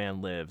Goat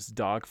Man lives.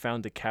 Dog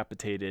found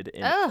decapitated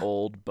in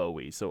Old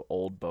Bowie." So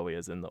Old Bowie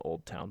is in the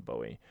Old Town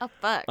Bowie. Oh,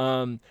 fuck.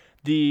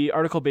 The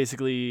article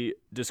basically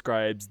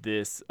describes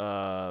this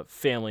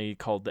family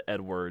called the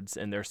Edwards,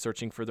 and they're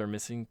searching for their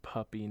missing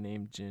puppy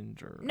named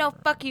Ginger. No,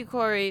 fuck you,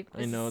 Corey.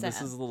 I know,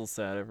 this is a little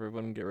sad.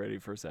 Everyone get ready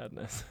for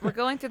sadness. We're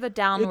going through the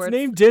downwards. It's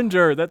named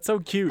Ginger. That's so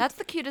cute. That's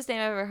the cutest name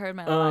I've ever heard in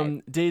my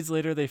life. Days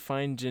later, they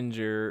find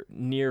Ginger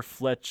near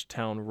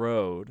Fletchtown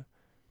Road,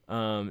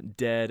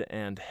 dead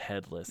and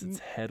headless. Its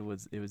head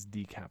was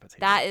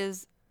decapitated. That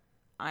is,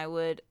 I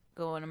would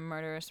go on a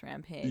murderous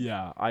rampage.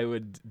 Yeah, I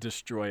would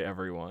destroy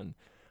everyone.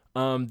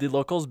 The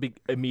locals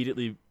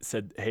immediately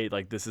said, hey,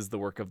 like, this is the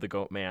work of the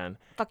Goat Man.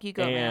 Fuck you,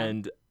 Goat Man.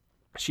 And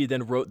she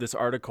then wrote this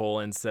article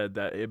and said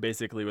that it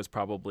basically was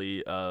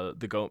probably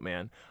the Goat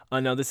Man.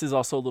 Now, this is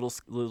also a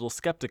little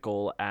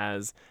skeptical,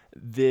 as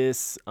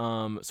this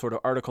sort of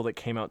article that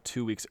came out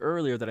 2 weeks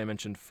earlier that I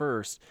mentioned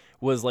first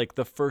was like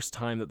the first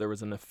time that there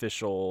was an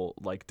official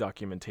like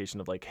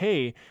documentation of like,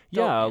 hey,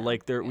 yeah,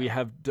 like we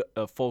have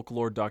a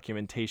folklore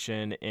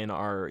documentation in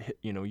our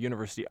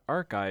university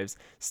archives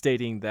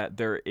stating that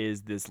there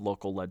is this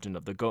local legend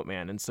of the Goat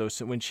Man. And so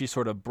when she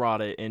sort of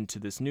brought it into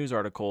this news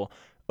article,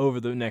 over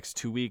the next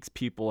 2 weeks,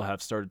 people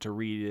have started to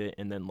read it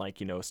and then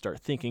start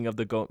thinking of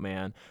the Goat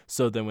Man.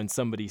 So then when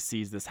somebody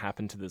sees this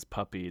happen to this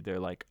puppy, they're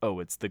like, oh,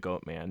 it's the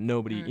Goat Man.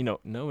 Nobody,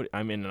 nobody,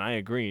 I mean, and I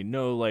agree.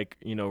 No,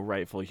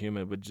 rightful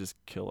human would just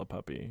kill a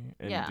puppy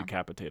and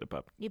decapitate a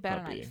puppy. You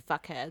better not, you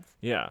fuckheads.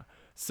 Yeah.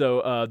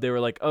 So they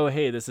were like, oh,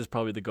 hey, this is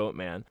probably the Goat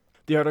Man.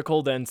 The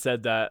article then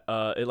said that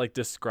it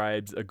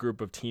describes a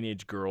group of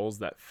teenage girls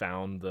that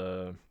found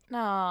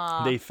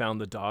they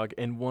found the dog,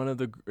 and one of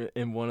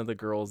the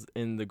girls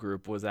in the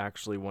group was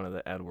actually one of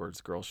the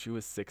Edwards girls. She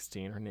was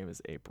 16. Her name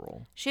is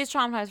April. She's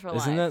traumatized for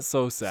life. Isn't that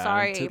so sad?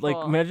 Sorry,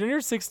 April. Imagine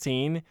you're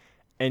 16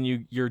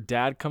 and your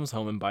dad comes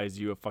home and buys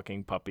you a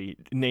fucking puppy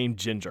named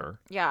Ginger.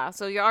 Yeah,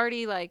 so you're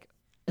already in love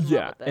with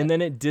it. And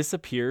then it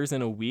disappears,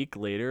 and a week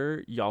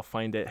later y'all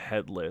find it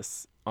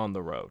headless on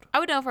the road. I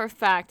would know for a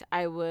fact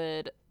I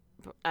would.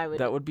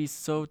 That would be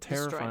so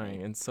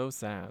terrifying and so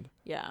sad.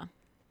 Yeah.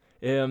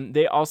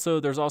 There's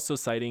also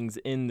sightings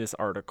in this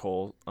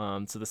article,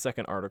 so the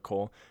second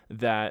article,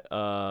 that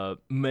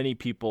many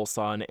people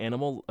saw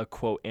a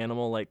quote,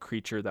 animal-like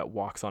creature that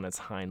walks on its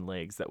hind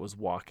legs that was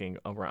walking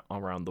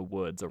around the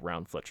woods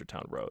around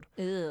Fletchertown Road.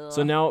 Ew.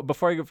 So now,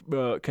 before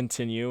I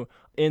continue,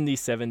 in the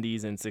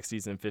 70s and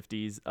 60s and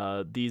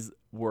 50s, these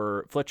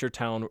were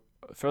Fletchertown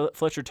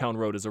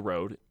Road is a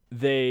road.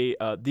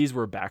 These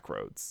were back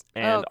roads,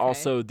 and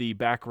also the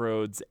back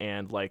roads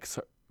and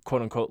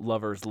quote unquote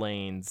lovers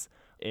lanes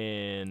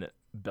in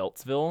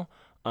Beltsville.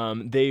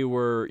 They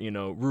were,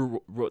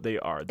 rural. They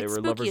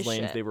were lovers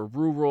lanes. Shit. They were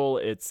rural.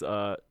 It's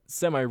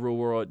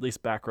semi-rural, at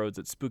least back roads.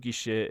 It's spooky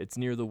shit. It's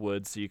near the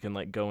woods, so you can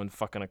go and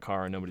fuck in a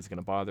car and nobody's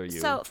gonna bother you.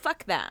 So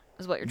fuck that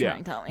is what you're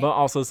trying to tell me. But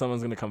also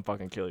someone's gonna come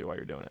fucking kill you while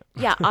you're doing it.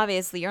 Yeah,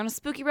 obviously you're on a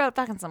spooky road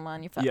fucking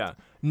someone. You fucked. Yeah.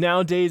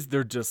 Nowadays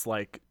they're just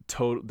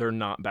they're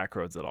not back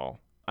roads at all.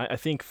 I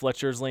think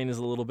Fletcher's Lane is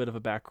a little bit of a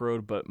back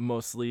road, but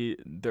mostly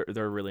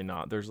they're really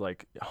not. There's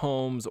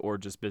homes or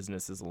just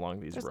businesses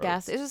along these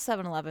roads. There's a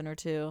 7-Eleven or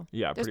two.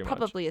 Yeah, there's pretty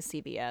probably a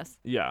CVS.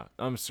 Yeah,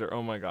 I'm sure.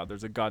 Oh my God,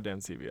 there's a goddamn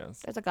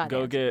CVS. There's a goddamn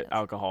Go get CVS.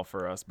 alcohol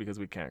for us because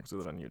we can't, because we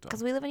live in Utah.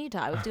 Because we live in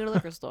Utah. I would do at a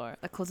liquor store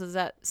that closes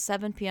at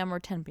 7 p.m.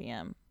 or 10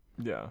 p.m.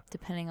 Yeah.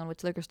 Depending on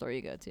which liquor store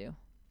you go to.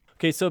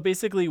 Okay, so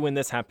basically when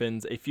this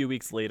happens, a few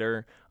weeks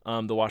later,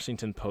 the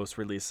Washington Post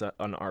released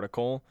an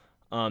article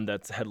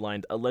that's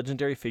headlined "A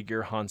Legendary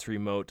Figure Haunts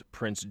Remote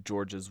Prince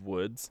George's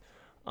Woods,"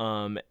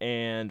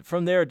 and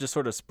from there it just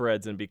sort of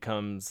spreads and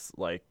becomes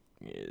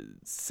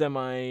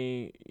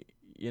semi,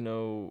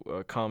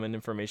 common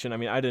information. I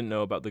mean, I didn't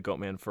know about the Goat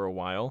Man for a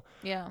while.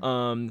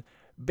 Yeah.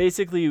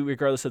 Basically,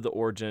 regardless of the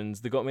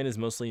origins, the Goat Man is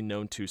mostly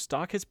known to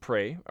stalk his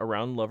prey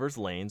around lovers'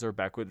 lanes or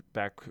back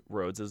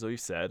roads, as we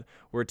said,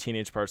 where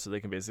teenage parts so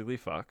they can basically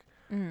fuck.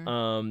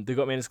 Mm-hmm. The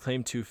Goat Man is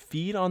claimed to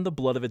feed on the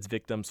blood of its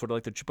victims, sort of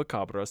like the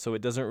chupacabra, so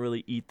it doesn't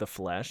really eat the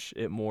flesh.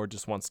 It more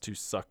just wants to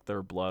suck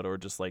their blood, or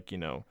just just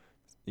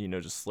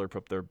slurp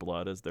up their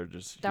blood as they're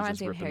just. That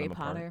reminds me of ripping Harry them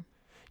apart. Potter.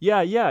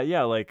 Yeah,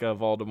 like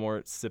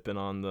Voldemort sipping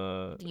on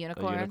the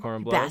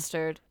unicorn blood.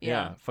 Bastard.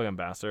 Yeah, fucking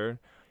bastard.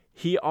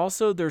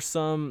 There's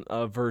some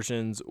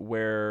versions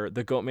where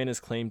the Goat Man is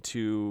claimed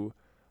to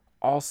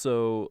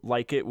also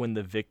like it when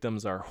the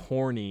victims are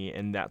horny,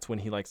 and that's when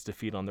he likes to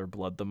feed on their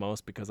blood the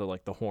most because of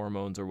the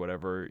hormones or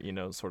whatever,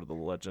 sort of the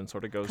legend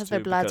sort of goes to. Because their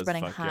blood's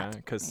running hot.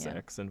 Because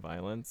sex and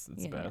violence,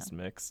 it's best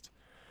mixed.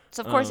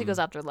 So of course he goes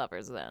after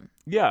lovers then.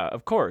 Yeah,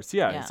 of course.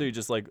 Yeah. So you're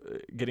just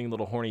getting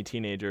little horny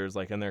teenagers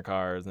in their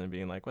cars and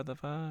being like, what the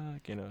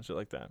fuck? Shit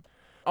like that.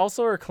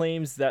 Also are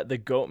claims that the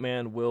Goat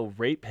Man will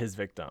rape his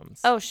victims.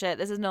 Oh shit,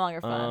 this is no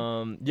longer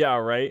fun. Yeah,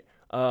 right.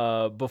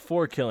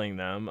 Before killing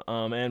them,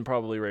 and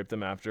probably rape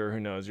them after. Who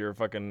knows? You're a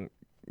fucking,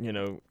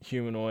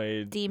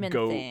 humanoid demon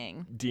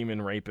thing.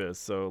 Demon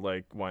rapist. So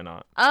why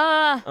not?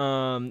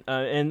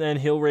 And then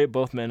he'll rape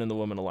both men and the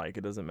woman alike.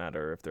 It doesn't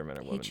matter if they're men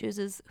or women. He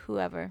chooses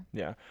whoever.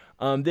 Yeah.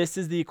 This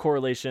is the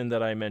correlation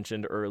that I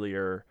mentioned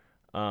earlier,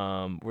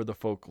 where the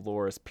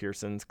folklorist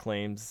Pearson's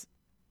claims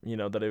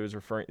that I was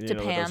referring, that I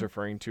was Pan.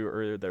 referring to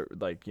earlier,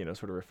 that like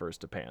sort of refers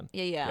to Pan.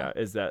 Yeah.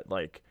 Is that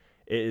like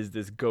it is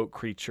this goat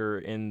creature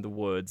in the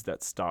woods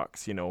that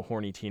stalks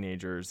horny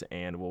teenagers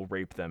and will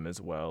rape them as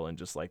well, and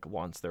just like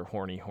wants their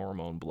horny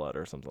hormone blood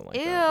or something like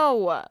that.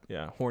 Ew.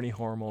 Yeah, horny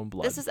hormone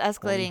blood. This is Horny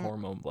escalating.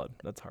 hormone blood.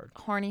 That's hard.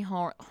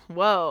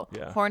 Whoa.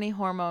 Yeah. Horny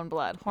hormone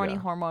blood. Horny Yeah.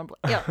 hormone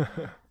blood.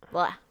 Ew.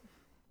 Blah.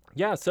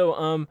 Yeah,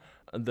 so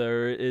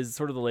there is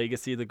sort of the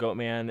legacy of the Goat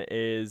Man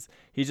is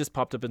he just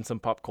popped up in some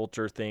pop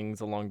culture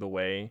things along the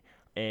way,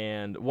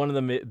 and one of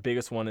the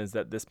biggest one is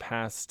that this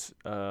past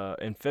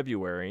in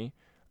February,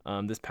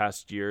 this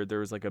past year, there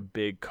was like a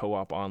big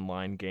co-op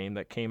online game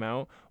that came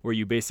out where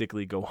you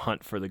basically go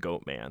hunt for the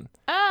Goat Man.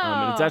 Oh.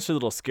 And it's actually a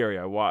little scary.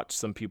 I watched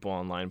some people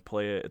online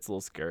play it. It's a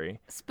little scary.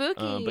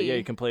 Spooky. But yeah,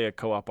 you can play a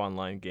co-op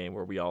online game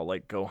where we all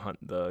like go hunt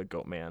the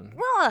Goat Man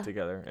Well,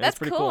 together. And that's it's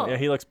pretty cool. Yeah,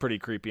 he looks pretty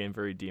creepy and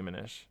very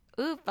demonish.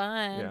 Ooh,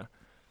 fun. Yeah.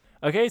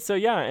 Okay, so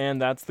yeah, and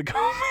that's the Goat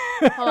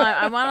Man. Hold on,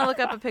 I want to look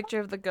up a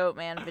picture of the Goat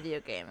Man video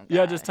game.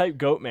 Yeah, guy. just type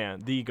Goat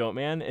Man, the Goat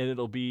Man, and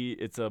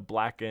it's a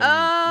black and green one.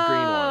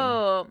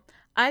 Oh,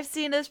 I've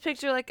seen this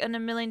picture like in a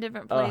million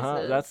different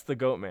places. That's the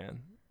Goat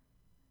Man.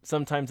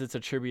 Sometimes it's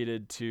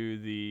attributed to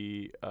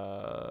the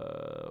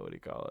what do you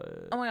call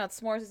it? Oh my God,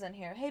 S'mores is in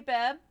here. Hey,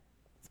 Beb.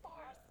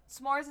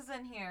 S'mores is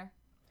in here.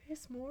 Hey,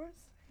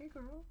 S'mores. Hey,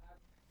 girl.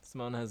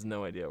 Simone has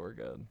no idea we're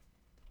good.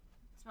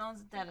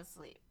 Simone's dead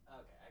asleep.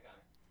 Okay, I got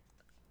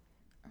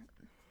her.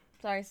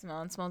 Sorry,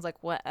 Simone. Simone's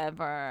like,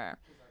 whatever.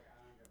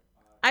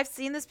 I've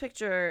seen this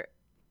picture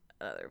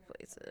other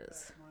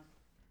places.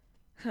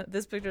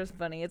 This picture is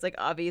funny. It's like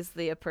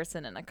obviously a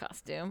person in a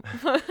costume.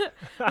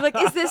 I'm like,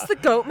 is this the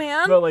Goat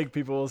Man? But like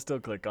people will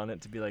still click on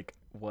it to be like,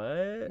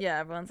 what? Yeah,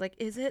 everyone's like,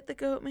 is it the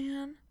Goat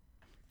Man?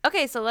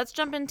 Okay, so let's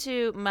jump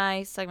into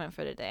my segment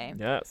for today.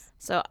 Yes.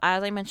 So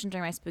as I mentioned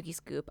during my spooky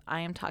scoop,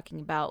 I am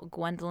talking about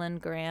Gwendolyn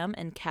Graham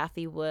and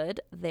Kathy Wood.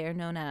 They're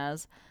known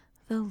as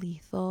the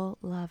Lethal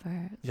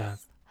Lovers.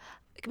 Yes.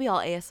 It could be all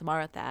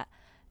ASMR at that.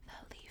 The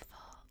Lethal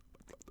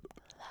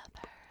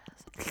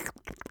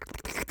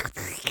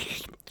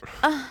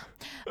Lovers.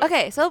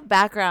 Okay, so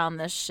background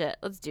this shit.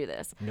 Let's do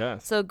this.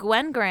 Yes. So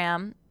Gwen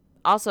Graham,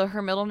 also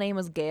her middle name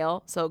was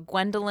Gail. So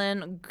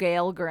Gwendolyn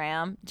Gail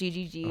Graham,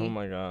 GGG. Oh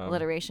my God.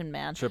 Alliteration,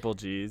 man. Triple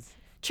G's.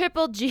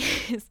 Triple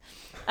G's.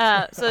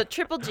 So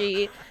Triple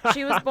G,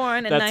 she was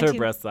born in That's her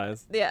breast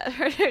size. Yeah,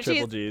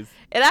 Triple G's.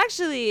 It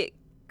actually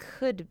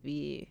could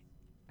be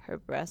her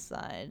breast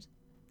size.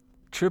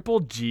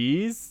 Triple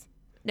G's?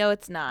 No,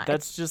 it's not.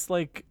 That's just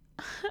like,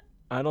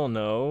 I don't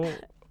know.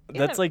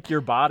 Yeah. That's like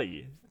your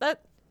body.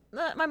 That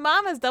my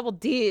mom has double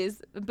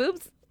D's,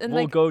 boobs, and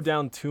We'll like. go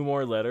down 2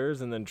 more letters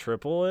and then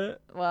triple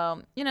it.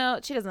 Well, she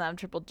doesn't have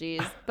triple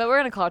G's, but we're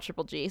gonna call her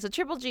Triple G. So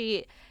Triple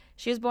G.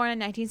 She was born in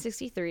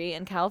 1963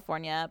 in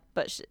California,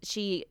 but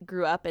she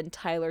grew up in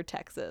Tyler,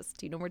 Texas.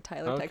 Do you know where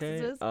Tyler,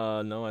 Texas is?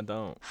 No, I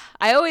don't.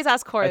 I always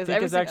ask Corey. I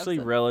think it's actually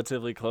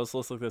relatively close.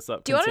 Let's look this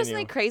up. Do you want to know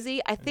Continue. something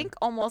crazy? I think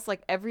almost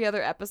like every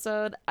other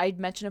episode, I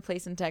mention a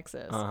place in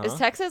Texas. Uh-huh. Is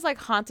Texas like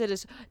haunted?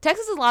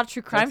 Texas is a lot of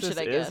true crime Texas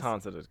shit, I is guess.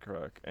 haunted as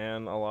crook,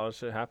 and a lot of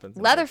shit happens.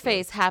 in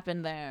Leatherface Texas.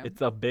 happened there.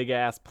 It's a big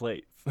ass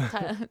place.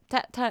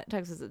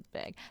 Texas is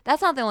big.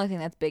 That's not the only thing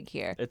that's big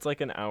here. It's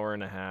like an hour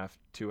and a half,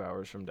 2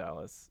 hours from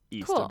Dallas,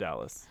 east Cool. of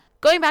Dallas.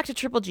 Going back to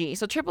Triple G.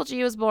 So Triple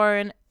G was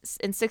born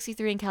in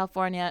 63 in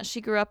California. She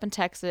grew up in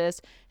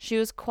Texas. She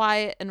was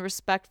quiet and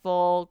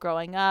respectful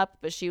growing up,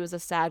 but she was a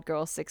sad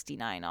girl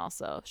 69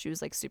 also. She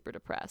was like super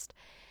depressed.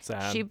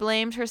 Sad. She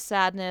blamed her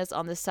sadness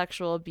on the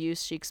sexual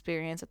abuse she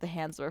experienced at the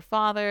hands of her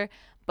father,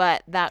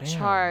 but that Damn.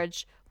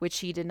 charge, which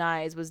he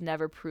denies, was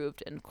never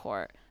proved in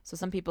court. So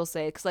some people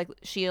say, because like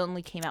she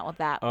only came out with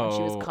that when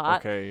she was caught.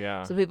 Okay,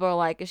 yeah. So people are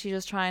like, is she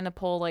just trying to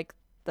pull like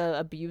the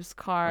abuse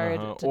card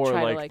to or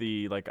try like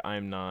to like the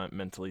I'm not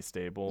mentally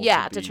stable.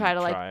 Yeah, to be try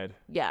to, like- tried.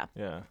 yeah.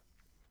 Yeah.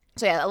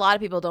 So yeah, a lot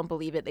of people don't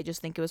believe it. They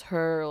just think it was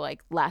her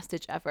like last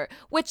ditch effort.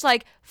 Which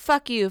like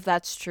fuck you if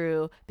that's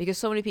true, because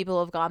so many people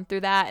have gone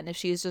through that, and if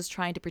she's just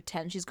trying to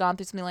pretend she's gone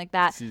through something like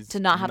that She's to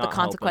not have not the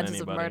helping consequences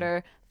of anybody.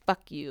 murder,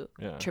 fuck you,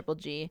 Yeah. Triple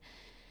G.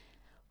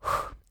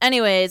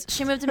 Anyways,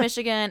 she moved to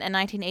Michigan in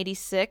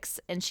 1986,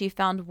 and she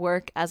found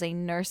work as a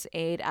nurse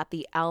aide at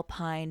the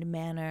Alpine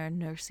Manor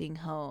Nursing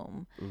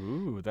Home.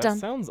 Ooh, that Dun,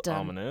 sounds dun,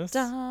 ominous.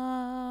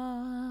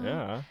 Dun.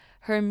 Yeah.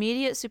 Her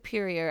immediate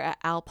superior at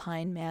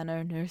Alpine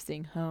Manor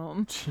Nursing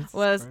Home Jesus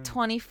was Christ.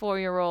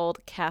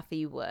 24-year-old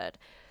Kathy Wood.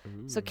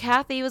 So Ooh.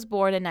 Kathy was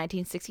born in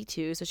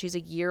 1962, so she's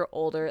a year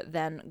older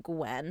than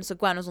Gwen. So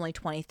Gwen was only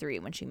 23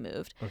 when she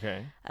moved.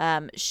 Okay.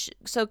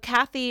 So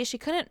Kathy,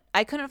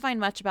 I couldn't find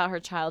much about her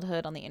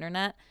childhood on the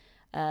internet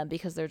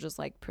because they're just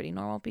like pretty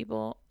normal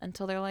people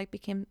until they're like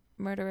became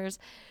murderers.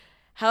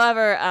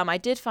 However, I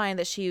did find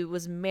that she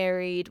was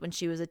married when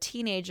she was a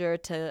teenager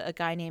to a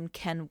guy named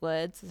Ken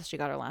Woods. So she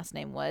got her last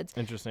name Woods.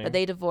 Interesting. But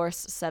they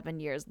divorced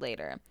 7 years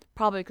later,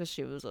 probably because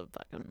she was a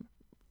fucking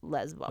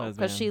lesbo, because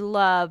Lesbian. she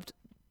loved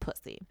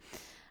pussy.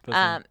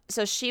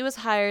 So she was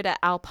hired at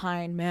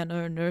Alpine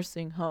Manor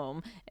Nursing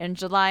Home in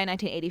July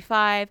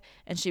 1985,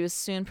 and she was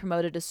soon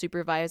promoted to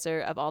supervisor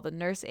of all the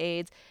nurse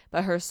aides.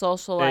 But her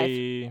social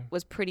life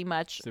was pretty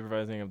much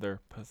supervising of their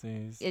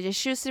pussies.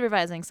 She was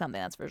supervising something,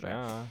 that's for sure.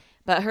 Yeah.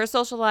 But her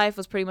social life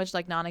was pretty much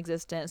like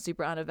non-existent,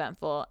 super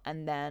uneventful.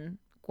 And then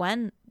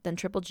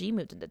Triple G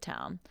moved into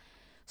town.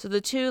 So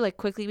the two like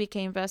quickly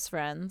became best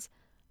friends,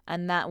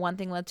 and that one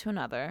thing led to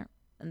another,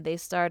 and they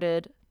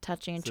started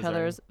touching each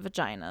other's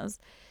vaginas.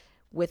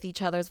 With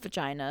each other's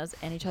vaginas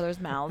and each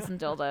other's mouths and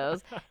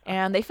dildos,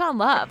 and they found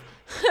love.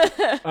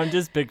 I'm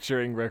just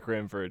picturing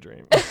Requiem for a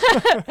Dream.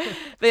 But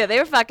yeah, they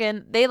were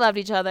fucking. They loved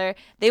each other.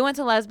 They went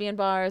to lesbian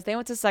bars. They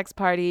went to sex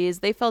parties.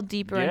 They fell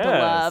deeper into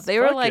love. They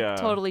were like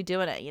totally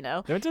doing it, you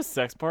know? They went to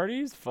sex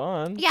parties?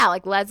 Fun. Yeah,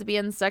 like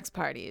lesbian sex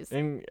parties.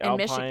 In Alpine,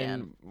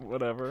 Michigan.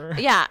 Whatever.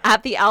 Yeah,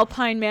 at the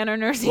Alpine Manor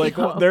Nursing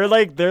Home. They're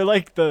like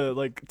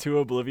the two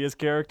oblivious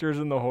characters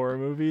in the horror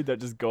movie that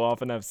just go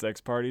off and have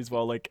sex parties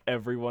while like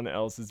everyone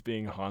else is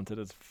being haunted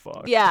as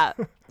fuck. Yeah,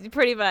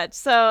 pretty much.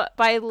 So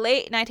by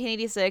late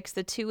 1986,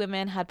 the two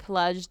women had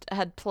pledged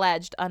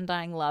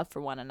undying love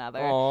for one another.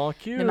 Aw,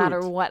 cute. No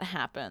matter what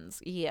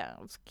happens. Yeah,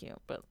 it was cute,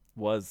 but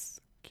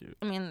was cute.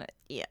 I mean,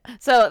 yeah.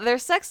 So their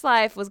sex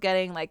life was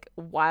getting like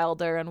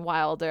wilder and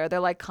wilder. They're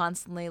like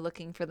constantly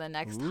looking for the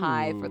next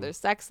high for their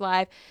sex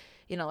life.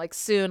 You know, like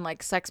soon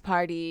like sex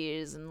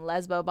parties and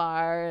lesbo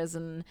bars,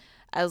 and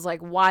as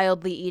like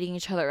wildly eating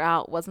each other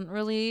out wasn't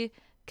really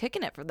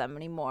kicking it for them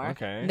anymore.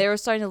 Okay. They were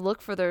starting to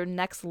look for their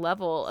next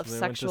level of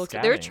sexual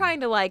experience. They were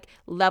trying to like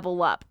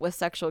level up with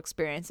sexual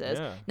experiences.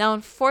 Yeah. Now,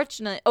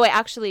 unfortunately, oh wait,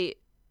 actually,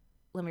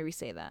 let me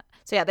re-say that.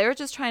 So yeah, they were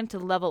just trying to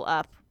level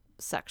up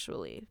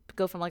sexually,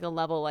 go from like a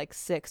level like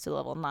 6 to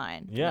level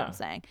 9. You know what I'm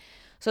saying?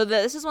 So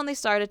this is when they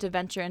started to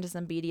venture into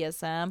some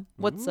BDSM.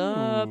 What's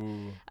up?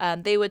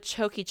 They would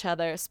choke each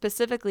other.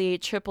 Specifically,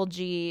 Triple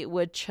G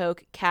would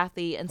choke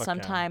Kathy and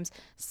sometimes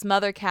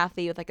smother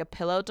Kathy with like a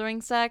pillow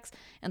during sex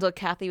until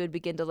Kathy would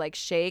begin to like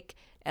shake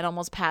and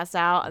almost pass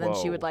out, and then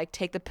she would like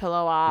take the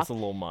pillow off. That's a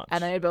little much.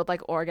 And then they'd both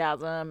like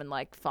orgasm and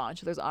like fall in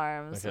each other's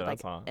arms, Okay,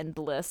 like in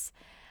bliss.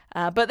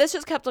 But this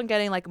just kept on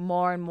getting like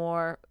more and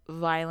more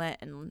violent,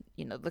 and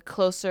you know, the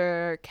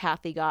closer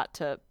Kathy got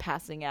to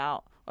passing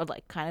out, or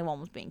like kind of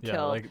almost being killed.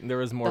 Yeah, like there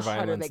was more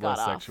violence,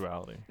 less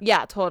sexuality.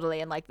 Yeah,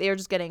 totally. And like they were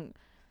just getting,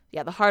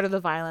 the harder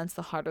the violence,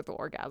 the harder the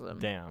orgasm.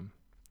 Damn.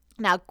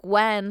 Now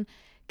Gwen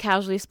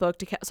casually spoke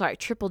to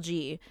Triple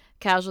G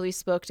casually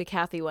spoke to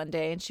Kathy one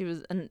day,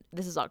 and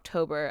this is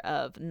October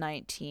of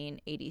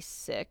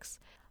 1986.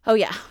 Oh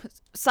yeah.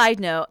 Side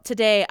note: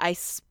 today I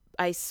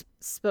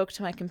spoke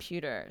to my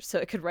computer so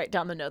it could write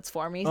down the notes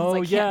for me since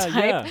I can't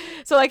type. Yeah.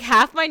 So like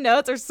half my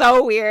notes are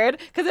so weird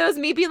because it was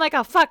me being like,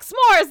 oh fuck,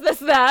 s'mores, this,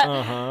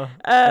 that.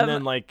 And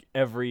then like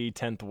every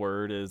 10th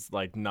word is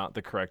like not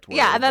the correct word.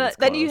 Yeah, and then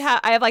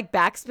I have like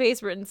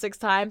backspace written 6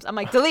 times. I'm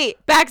like,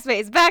 delete,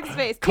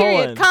 backspace,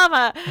 period,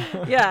 comma.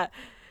 Yeah.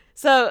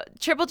 So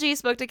Triple G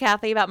spoke to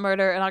Kathy about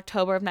murder in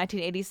October of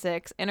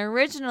 1986, and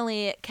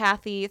originally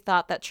Kathy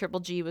thought that Triple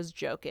G was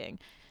joking.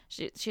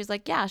 She's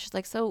like, yeah, she's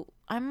like, so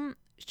I'm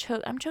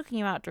choking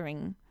you out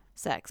during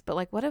sex, but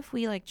like what if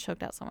we like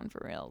choked out someone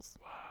for reals?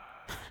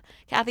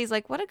 Kathy's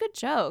like, what a good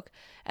joke.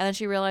 And then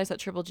she realized that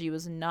Triple G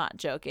was not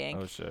joking.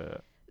 Oh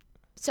shit.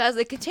 So as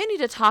they continued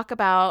to talk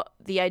about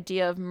the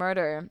idea of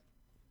murder,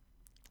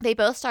 they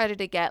both started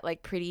to get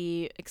like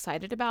pretty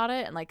excited about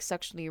it and like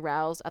sexually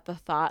aroused at the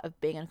thought of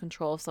being in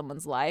control of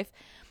someone's life.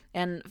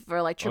 And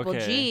for like Triple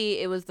G,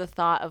 it was the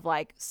thought of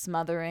like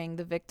smothering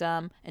the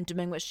victim and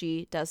doing what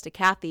she does to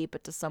Kathy,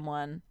 but to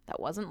someone that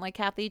wasn't like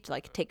Kathy, to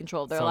like take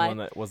control of their life.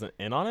 Someone that wasn't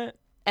in on it?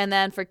 And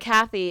then for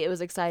Kathy, it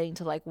was exciting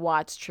to like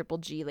watch Triple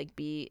G like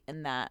be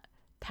in that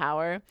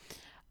power.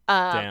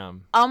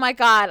 Damn. Oh my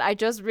God. I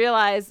just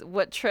realized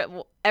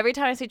every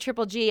time I say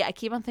Triple G, I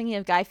keep on thinking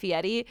of Guy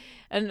Fieri.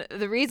 And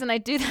the reason I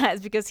do that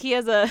is because he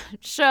has a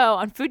show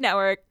on Food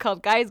Network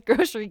called Guy's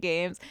Grocery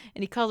Games,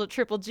 and he calls it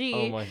Triple G.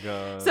 Oh my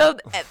God. So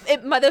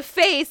the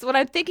face, when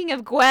I'm thinking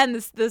of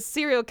Gwen, the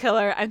serial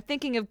killer, I'm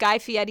thinking of Guy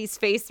Fieri's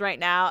face right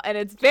now. And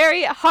it's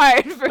very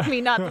hard for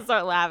me not to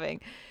start laughing.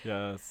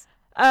 Yes.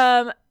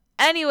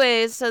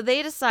 Anyways, so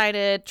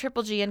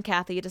Triple G and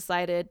Kathy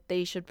decided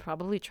they should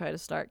probably try to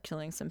start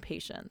killing some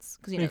patients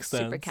because, it's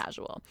super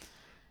casual.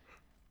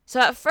 So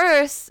at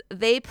first,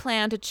 they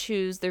planned to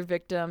choose their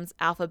victims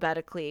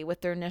alphabetically with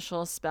their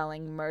initials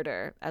spelling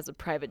murder as a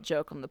private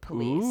joke on the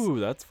police. Ooh,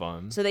 that's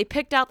fun. So they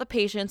picked out the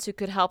patients who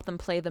could help them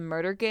play the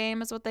murder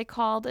game, is what they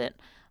called it.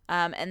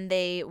 And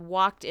they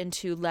walked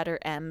into letter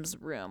M's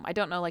room. I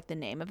don't know like the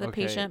name of the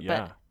patient,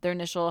 but their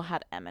initial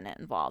had M in it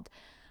involved.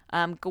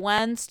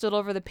 Gwen stood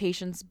over the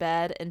patient's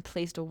bed and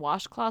placed a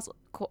washcloth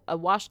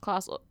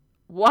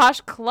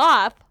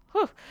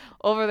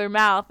over their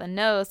mouth and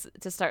nose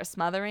to start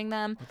smothering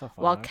them,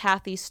 while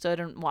Kathy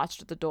stood and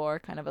watched at the door,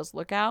 kind of as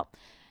lookout.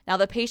 Now,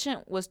 the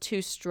patient was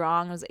too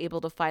strong and was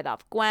able to fight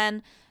off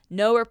Gwen.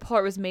 No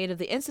report was made of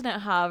the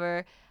incident,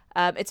 however.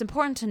 It's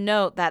important to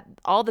note that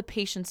all the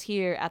patients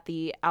here at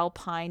the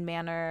Alpine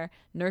Manor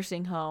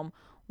nursing home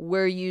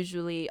were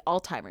usually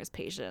Alzheimer's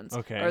patients.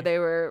 Okay. Or they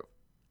were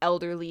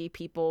elderly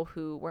people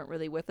who weren't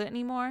really with it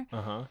anymore.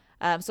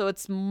 So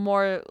it's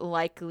more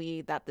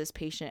likely that this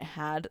patient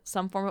had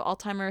some form of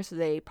Alzheimer's, so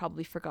they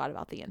probably forgot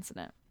about the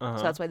incident.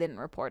 So that's why they didn't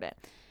report it.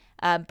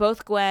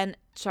 Both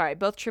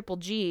Triple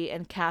G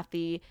and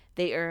Kathy,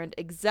 they earned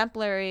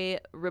exemplary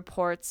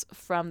reports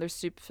from their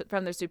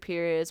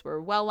superiors,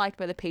 were well liked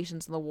by the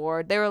patients in the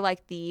ward. They were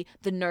like the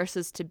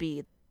nurses to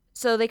be.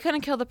 So they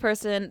couldn't kill the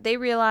person. They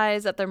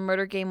realized that their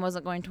murder game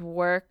wasn't going to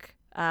work,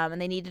 and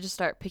they needed to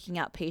start picking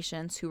out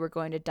patients who were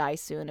going to die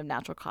soon of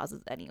natural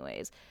causes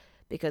anyways,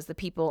 because the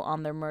people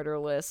on their murder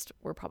list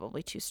were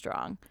probably too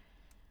strong.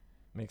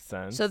 Makes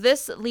sense. So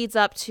this leads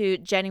up to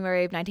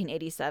January of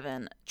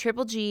 1987.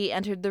 Triple G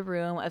entered the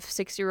room of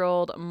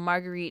 6-year-old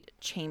Marguerite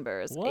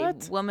Chambers, a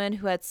woman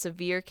who had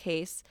severe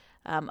case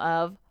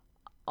of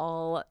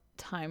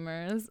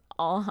Alzheimer's.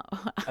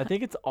 I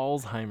think it's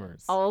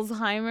Alzheimer's.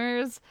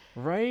 Alzheimer's.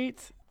 Right?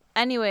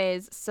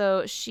 Anyways,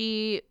 so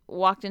she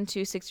walked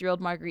into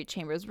 6-year-old Marguerite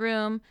Chambers'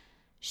 room.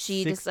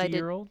 She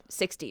decided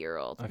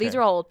 60-year-old. Okay. These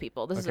are all old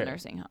people. This is a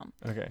nursing home.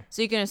 Okay.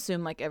 So you can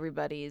assume like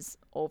everybody's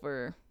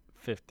over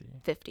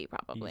 50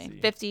 probably. Easy.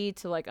 50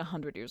 to like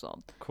 100 years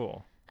old.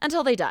 Cool.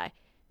 Until they die.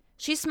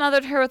 She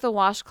smothered her with a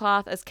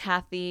washcloth as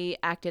Kathy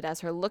acted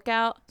as her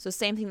lookout. So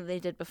same thing that they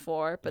did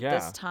before, but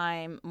this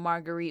time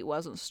Marguerite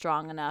wasn't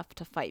strong enough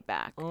to fight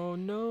back. Oh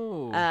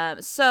no.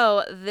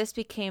 So this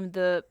became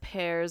the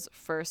pair's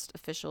first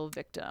official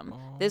victim.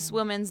 This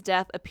woman's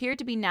death appeared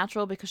to be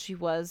natural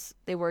because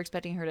they were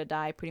expecting her to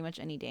die pretty much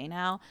any day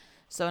now.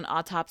 So an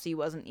autopsy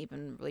wasn't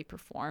even really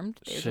performed.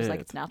 It was just like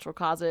it's natural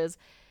causes.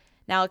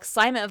 Now,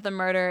 excitement of the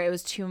murder, it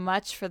was too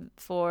much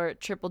for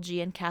Triple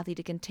G and Kathy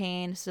to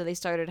contain, so they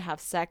started to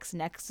have sex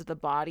next to the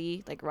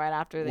body, like right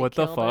after they killed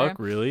her. What the fuck?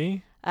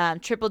 Really?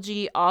 Triple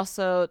G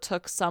also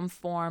took some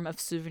form of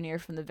souvenir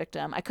from the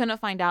victim. I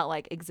couldn't find out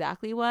like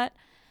exactly what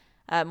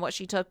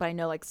she took, but I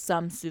know like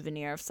some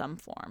souvenir of some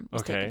form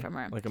was taken from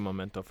her. Like a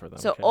memento for them.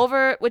 So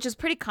which is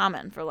pretty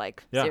common for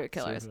like serial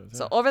killers.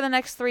 So over the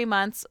next 3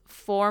 months,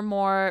 4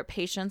 more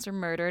patients are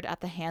murdered at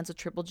the hands of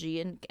Triple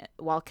G, and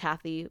while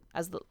Kathy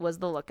was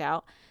the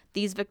lookout.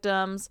 These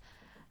victims,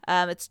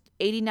 it's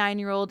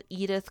 89-year-old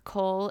Edith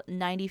Cole,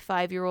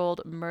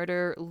 95-year-old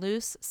Murder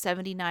Luce,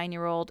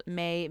 79-year-old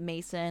May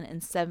Mason,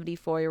 and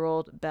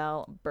 74-year-old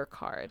Belle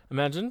Burkhard.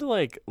 Imagine to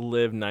like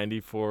live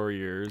 94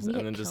 years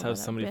and then just have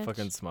somebody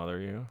fucking smother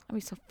you. I'd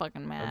be so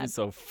fucking mad. I'd be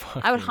so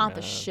fucking I would haunt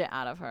mad. the shit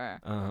out of her.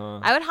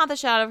 I would haunt the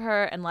shit out of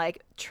her and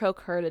like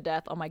choke her to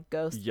death on my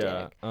ghost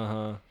dick.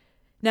 Yeah.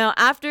 Now,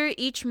 after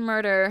each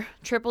murder,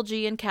 Triple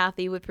G and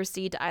Kathy would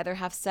proceed to either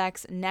have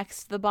sex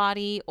next to the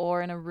body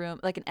or in a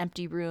room, like an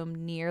empty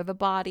room near the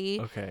body.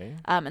 Okay.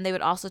 And they would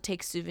also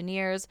take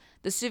souvenirs.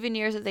 The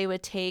souvenirs that they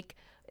would take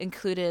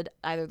included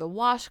either the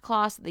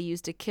washcloths that they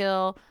used to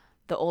kill,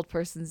 the old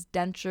person's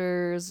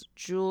dentures,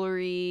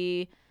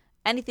 jewelry,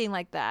 anything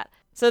like that.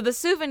 So the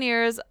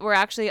souvenirs were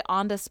actually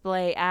on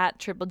display at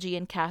Triple G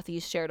and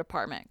Kathy's shared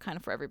apartment, kind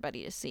of for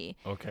everybody to see.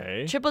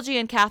 Okay. Triple G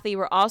and Kathy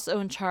were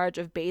also in charge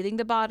of bathing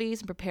the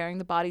bodies and preparing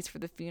the bodies for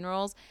the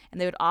funerals, and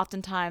they would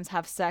oftentimes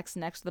have sex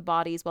next to the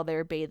bodies while they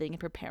were bathing and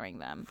preparing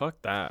them. Fuck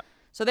that.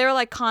 So they were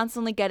like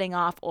constantly getting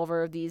off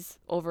over the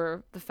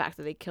fact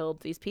that they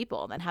killed these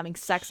people, and then having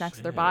sex next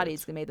to their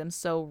bodies. They made them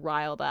so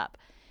riled up.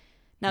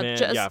 Now,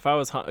 Man, if I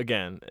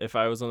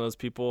was one of those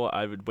people,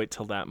 I would wait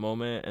till that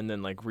moment and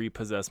then like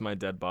repossess my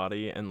dead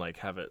body and like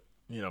have it,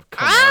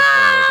 come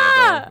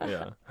up.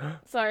 Yeah.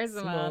 Sorry,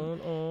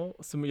 Simone.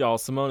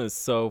 Simone is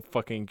so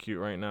fucking cute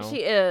right now. She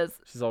is.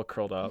 She's all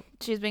curled up.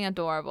 She's being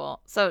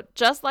adorable. So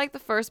just like the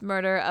first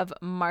murder of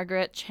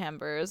Marguerite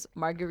Chambers,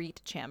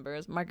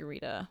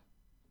 Margarita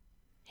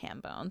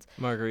Hambones.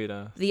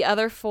 Margarita. The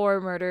other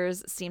 4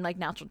 murders seemed like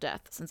natural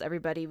death since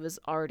everybody was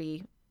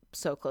already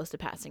so close to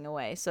passing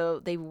away, so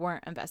they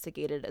weren't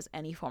investigated as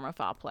any form of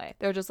foul play.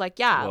 They're just like,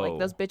 like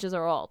those bitches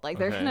are old, like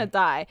they're gonna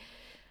die.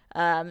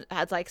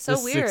 It's like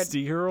so weird.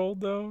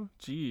 60-year-old though,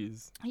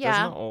 jeez.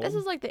 Yeah, this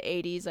is like the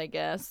 80s, I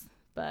guess.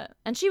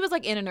 And she was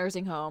like in a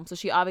nursing home, so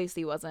she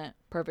obviously wasn't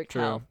perfect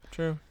health.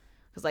 True.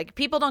 Because like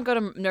people don't go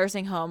to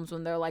nursing homes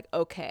when they're like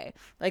okay.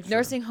 Like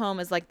nursing home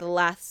is like the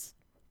last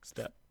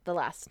step. The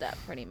last step,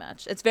 pretty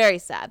much. It's very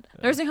sad.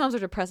 Yeah. Nursing homes are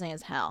depressing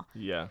as hell.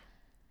 Yeah.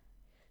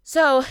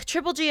 So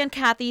Triple G and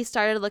Kathy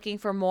started looking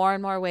for more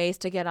and more ways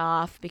to get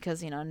off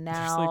because, now...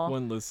 There's like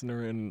one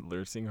listener in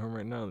nursing home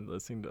right now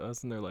listening to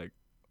us and they're like,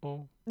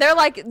 oh. They're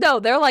like,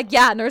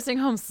 yeah, nursing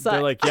homes suck.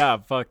 They're like, yeah,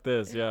 fuck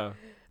this, yeah.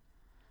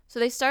 So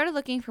they started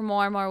looking for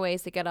more and more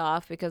ways to get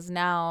off because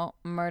now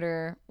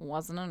murder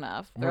wasn't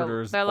enough.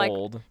 Murder's they're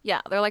old. Like, yeah,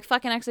 they're like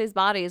fucking these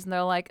bodies and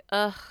they're like,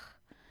 ugh,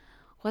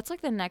 what's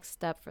like the next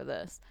step for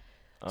this?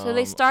 So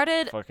they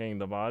started fucking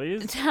the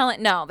bodies.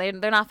 No, they're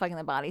not fucking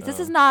the bodies. This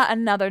is not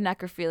another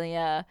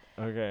necrophilia.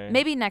 Okay.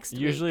 Maybe next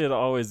week. Usually it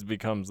always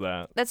becomes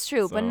that. That's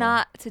true, but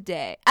not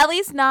today. At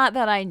least not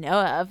that I know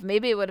of.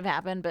 Maybe it would have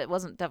happened, but it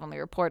wasn't definitely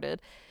reported.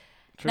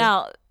 True.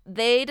 Now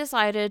they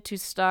decided to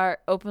start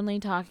openly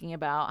talking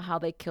about how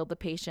they killed the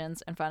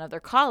patients in front of their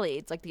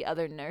colleagues, like the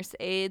other nurse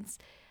aides.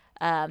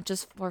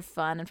 just for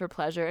fun and for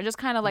pleasure, and just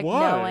kind of like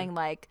Why? knowing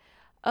like,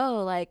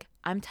 oh, like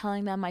I'm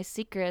telling them my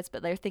secrets,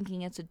 but they're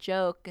thinking it's a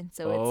joke, and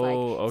so it's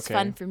like it's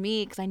fun okay. for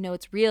me because I know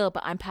it's real,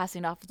 but I'm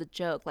passing it off as a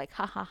joke, like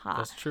ha ha ha.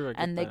 That's true. I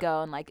get And they that.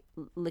 go and like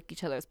lick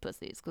each other's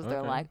pussies because they're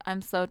Okay. like,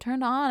 I'm so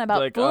turned on about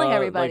Like, fooling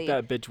everybody.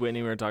 like that bitch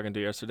Whitney we were talking to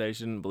yesterday.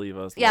 She didn't believe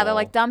us. Yeah, they're lol.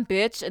 like dumb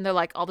bitch, and they're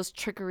like all this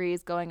trickery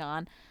is going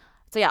on.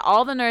 So yeah,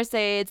 all the nurse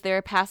aides,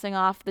 they're passing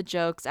off the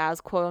jokes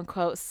as quote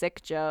unquote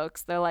sick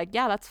jokes. They're like,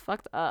 yeah, that's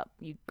fucked up,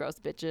 you gross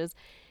bitches.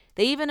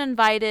 They even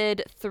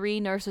invited 3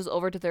 nurses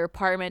over to their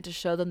apartment to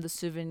show them the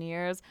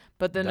souvenirs,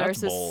 but the That's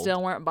nurses bold.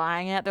 still weren't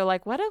buying it. They're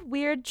like, what a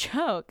weird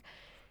joke.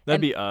 That'd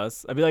and- be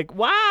us. I'd be like,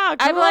 wow, I'd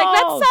be like,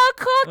 that's girls! so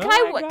cool. Can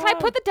Oh my can I God.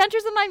 put the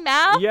dentures in my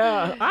mouth?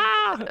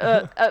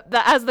 Yeah.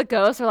 As the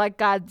ghosts are like,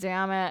 God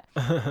damn it.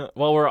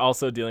 While we're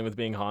also dealing with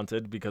being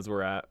haunted because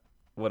we're at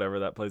whatever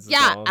that place is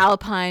Yeah, called.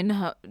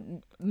 Alpine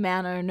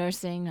Manor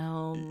Nursing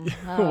Home.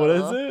 What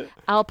is Oh. it?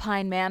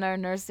 Alpine Manor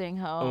Nursing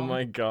Home. Oh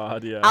my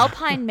God, yeah.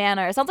 Alpine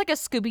Manor. It sounds like a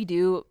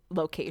Scooby-Doo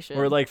location.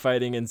 We're like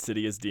fighting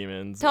insidious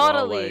demons.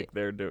 Totally.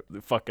 While, like they're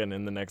fucking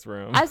in the next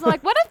room. I was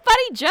like, what a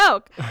funny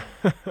joke.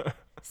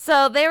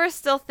 So they were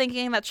still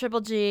thinking that Triple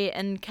G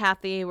and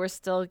Kathy were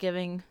still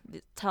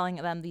telling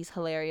them these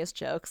hilarious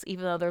jokes,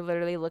 even though they're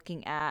literally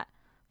looking at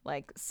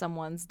like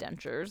someone's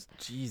dentures.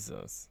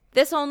 Jesus.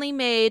 This only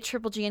made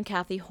Triple G and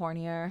Kathy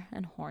hornier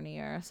and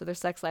hornier. So their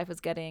sex life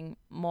was getting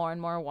more and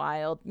more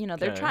wild. You know,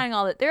 they're Okay. trying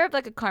all that. They're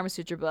like a Kama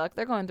Sutra book.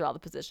 They're going through all the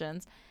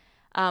positions.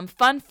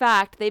 Fun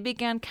fact, they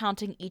began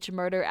counting each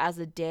murder as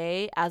a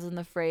day, as in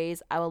the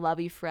phrase, I will love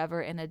you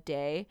forever in a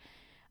day.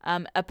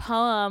 A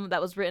poem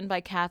that was written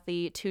by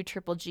Kathy to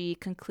Triple G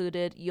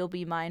concluded, you'll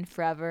be mine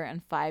forever in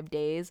 5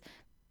 days.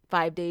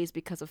 5 days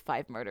because of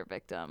 5 murder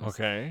victims.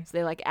 Okay. So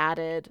they like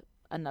added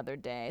another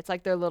day. It's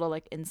like their little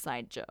like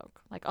inside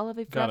joke. Like, I'll love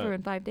you Got forever it.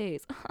 in 5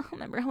 days.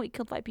 Remember how we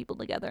killed 5 people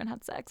together and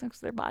had sex next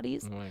to their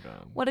bodies? Oh my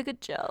God. What a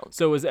good joke.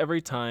 So was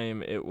every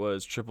time it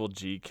was Triple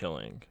G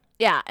killing?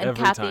 Yeah, and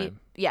Every Kathy. time.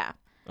 Yeah,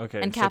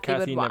 Okay. And so Kathy would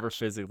Kathy never watch.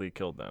 physically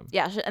killed them.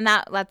 yeah, and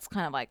that's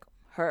kind of like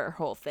her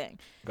whole thing.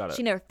 Got it.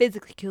 She never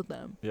physically killed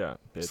them. Yeah,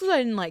 bitch. Just 'cause I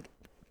didn't like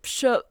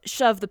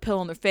shove the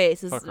pill in their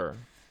face. Fuck her.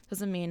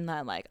 Doesn't mean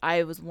that like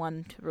I was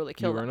one to really You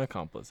kill were them. an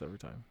accomplice every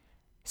time.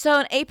 So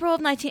in April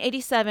of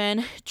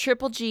 1987,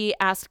 Triple G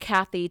asked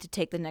Kathy to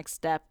take the next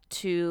step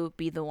to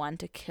be the one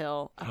to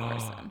kill a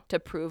person to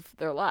prove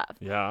their love.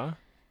 Yeah.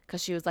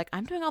 Because she was like,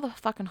 I'm doing all the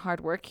fucking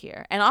hard work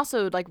here. And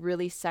also like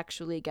really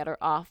sexually get her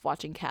off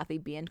watching Kathy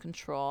be in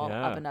control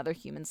Yeah. of another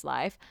human's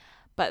life.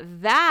 But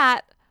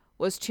that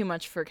was too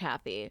much for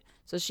Kathy.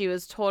 So she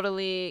was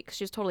totally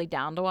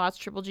down to watch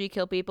Triple G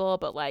kill people,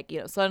 but like,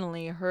 you know,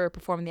 suddenly her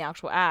performing the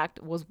actual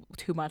act was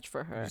too much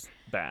for her. Just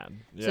bad.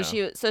 Yeah.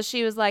 So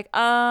she was like,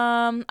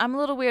 I'm a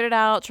little weirded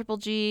out, Triple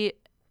G.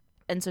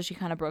 And so she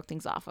kind of broke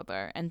things off with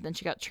her. And then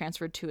she got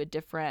transferred to a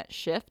different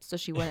shift so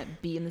she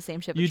wouldn't be in the same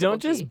shift You with don't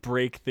Triple G. just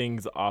break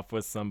things off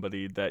with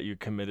somebody that you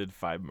committed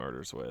 5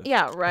 murders with.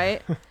 Yeah,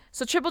 right?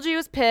 So Triple G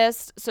was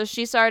pissed. So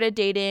she started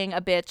dating a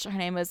bitch. Her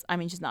name was, I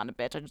mean, she's not a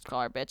bitch. I just call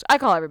her a bitch. I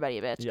call everybody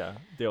a bitch. Yeah.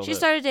 Deal She with it.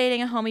 started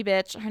dating a homie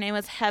bitch. Her name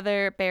was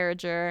Heather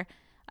Barriger.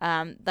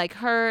 Like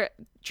her,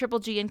 Triple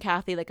G and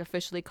Kathy like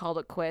officially called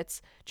it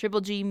quits.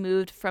 Triple G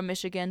moved from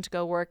Michigan to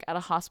go work at a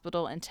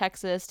hospital in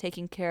Texas,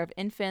 taking care of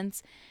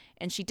infants.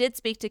 And she did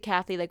speak to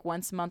Kathy like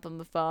once a month on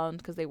the phone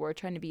because they were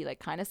trying to be like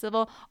kind of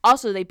civil.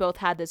 Also, they both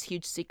had this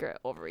huge secret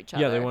over each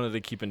other. Yeah, they wanted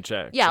to keep in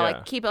check. Yeah,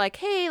 like keep it like,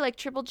 hey, like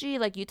Triple G,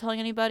 like you telling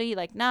anybody?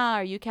 Like, nah,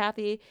 are you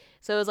Kathy?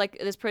 So it was like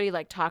this pretty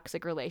like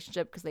toxic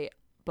relationship because they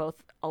both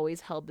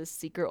always held this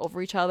secret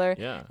over each other.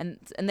 Yeah. And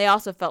they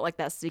also felt like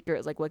that secret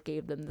is like what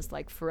gave them this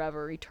like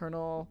forever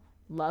eternal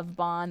love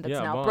bond that's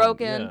Yeah, now bond,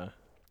 broken. yeah.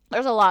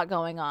 There's a lot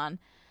going on.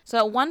 So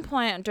at one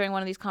point during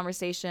one of these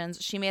conversations,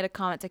 she made a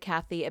comment to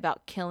Kathy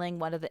about killing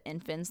one of the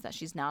infants that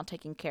she's now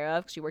taking care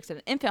of. She works at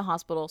an infant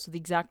hospital, so the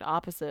exact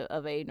opposite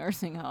of a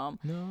nursing home.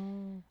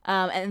 No.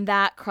 And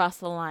that crossed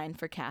the line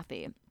for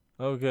Kathy.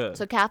 Oh, good.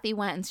 So Kathy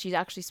went and she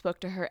actually spoke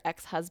to her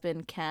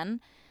ex-husband,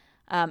 Ken.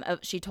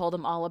 She told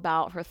him all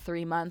about her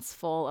 3 months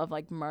full of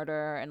like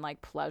murder and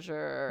like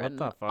pleasure What and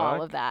the all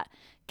fuck? of that.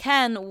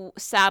 Ken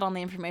sat on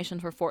the information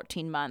for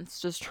 14 months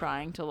just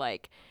trying to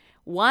like,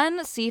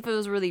 one, see if it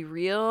was really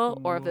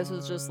real or if this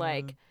was just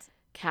like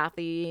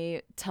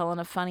Kathy telling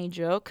a funny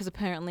joke, because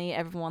apparently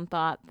everyone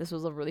thought this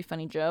was a really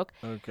funny joke.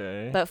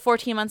 Okay. But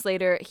 14 months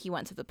later, he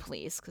went to the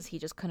police because he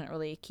just couldn't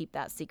really keep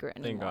that secret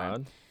Thank anymore.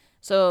 God.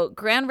 So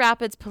Grand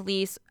Rapids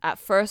police at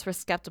first were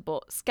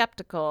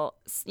skeptical.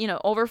 You know,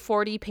 over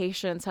 40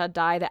 patients had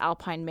died at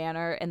Alpine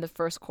Manor in the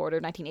first quarter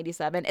of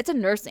 1987. It's a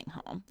nursing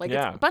home. Like,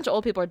 Yeah. it's, a bunch of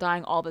old people are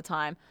dying all the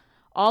time,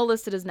 all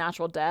listed as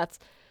natural deaths.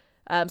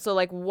 So,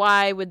 like,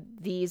 why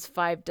would these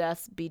 5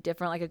 deaths be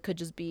different? Like, it could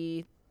just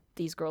be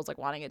these girls, like,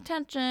 wanting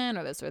attention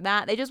or this or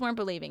that. They just weren't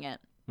believing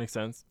it. Makes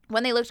sense.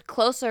 When they looked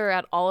closer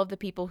at all of the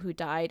people who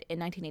died in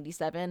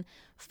 1987,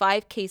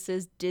 5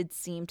 cases did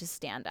seem to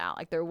stand out.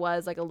 Like, there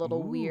was, like, a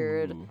little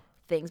weird Ooh.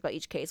 things about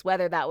each case.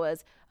 Whether that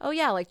was, oh,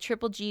 yeah, like,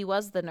 Triple G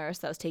was the nurse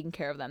that was taking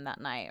care of them that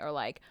night. Or,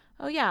 like,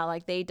 oh, yeah,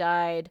 like, they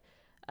died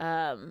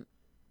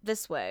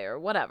this way or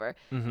whatever.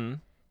 Mm-hmm.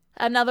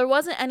 Now, there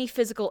wasn't any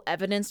physical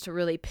evidence to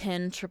really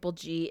pin Triple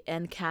G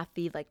and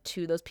Kathy, like,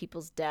 to those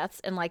people's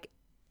deaths. And, like,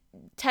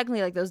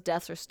 technically, like, those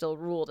deaths are still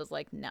ruled as,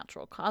 like,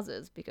 natural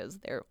causes because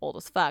they're old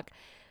as fuck.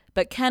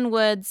 But Ken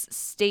Wood's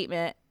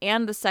statement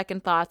and the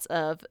second thoughts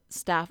of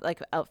staff,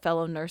 like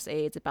fellow nurse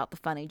aides, about the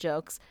funny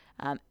jokes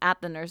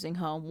at the nursing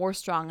home were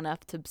strong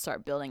enough to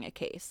start building a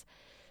case.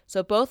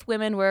 So both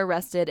women were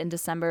arrested in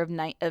December of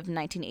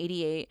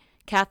 1988.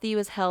 Kathy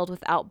was held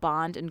without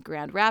bond in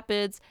Grand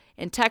Rapids.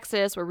 In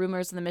Texas, where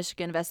rumors of the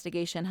Michigan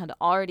investigation had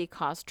already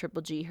cost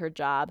Triple G her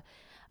job,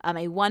 a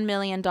 $1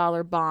 million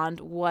bond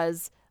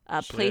was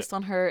placed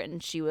on her,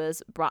 and she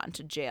was brought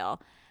into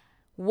jail.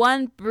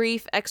 One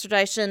brief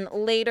extradition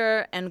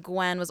later, and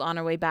Gwen was on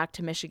her way back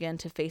to Michigan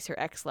to face her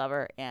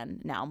ex-lover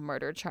and now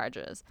murder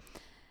charges.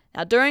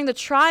 Now, during the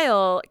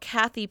trial,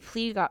 Kathy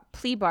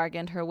plea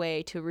bargained her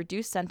way to a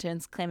reduced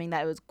sentence, claiming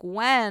that it was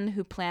Gwen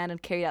who planned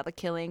and carried out the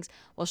killings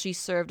while she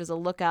served as a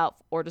lookout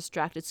or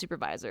distracted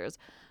supervisors.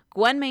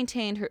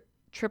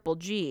 Triple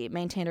G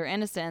maintained her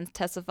innocence,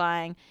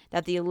 testifying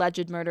that the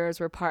alleged murders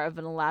were part of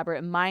an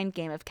elaborate mind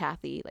game of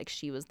Kathy, like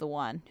she was the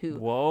one who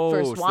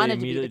first wanted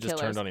to be the killers. Just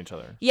turned on each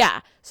other.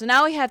 Yeah. So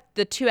now we have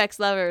the two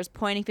ex-lovers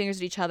pointing fingers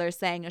at each other,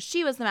 saying, no,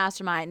 she was the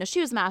mastermind. No, she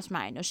was the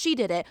mastermind. No, she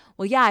did it.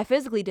 Well, yeah, I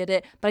physically did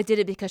it, but I did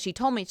it because she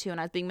told me to, and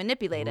I was being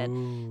manipulated.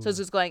 Ooh. So it's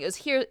just going, it was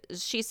here,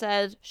 she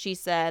said,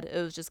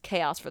 it was just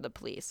chaos for the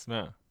police.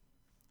 Yeah.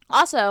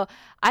 Also,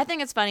 I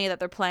think it's funny that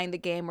they're playing the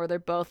game where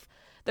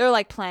they're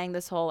like playing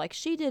this whole like,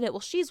 she did it, well,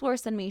 she's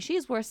worse than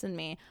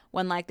me,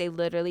 when like they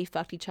literally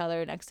fucked each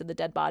other next to the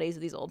dead bodies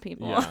of these old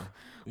people. Yeah.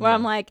 Where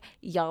I'm like,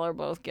 y'all are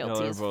both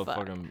guilty as fuck.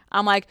 Fucking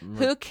I'm like,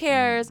 who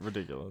cares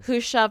ridiculous.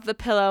 who shoved the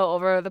pillow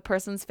over the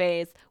person's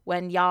face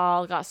when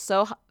y'all got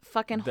so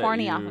fucking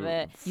horny off of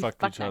it, you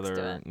fucked fucked each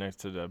other next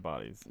to dead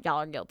bodies.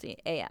 Y'all are guilty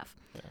AF.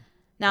 Yeah.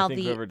 Now, I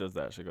think whoever does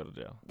that should go to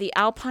jail. The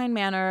Alpine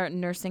Manor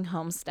nursing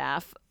home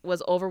staff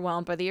was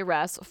overwhelmed by the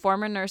arrest.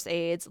 Former nurse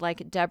aides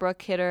like Deborah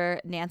Kidder,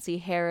 Nancy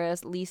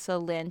Harris, Lisa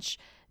Lynch,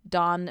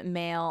 Dawn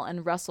Mail,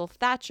 and Russell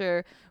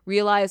Thatcher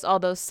realized all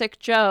those sick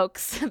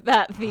jokes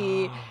that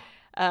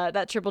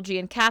that Triple G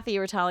and Kathy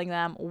were telling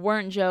them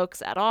weren't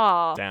jokes at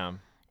all.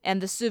 Damn. And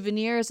the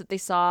souvenirs that they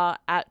saw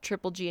at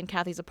Triple G and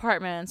Kathy's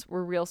apartments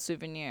were real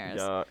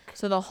souvenirs. Yuck.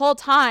 So the whole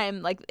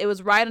time, like, it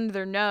was right under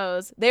their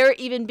nose. They were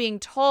even being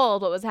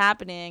told what was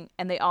happening,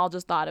 and they all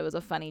just thought it was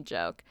a funny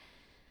joke.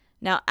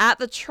 Now, at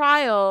the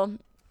trial,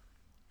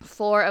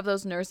 4 of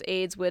those nurse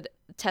aides would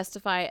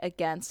testify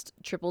against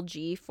Triple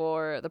G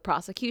for the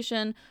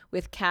prosecution,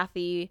 with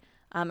Kathy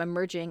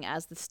emerging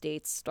as the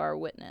state's star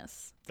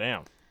witness.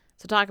 Damn.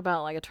 So talk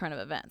about, like, a turn of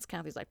events.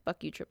 Kathy's like,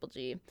 fuck you, Triple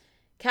G.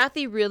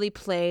 Kathy really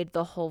played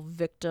the whole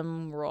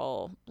victim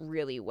role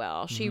really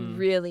well. She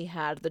really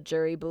had the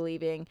jury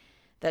believing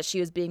that she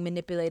was being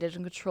manipulated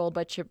and controlled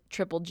by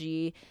Triple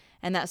G,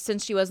 and that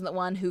since she wasn't the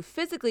one who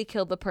physically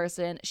killed the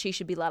person, she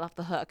should be let off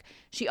the hook.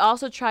 She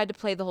also tried to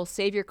play the whole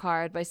savior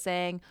card by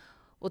saying,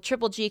 well,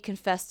 Triple G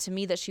confessed to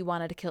me that she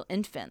wanted to kill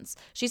infants.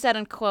 She said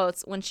in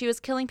quotes, when she was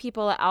killing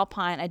people at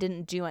Alpine, I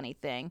didn't do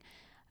anything.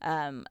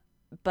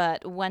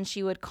 But when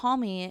she would call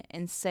me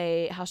and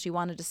say how she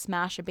wanted to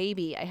smash a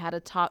baby, I had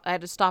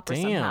to stop her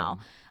somehow.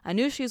 I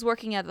knew she was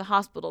working at the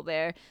hospital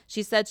there.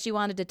 She said she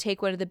wanted to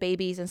take one of the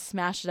babies and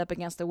smash it up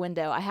against the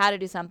window. I had to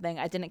do something.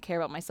 I didn't care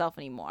about myself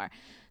anymore.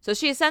 So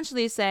she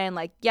essentially is saying,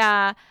 like,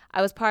 yeah,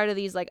 I was part of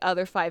these, like,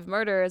 other 5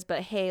 murders,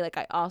 but hey, like,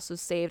 I also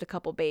saved a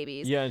couple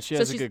babies. Yeah, and she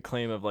has a good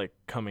claim of, like,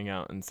 coming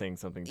out and saying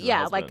something to her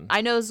husband. Like,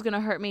 I know this is going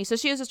to hurt me. So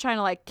she was just trying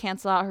to, like,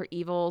 cancel out her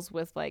evils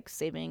with, like,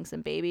 saving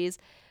some babies.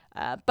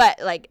 But,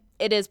 like,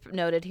 it is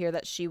noted here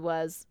that she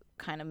was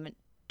kind of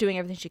doing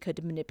everything she could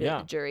to manipulate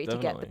the jury to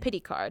get the pity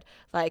card.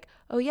 Like,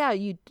 oh, yeah,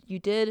 you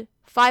did.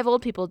 5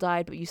 old people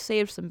died, but you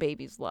saved some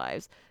babies'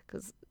 lives.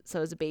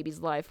 So is a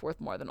baby's life worth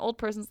more than an old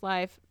person's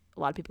life? A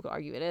lot of people could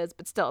argue it is,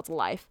 but still, it's a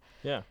life.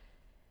 Yeah.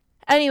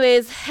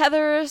 Anyways,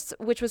 Heather,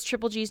 which was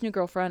Triple G's new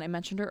girlfriend, I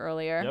mentioned her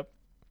earlier. Yep.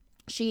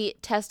 She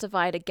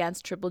testified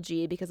against Triple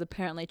G because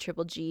apparently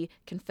Triple G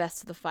confessed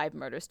to the 5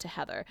 murders to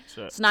Heather.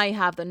 Shit. So now you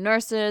have the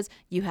nurses,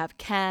 you have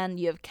Ken,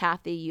 you have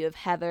Kathy, you have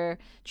Heather.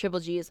 Triple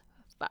G is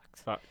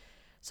fucked. Fuck.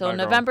 So Bye,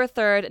 November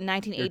 3rd,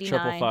 1989. You're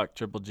triple fuck,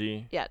 Triple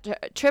G. Yeah,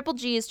 Triple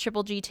G's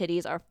Triple G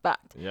titties are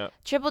fucked. Yep.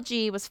 Triple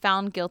G was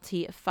found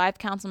guilty of 5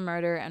 counts of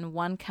murder and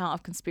 1 count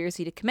of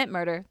conspiracy to commit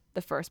murder,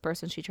 the first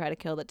person she tried to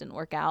kill that didn't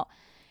work out.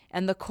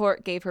 And the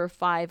court gave her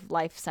 5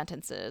 life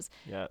sentences.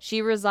 Yep.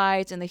 She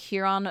resides in the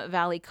Huron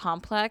Valley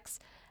Complex.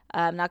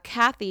 Now,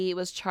 Kathy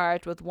was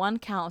charged with 1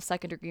 count of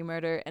second-degree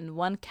murder and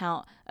 1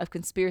 count of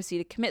conspiracy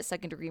to commit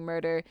second-degree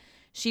murder.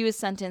 She was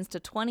sentenced to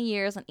 20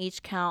 years on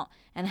each count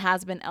and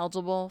has been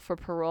eligible for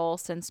parole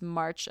since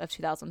March of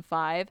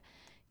 2005.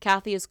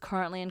 Kathy is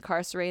currently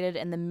incarcerated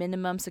in the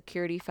minimum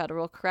security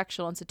federal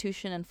correctional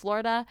institution in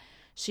Florida.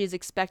 She is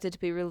expected to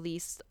be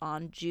released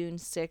on June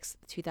 6th,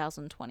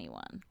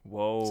 2021.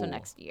 Whoa. So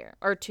next year.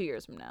 Or 2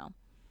 years from now.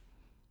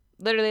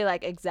 Literally,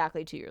 like,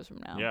 exactly 2 years from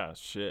now. Yeah,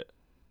 shit.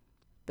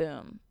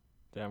 Boom.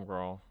 Damn,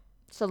 girl.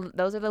 So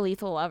those are the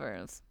lethal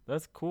lovers.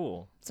 That's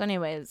cool. So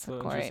anyways, It's an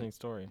Corey, interesting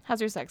story.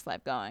 how's your sex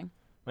life going?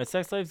 My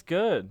sex life's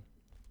good.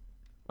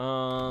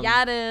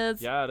 Yeah, it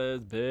is. Yeah, it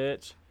is,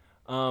 bitch.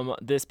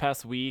 This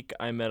past week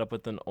I met up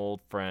with an old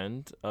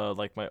friend,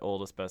 like my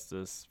old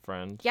asbestos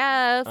friend.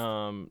 Yes.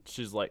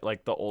 She's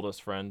like the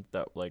oldest friend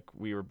that like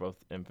we were both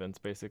infants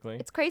basically.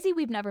 It's crazy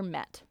we've never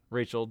met.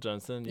 Rachel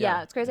Jensen.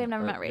 Yeah, it's crazy I've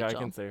never met Yeah, I Rachel.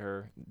 can say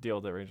her. Deal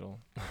with it, Rachel.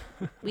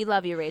 We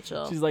love you,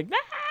 Rachel. She's like,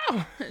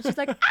 no. She's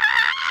like,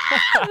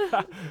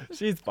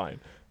 She's fine.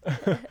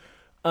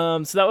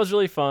 So that was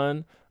really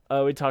fun.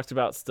 We talked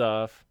about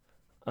stuff.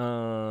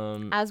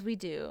 as we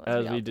do.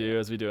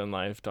 As we do in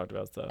life, talked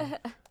about stuff.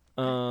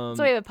 So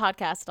we have a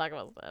podcast to talk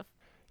about stuff.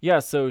 Yeah,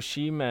 so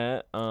she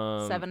met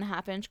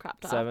 7.5-inch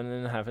crop top.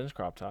 7.5-inch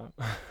crop top.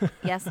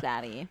 Yes,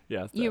 Daddy.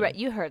 Yes.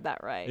 You heard that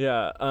right.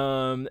 Yeah.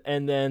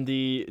 And then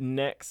the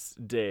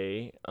next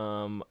day,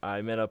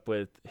 I met up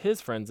with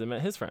his friends and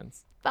met his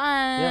friends.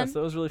 Fun. Yeah, so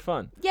it was really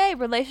fun. Yay,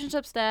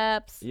 relationship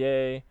steps.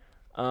 Yay.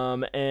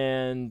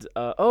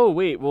 Oh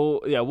wait,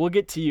 we'll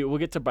get to you. We'll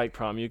get to bike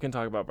prom. You can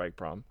talk about bike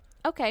prom.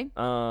 Okay.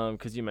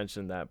 Because you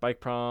mentioned that bike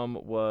prom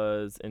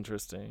was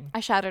interesting. I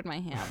shattered my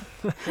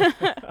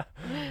hand.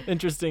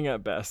 Interesting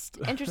at best.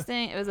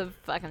 Interesting. It was a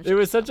fucking It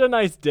was such a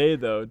nice day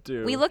though,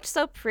 too. We looked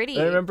so pretty.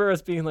 I remember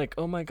us being like,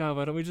 "Oh my god,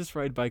 why don't we just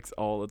ride bikes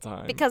all the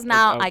time?" Because like,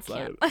 now I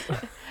outside.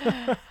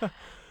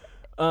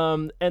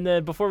 can't. And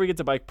then before we get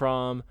to bike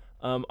prom,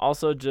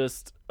 also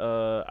just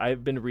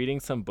I've been reading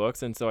some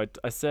books, and so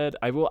I said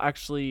I will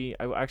actually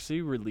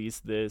release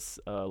this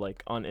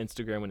like on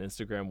Instagram when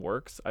Instagram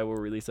works. I will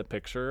release a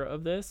picture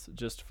of this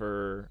just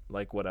for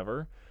like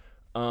whatever,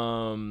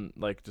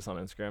 like just on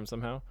Instagram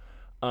somehow.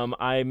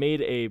 I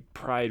made a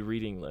Pride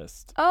reading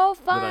list. Oh,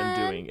 fun. That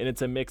I'm doing, and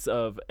it's a mix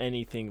of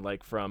anything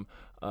like from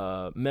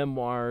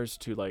memoirs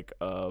to like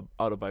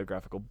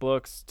autobiographical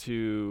books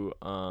to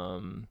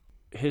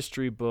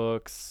history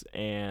books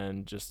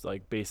and just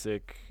like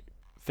basic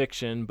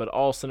fiction, but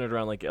all centered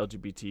around like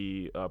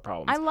LGBT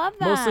problems. I love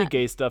that. Mostly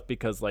gay stuff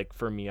because like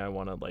for me, I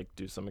want to like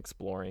do some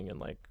exploring and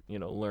like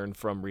learn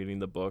from reading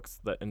the books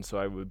and so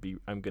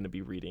I'm going to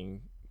be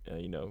reading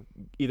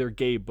either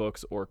gay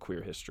books or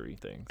queer history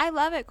things. I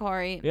love it,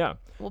 Corey. Yeah.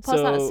 We'll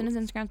post that as soon as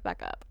Instagram's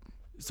back up.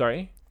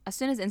 Sorry? As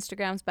soon as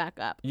Instagram's back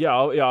up. Yeah,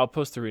 I'll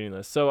post the reading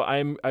list. So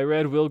I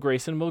read Will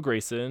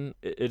Grayson.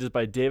 It is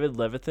by David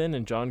Levithan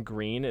and John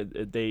Green.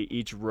 They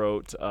each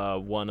wrote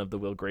one of the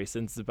Will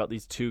Graysons. It's about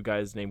these two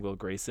guys named Will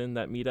Grayson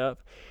that meet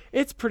up.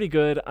 It's pretty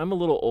good. I'm a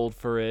little old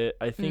for it.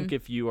 I think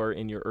if you are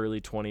in your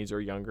early 20s or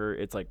younger,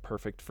 it's like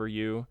perfect for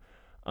you.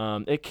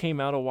 It came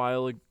out a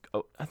while ago.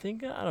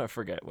 I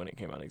forget when it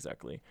came out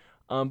exactly.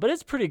 But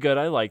it's pretty good.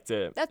 I liked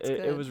it. That's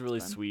good. It was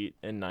really sweet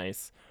and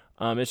nice.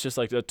 It's just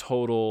like a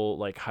total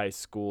like high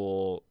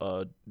school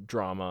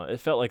drama. It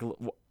felt like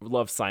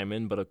Love,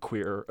 Simon, but a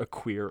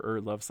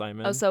queerer Love,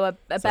 Simon. Oh, so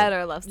a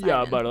better Love, Simon.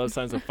 Yeah, better Love,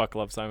 Simon. So fuck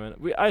Love, Simon.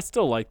 I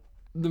still like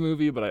the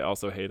movie, but I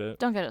also hate it.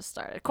 Don't get us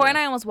started. Corey and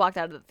I almost walked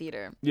out of the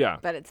theater. Yeah.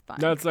 But it's fine.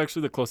 That's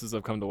actually the closest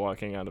I've come to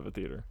walking out of a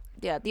theater.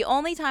 Yeah, the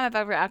only time I've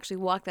ever actually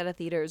walked out of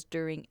theater is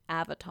during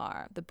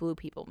Avatar, the Blue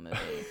People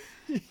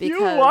movie.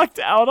 You walked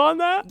out on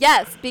that?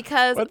 Yes,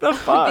 because what the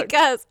fuck?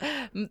 Because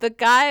the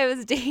guy I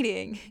was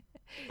dating.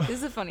 This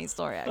is a funny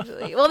story,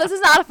 actually. Well, this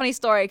is not a funny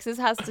story because this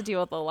has to do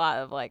with a lot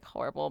of like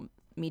horrible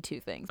Me Too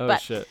things. Oh,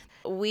 but shit.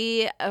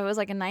 I was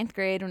like in 9th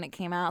grade when it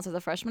came out. So I was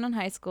a freshman in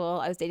high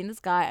school. I was dating this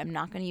guy. I'm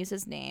not going to use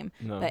his name,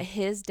 but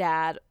his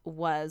dad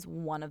was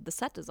one of the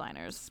set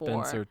designers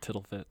Spencer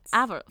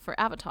Tittlefits. for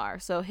Avatar.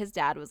 So his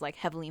dad was like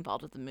heavily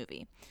involved with the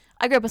movie.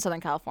 I grew up in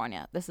Southern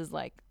California. This is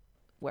like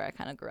where I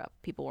kind of grew up.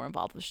 People were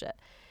involved with shit.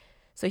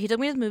 So he took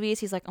me to his movies.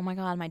 He's like, "Oh my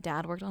god, my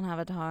dad worked on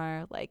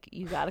Avatar. Like,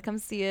 you gotta come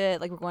see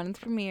it. Like, we're going to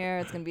the premiere.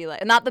 It's gonna be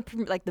like not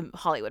the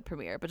Hollywood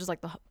premiere, but just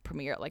like the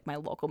premiere at like my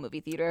local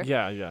movie theater."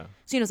 Yeah, yeah.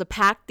 So it was a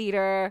packed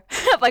theater.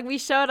 Like we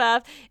showed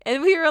up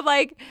and we were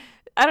like,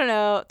 I don't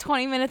know,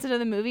 20 minutes into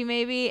the movie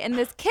maybe, and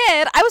this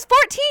kid, I was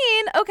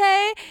 14.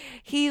 Okay,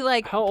 he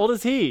like. How old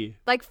is he?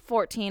 Like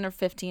 14 or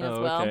 15 as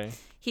well. Okay.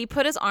 He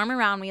put his arm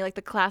around me, like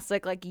the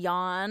classic like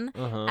yawn,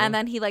 and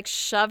then he like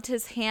shoved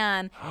his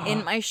hand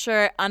in my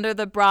shirt under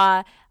the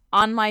bra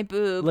on my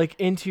boob. Like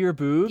into your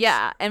boobs?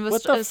 Yeah, and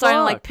was starting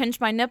to like pinch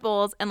my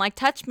nipples and like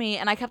touch me,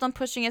 and I kept on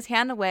pushing his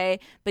hand away,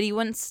 but he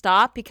wouldn't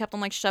stop. He kept on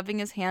like shoving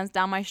his hands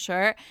down my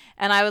shirt,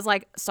 and I was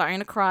like starting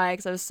to cry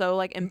because I was so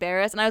like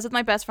embarrassed. And I was with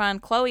my best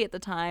friend Chloe at the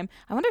time.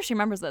 I wonder if she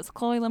remembers this.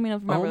 Chloe, let me know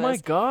if you remember this. Oh my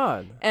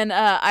god. And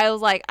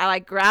I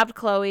grabbed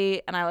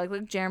Chloe and I like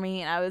looked at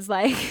Jeremy and I was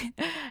like,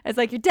 it's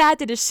like, your dad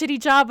did a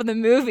shitty job in the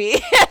movie.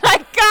 And I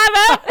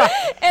got up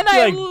and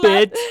I like,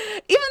 bitch.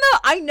 Even though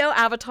I know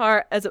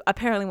Avatar as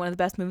apparently one of the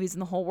best movies in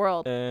the whole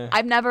world,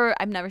 I've never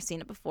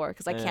seen it before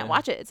because I can't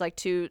watch it. It's like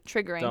too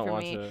triggering for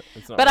me.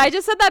 But I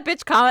just said that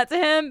bitch comment to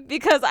him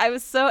because I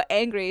was so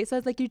angry. So I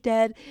was like, your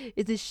dad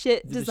is a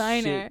shit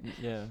designer.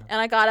 Yeah.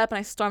 And I got up and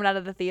I stormed out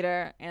of the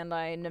theater and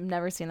I've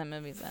never seen that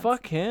movie since.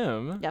 Fuck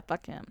him. Yeah,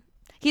 fuck him.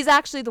 He's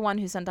actually the one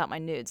who sent out my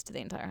nudes to the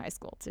entire high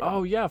school too.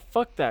 Oh yeah,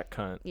 fuck that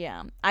cunt.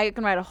 Yeah, I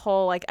can write a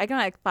whole I can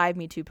write 5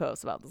 Me Too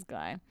posts about this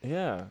guy.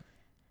 Yeah.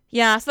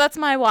 Yeah, so that's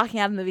my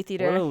walking out of the movie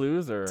theater. What a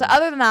loser. So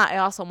other than that, I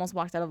also almost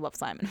walked out of Love,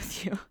 Simon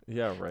with you.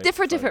 Yeah, right.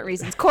 Different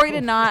reasons. Corey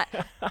did not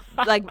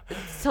like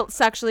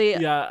sexually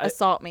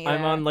assault me.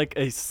 I'm on like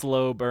a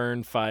slow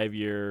burn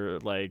 5-year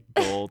like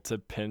goal to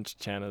pinch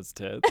Channa's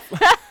tits.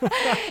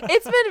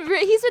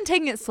 He's been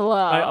taking it slow.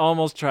 I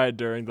almost tried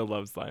during the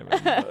Love, Simon.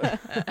 That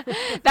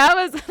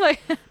was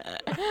like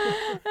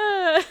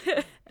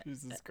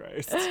Jesus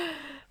Christ.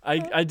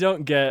 I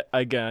don't get,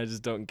 again, I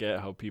just don't get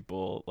how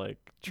people like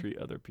treat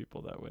other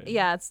people that way.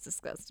 Yeah, it's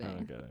disgusting. I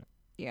don't get it.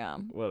 Yeah.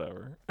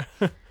 Whatever.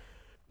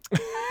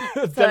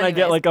 Then I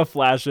get like a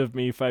flash of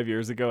me 5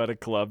 years ago at a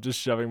club just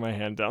shoving my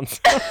hand down some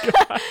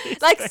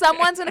guy's like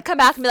someone's going to come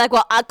back and be like,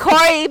 well,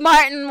 Corey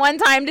Martin one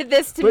time did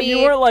this to me. But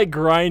you weren't like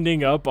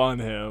grinding up on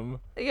him.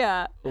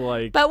 Yeah.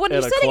 Like, but when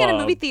you're sitting in a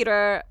movie club,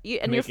 theater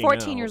and you're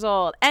 14 years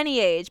old, any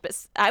age, but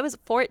I was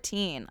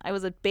 14. I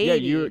was a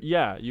baby.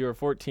 You were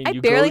 14. I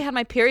barely had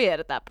my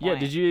period at that point. Yeah,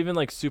 did you even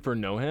like super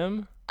know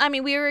him? I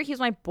mean, he was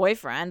my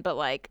boyfriend, but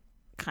like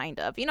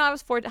kind of. You know, I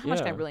was 14. How much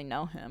did I really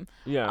know him?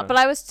 Yeah. But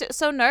I was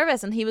so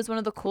nervous, and he was one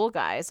of the cool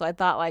guys, so I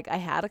thought like I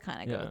had to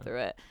kind of go through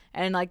it.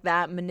 And like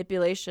that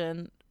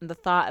manipulation, the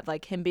thought of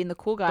like him being the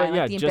cool guy, but and,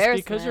 yeah, like the just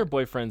embarrassment. because you're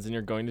boyfriends and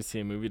you're going to see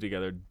a movie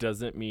together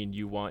doesn't mean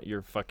you want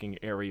your fucking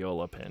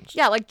areola pinched.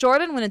 Yeah, like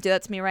Jordan wouldn't do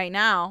that to me right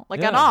now,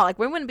 like at all. Like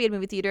we wouldn't be in a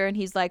movie theater, and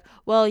he's like,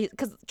 well,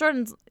 because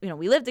Jordan's,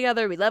 we live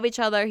together, we love each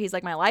other. He's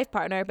like my life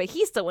partner, but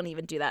he still wouldn't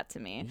even do that to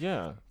me.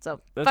 Yeah.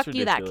 So that's fuck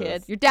ridiculous. you, that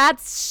kid. Your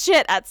dad's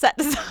shit at set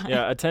design.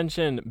 Yeah,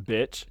 attention,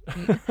 bitch.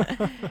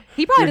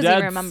 He probably Your doesn't dad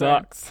even remember.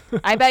 Sucks.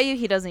 I bet you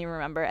he doesn't even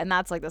remember, and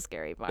that's like the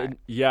scary part.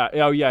 Yeah.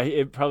 Oh yeah.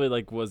 It probably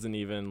like wasn't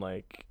even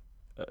like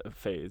a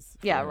phase.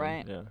 Yeah. him.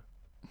 Right. Yeah.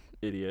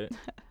 Idiot.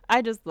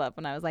 I just love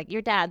when I was like,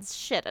 your dad's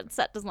shit at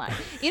set design.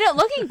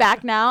 Looking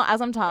back now, as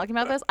I'm talking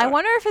about this, I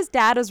wonder if his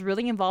dad was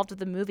really involved with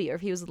the movie or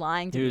if he was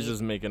lying to me. He was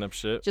just making up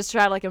shit. Just to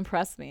try to like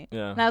impress me.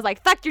 Yeah. And I was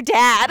like, fuck your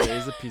dad. Yeah,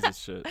 he's a piece of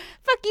shit.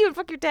 Fuck you and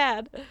fuck your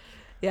dad.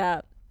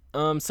 Yeah.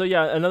 So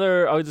yeah,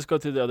 I'll just go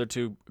through the other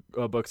two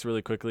books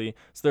really quickly.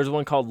 So there's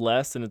one called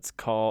Less, and it's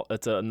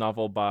a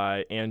novel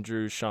by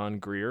Andrew Sean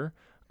Greer.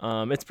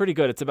 It's pretty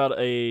good. It's about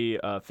a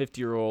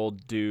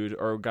 50-year-old dude,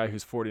 or a guy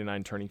who's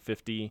 49 turning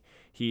 50.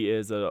 He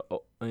is an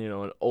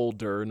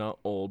older, not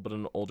old, but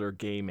an older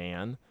gay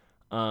man.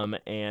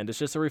 And it's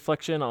just a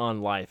reflection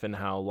on life and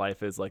how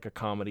life is like a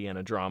comedy and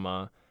a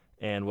drama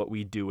and what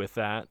we do with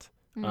that.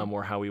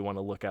 Or how we want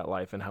to look at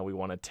life and how we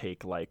want to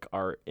take like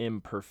our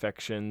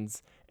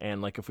imperfections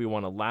and like if we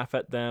want to laugh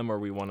at them or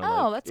we want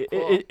to that's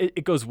cool.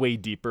 It goes way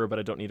deeper, but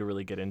I don't need to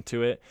really get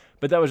into it.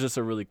 But that was just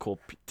a really cool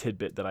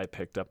tidbit that I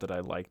picked up that I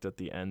liked at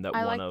the end, that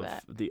one of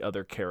the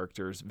other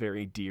characters,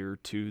 very dear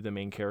to the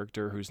main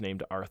character, who's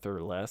named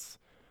Arthur Less,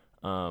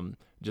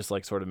 just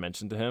like sort of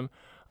mentioned to him.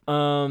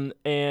 And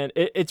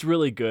it's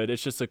really good.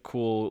 It's just a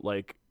cool,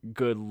 like,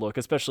 good look,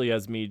 especially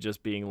as me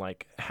just being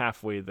like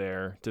halfway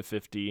there to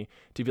 50,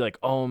 to be like,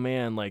 oh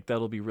man, like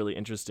that'll be really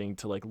interesting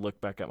to like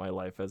look back at my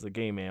life as a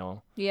gay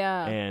male.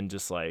 Yeah. And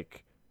just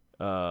like,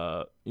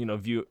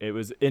 view, it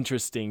was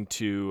interesting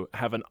to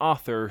have an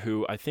author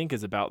who I think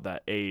is about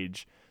that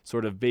age,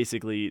 sort of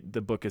basically the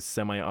book is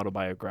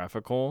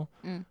semi-autobiographical.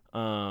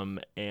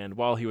 And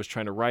while he was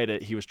trying to write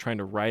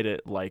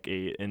it like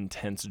a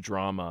intense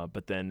drama,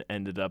 but then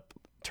ended up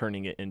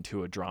turning it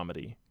into a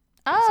dramedy.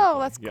 Oh,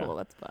 that's cool. Yeah.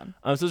 That's fun.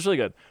 So it's really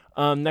good.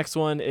 Next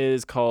one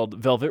is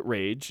called Velvet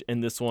Rage,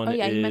 and this one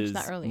is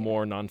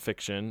more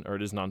nonfiction, or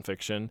it is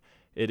nonfiction.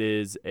 It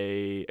is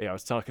I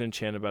was talking to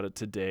Chan about it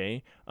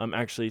today.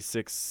 Actually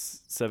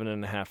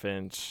 7.5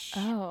 inch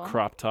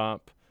crop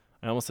top.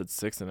 I almost said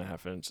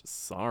 6.5 inch.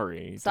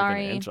 Sorry. Took an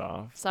inch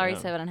off. Sorry,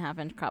 7.5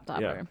 inch crop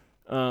topper.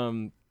 Yeah.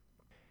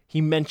 He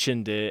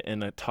mentioned it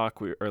in a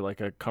talk like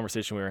a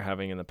conversation we were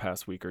having in the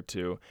past week or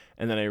two,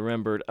 and then I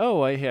remembered,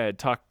 I had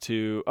talked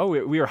to.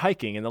 We were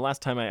hiking, and the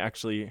last time I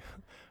actually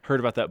heard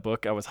about that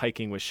book, I was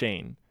hiking with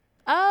Shane.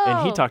 Oh.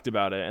 And he talked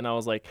about it, and I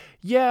was like,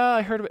 yeah,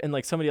 I heard of it. And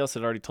like somebody else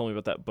had already told me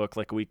about that book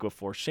like a week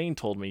before. Shane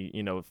told me,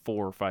 4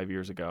 or 5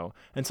 years ago,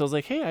 and so I was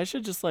like, hey, I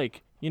should just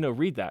like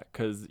read that,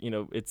 because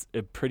it's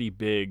a pretty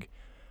big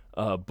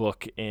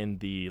book in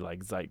the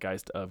like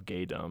zeitgeist of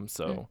gaydom.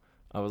 So.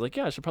 I was like,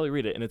 yeah, I should probably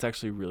read it, and it's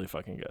actually really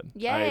fucking good.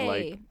 Yay. I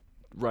like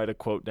write a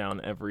quote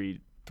down every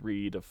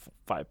 3 to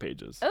 5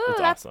 pages. Ooh, it's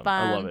that's awesome.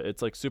 fun. I love it.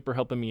 It's like super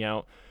helping me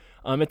out.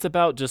 It's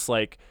about just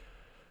like,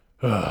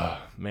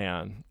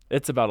 man,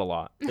 it's about a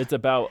lot. It's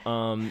about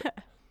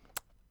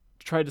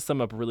try to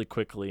sum up really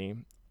quickly.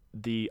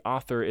 The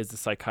author is a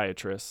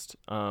psychiatrist,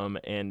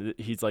 and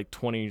he's like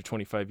 20 to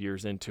 25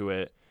 years into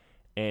it,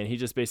 and he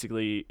just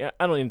basically,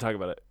 I don't even talk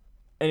about it.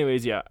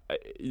 Anyways, yeah,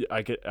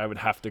 I would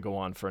have to go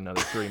on for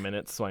another 3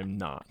 minutes, so I'm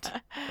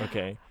not.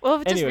 Okay.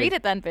 Well, just read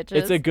it then, bitches.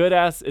 It's a good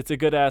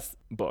ass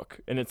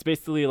book, and it's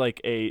basically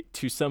like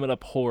to sum it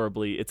up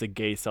horribly, it's a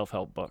gay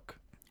self-help book.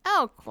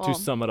 Oh, cool. To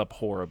sum it up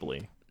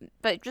horribly.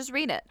 But just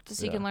read it,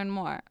 just so you can learn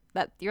more.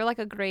 That you're like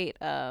a great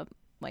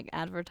like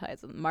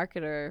advertising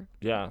marketer.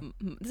 Yeah.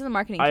 This is a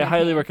marketing. I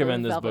highly campaign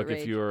recommend for this Velvet book if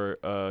Rage. you're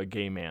a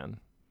gay man.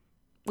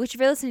 Which,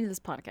 if you're listening to this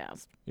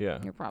podcast, Yeah.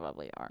 you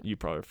probably are. You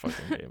probably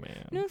fucking gay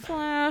man.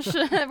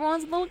 Newsflash.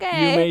 Everyone's a little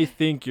gay. You may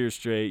think you're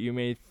straight. You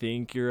may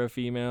think you're a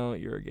female.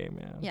 You're a gay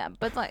man. Yeah,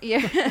 but like,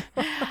 yeah.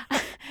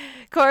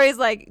 Corey's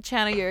like,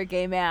 Chana, you're a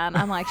gay man.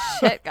 I'm like,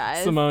 shit,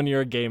 guys. Simone,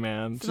 you're a gay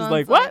man. She's Someone's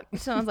like, what?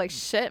 Someone's like,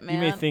 shit, man.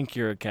 You may think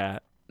you're a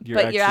cat.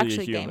 But you're actually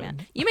a a gay human.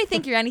 man. You may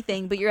think you're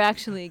anything, but you're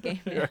actually a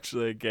gay man. You're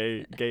actually a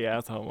gay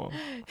ass homo.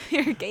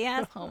 You're a gay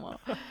ass homo.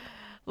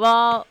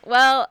 Well,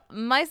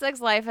 my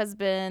sex life has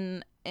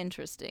been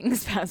interesting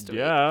this past week.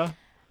 Yeah.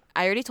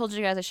 I already told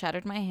you guys I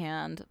shattered my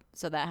hand,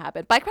 so that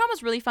happened. Bike prom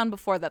was really fun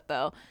before that,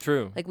 though.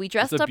 True. Like, we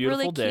dressed It's a up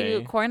really beautiful day.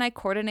 cute. Corey and I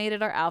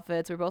coordinated our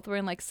outfits. We were both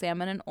wearing, like,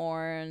 salmon and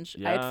orange.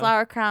 I had Yeah.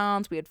 flower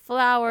crowns. We had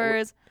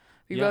flowers.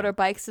 We yeah. rode our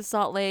bikes to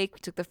Salt Lake. We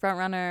took the front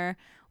runner.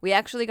 We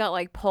actually got,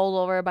 like, pulled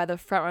over by the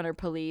front runner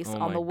police Oh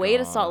on my the way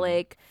to Salt God.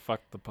 Lake.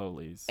 Fuck the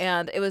police.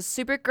 And it was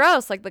super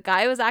gross. Like, the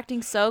guy was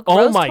acting so Oh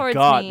gross my towards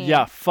God. me.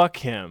 Yeah, fuck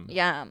him.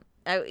 Yeah.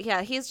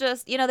 Yeah, he's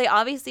just, they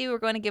obviously were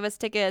going to give us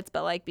tickets,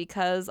 but like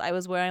because I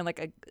was wearing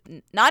like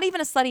not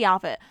even a slutty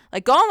outfit.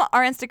 Like go on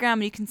our Instagram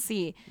and you can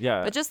see.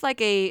 Yeah. But just like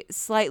a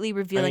slightly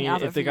revealing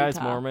outfit. if the for guy's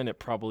Utah. Mormon, it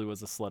probably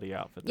was a slutty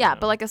outfit. Yeah, then.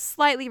 but like a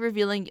slightly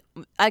revealing,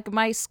 like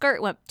my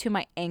skirt went to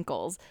my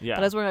ankles. Yeah.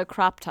 But I was wearing a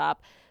crop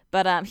top.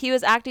 But he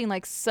was acting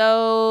like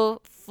so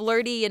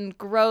flirty and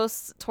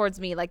gross towards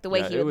me, like the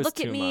way Yeah, he it would was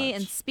look at too me much.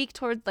 and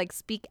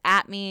speak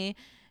at me.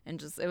 And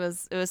just it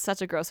was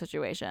such a gross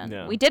situation.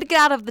 Yeah. We did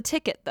get out of the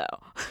ticket though.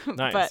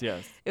 Nice, but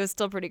yes. it was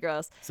still pretty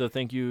gross. So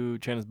thank you,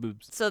 Chana's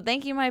boobs. So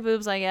thank you, my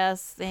boobs, I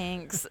guess.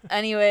 Thanks.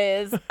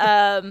 Anyways,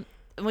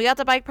 we got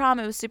the bike prom.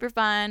 It was super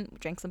fun. We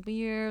drank some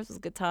beers. It was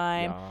a good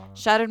time. Yeah.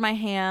 Shattered my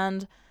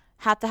hand.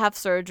 Had to have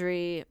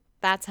surgery.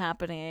 That's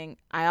happening.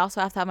 I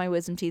also have to have my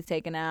wisdom teeth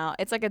taken out.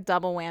 It's like a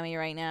double whammy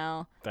right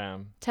now.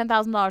 Damn.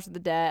 $10,000 of the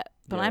debt.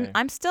 But Yay.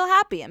 I'm still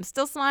happy. I'm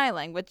still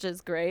smiling, which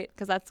is great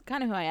because that's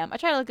kind of who I am. I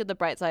try to look at the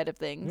bright side of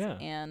things. Yeah.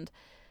 And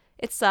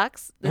it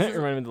sucks. It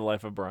reminded me of the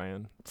life of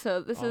Brian.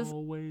 So this is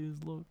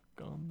Always look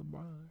on the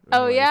bright.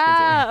 Oh Anyways,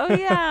 yeah,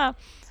 continue. oh yeah.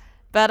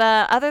 But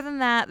other than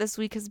that, this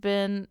week has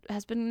been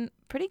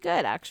pretty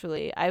good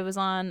actually. I was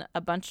on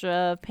a bunch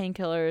of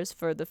painkillers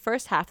for the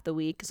first half of the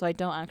week, so I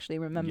don't actually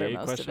remember Yay,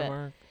 most question of it.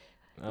 mark?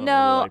 I don't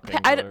No, really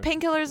like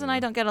painkillers and I Yeah.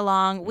 don't get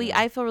along. Yeah.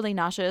 I feel really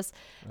nauseous.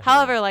 Uh-huh.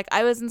 However, like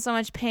I was in so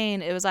much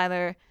pain, it was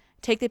either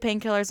take the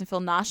painkillers and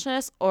feel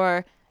nauseous,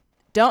 or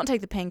don't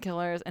take the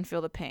painkillers and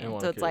feel the pain. And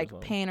wanna So it's kill like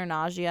yourself. pain or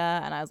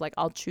nausea, and I was like,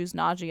 I'll choose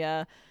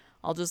nausea.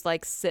 I'll just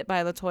like sit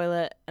by the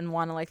toilet and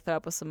want to like throw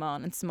up with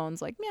Simone, and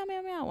Simone's like meow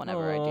meow meow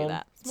whenever I do Aw,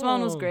 that.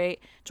 Simone was Simone. great.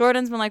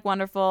 Jordan's been like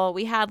wonderful.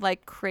 We had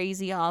like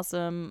crazy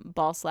awesome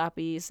ball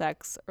slappy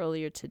sex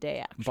earlier today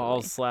actually.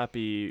 Ball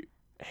slappy,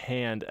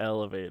 hand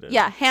elevated.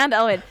 Yeah, hand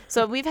elevated.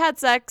 So we've had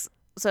sex.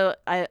 So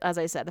as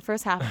I said, the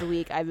first half of the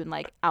week I've been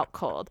like out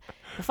cold.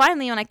 But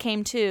finally, when I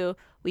came to,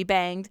 we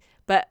banged.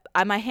 But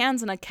my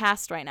hand's in a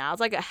cast right now.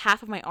 It's like a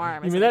half of my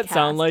arm. You is mean in a that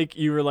sound cast. like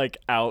you were like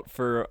out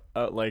for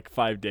like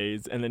 5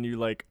 days, and then you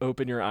like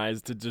open your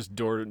eyes to just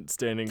Jordan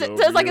standing over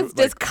Just like you, it's just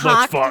 "Let's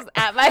cocked fuck." just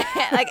at my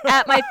like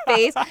at my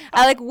face.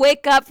 I like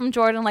wake up from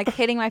Jordan like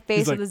hitting my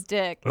face like, with his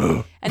dick,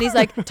 and he's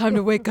like, "Time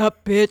to wake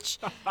up, bitch."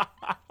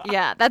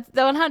 Yeah, that's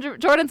the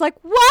 100. Jordan's like,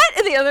 "What?"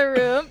 in the other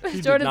room. He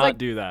did Jordan's not like,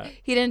 do that.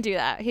 He didn't do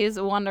that. He's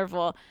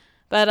wonderful.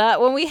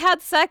 But when we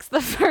had sex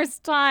the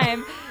first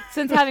time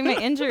since having my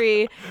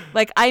injury,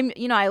 like I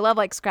love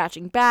like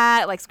scratching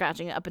back, like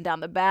scratching up and down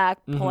the back,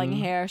 pulling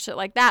hair, shit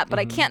like that. But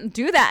I can't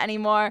do that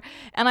anymore.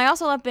 And I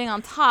also love being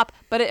on top,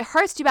 but it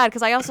hurts too bad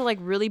because I also like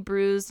really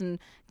bruised and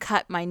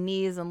cut my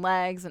knees and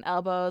legs and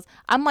elbows.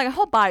 I'm like, my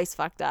whole body's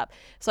fucked up.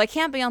 So I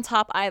can't be on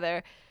top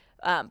either.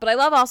 But I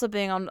love also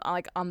being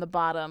on the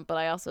bottom, but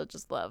I also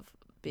just love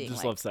being Just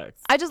like, love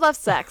sex. I just love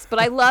sex, but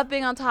I love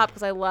being on top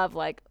because I love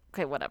like,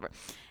 okay, whatever.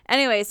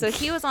 Anyway, so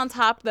he was on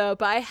top though,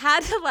 but I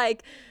had to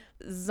like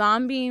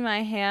zombie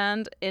my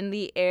hand in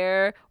the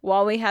air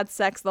while we had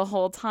sex the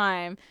whole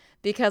time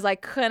because I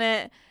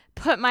couldn't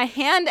put my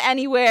hand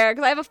anywhere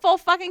because I have a full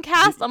fucking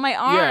cast on my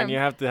arm. Yeah, and you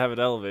have to have it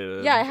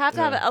elevated. Yeah, I have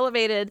to have it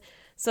elevated.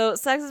 So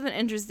sex has been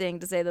interesting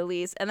to say the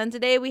least. And then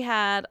today we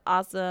had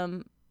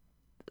awesome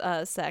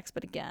sex,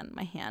 but again,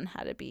 my hand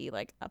had to be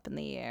like up in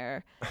the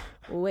air,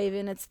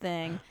 waving its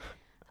thing.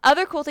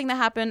 Other cool thing that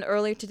happened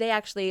earlier today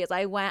actually is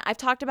I've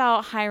talked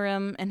about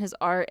Hiram and his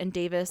art and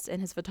Davis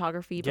and his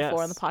photography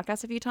before on the Yes.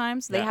 podcast a few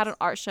times. They had an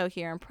art show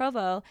here in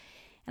Provo,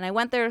 and I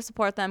went there to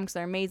support them because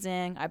they're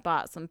amazing. I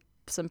bought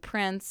some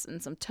prints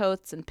and some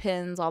totes and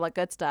pins, all that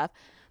good stuff.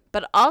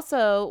 But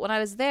also, when I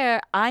was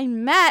there, I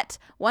met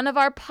one of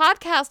our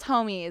podcast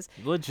homies.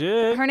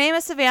 Legit. Her name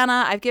is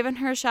Savannah. I've given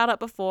her a shout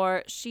out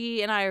before.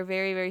 She and I are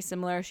very, very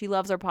similar. She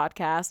loves our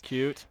podcast.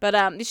 Cute.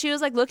 But she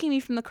was like looking at me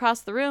from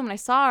across the room, and I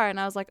saw her, and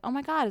I was like, "Oh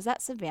my God, is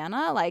that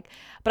Savannah?" Like,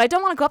 but I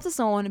don't want to go up to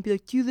someone and be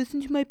like, "Do you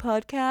listen to my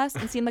podcast?"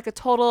 and seem like a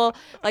total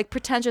like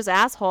pretentious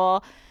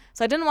asshole.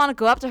 So I didn't want to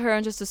go up to her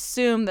and just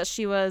assume that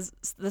she was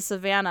the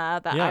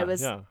Savannah that I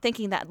was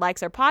thinking that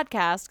likes our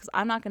podcast, because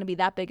I'm not going to be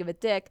that big of a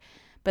dick.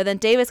 But then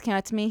Davis came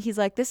up to me. He's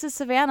like, this is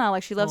Savannah.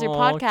 Like, she loves your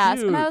podcast.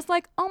 Cute. And I was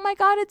like, oh my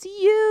God, it's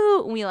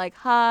you. And we like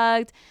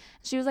hugged.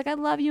 She was like, I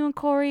love you and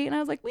Corey. And I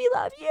was like, we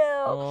love you.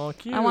 Oh,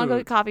 cute. I want to go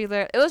get coffee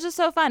there. It was just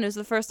so fun. It was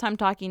the first time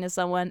talking to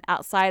someone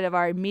outside of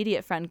our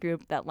immediate friend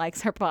group that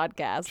likes our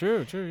podcast.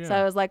 True, yeah. So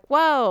I was like,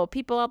 whoa,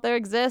 people out there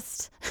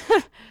exist.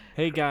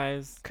 Hey,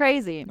 guys.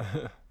 Crazy.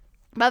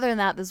 But other than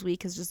that, this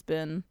week has just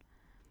been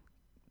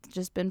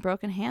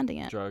broken handing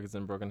it. Drugs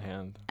and broken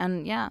hand.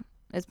 And yeah,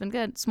 it's been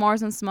good.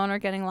 S'mores and Simone are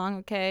getting along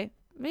okay.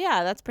 But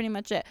yeah, that's pretty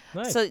much it.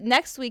 Nice. So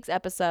next week's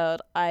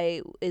episode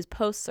is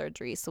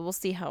post-surgery, so we'll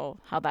see how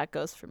that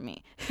goes for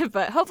me.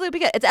 But hopefully it'll be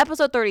good. It's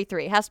episode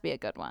 33. It has to be a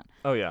good one.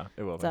 Oh, yeah,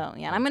 it will be. So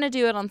yeah, I'm going to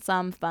do it on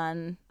some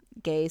fun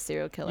gay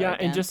serial killer. Yeah,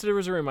 again. and just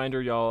as a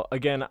reminder, y'all,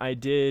 again, I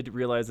did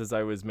realize as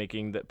I was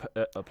making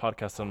a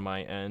podcast on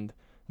my end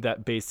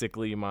that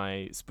basically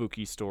my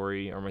spooky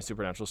story or my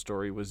supernatural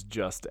story was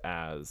just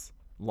as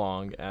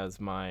long as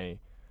my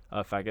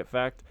faggot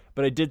fact,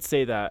 but I did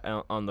say that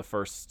on the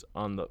first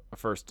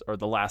or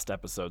the last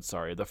episode,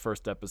 the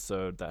first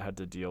episode that had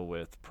to deal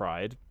with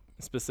pride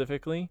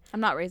specifically.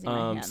 I'm not raising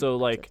my hand. So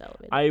like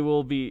I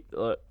will be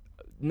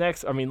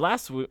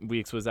last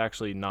week's was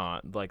actually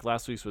not, like,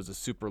 last week's was a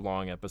super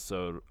long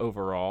episode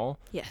overall.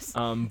 Yes.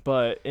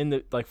 But in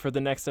the for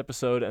the next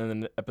episode and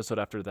then the episode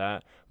after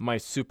that, my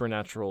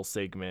supernatural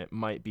segment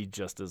might be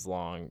just as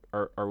long,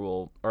 or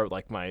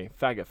like my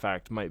faggot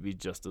fact might be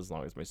just as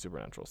long as my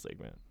supernatural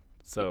segment.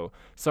 So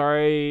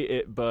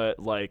sorry, but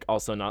like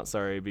also not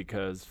sorry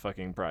because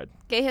fucking pride.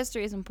 Gay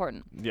history is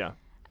important. Yeah.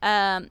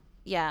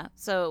 Yeah.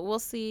 So we'll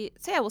see.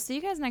 So yeah, we'll see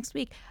you guys next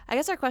week. I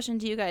guess our question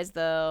to you guys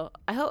though,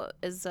 I hope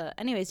is,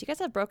 anyways, you guys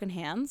have broken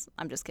hands?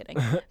 I'm just kidding.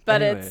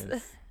 But it's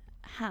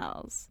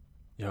how's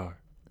your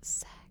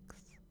sex?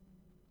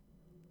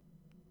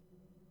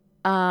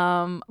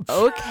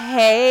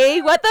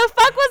 Okay. What the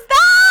fuck was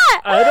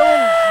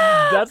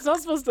that? That's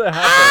not supposed to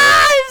happen.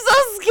 I'm so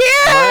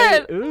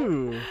scared.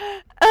 Ooh.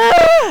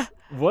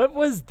 What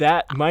was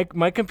that?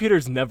 My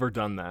computer's never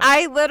done that.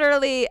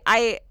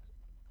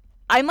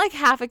 I'm like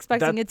half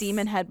expecting a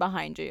demon head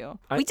behind you.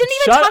 We didn't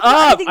even Shut talk about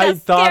up! anything that's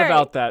I thought scary.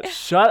 about that.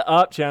 Shut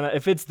up, Chana.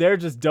 If it's there,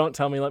 just don't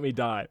tell me. Let me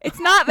die. It's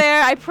not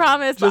there. I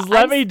promise. Just I'm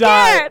let me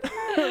die. scared.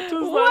 Just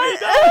What? let me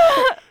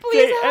die.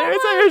 Please. Okay,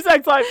 anyways, your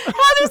sex life.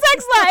 How's your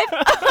sex life?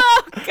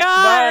 Oh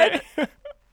God. Bye.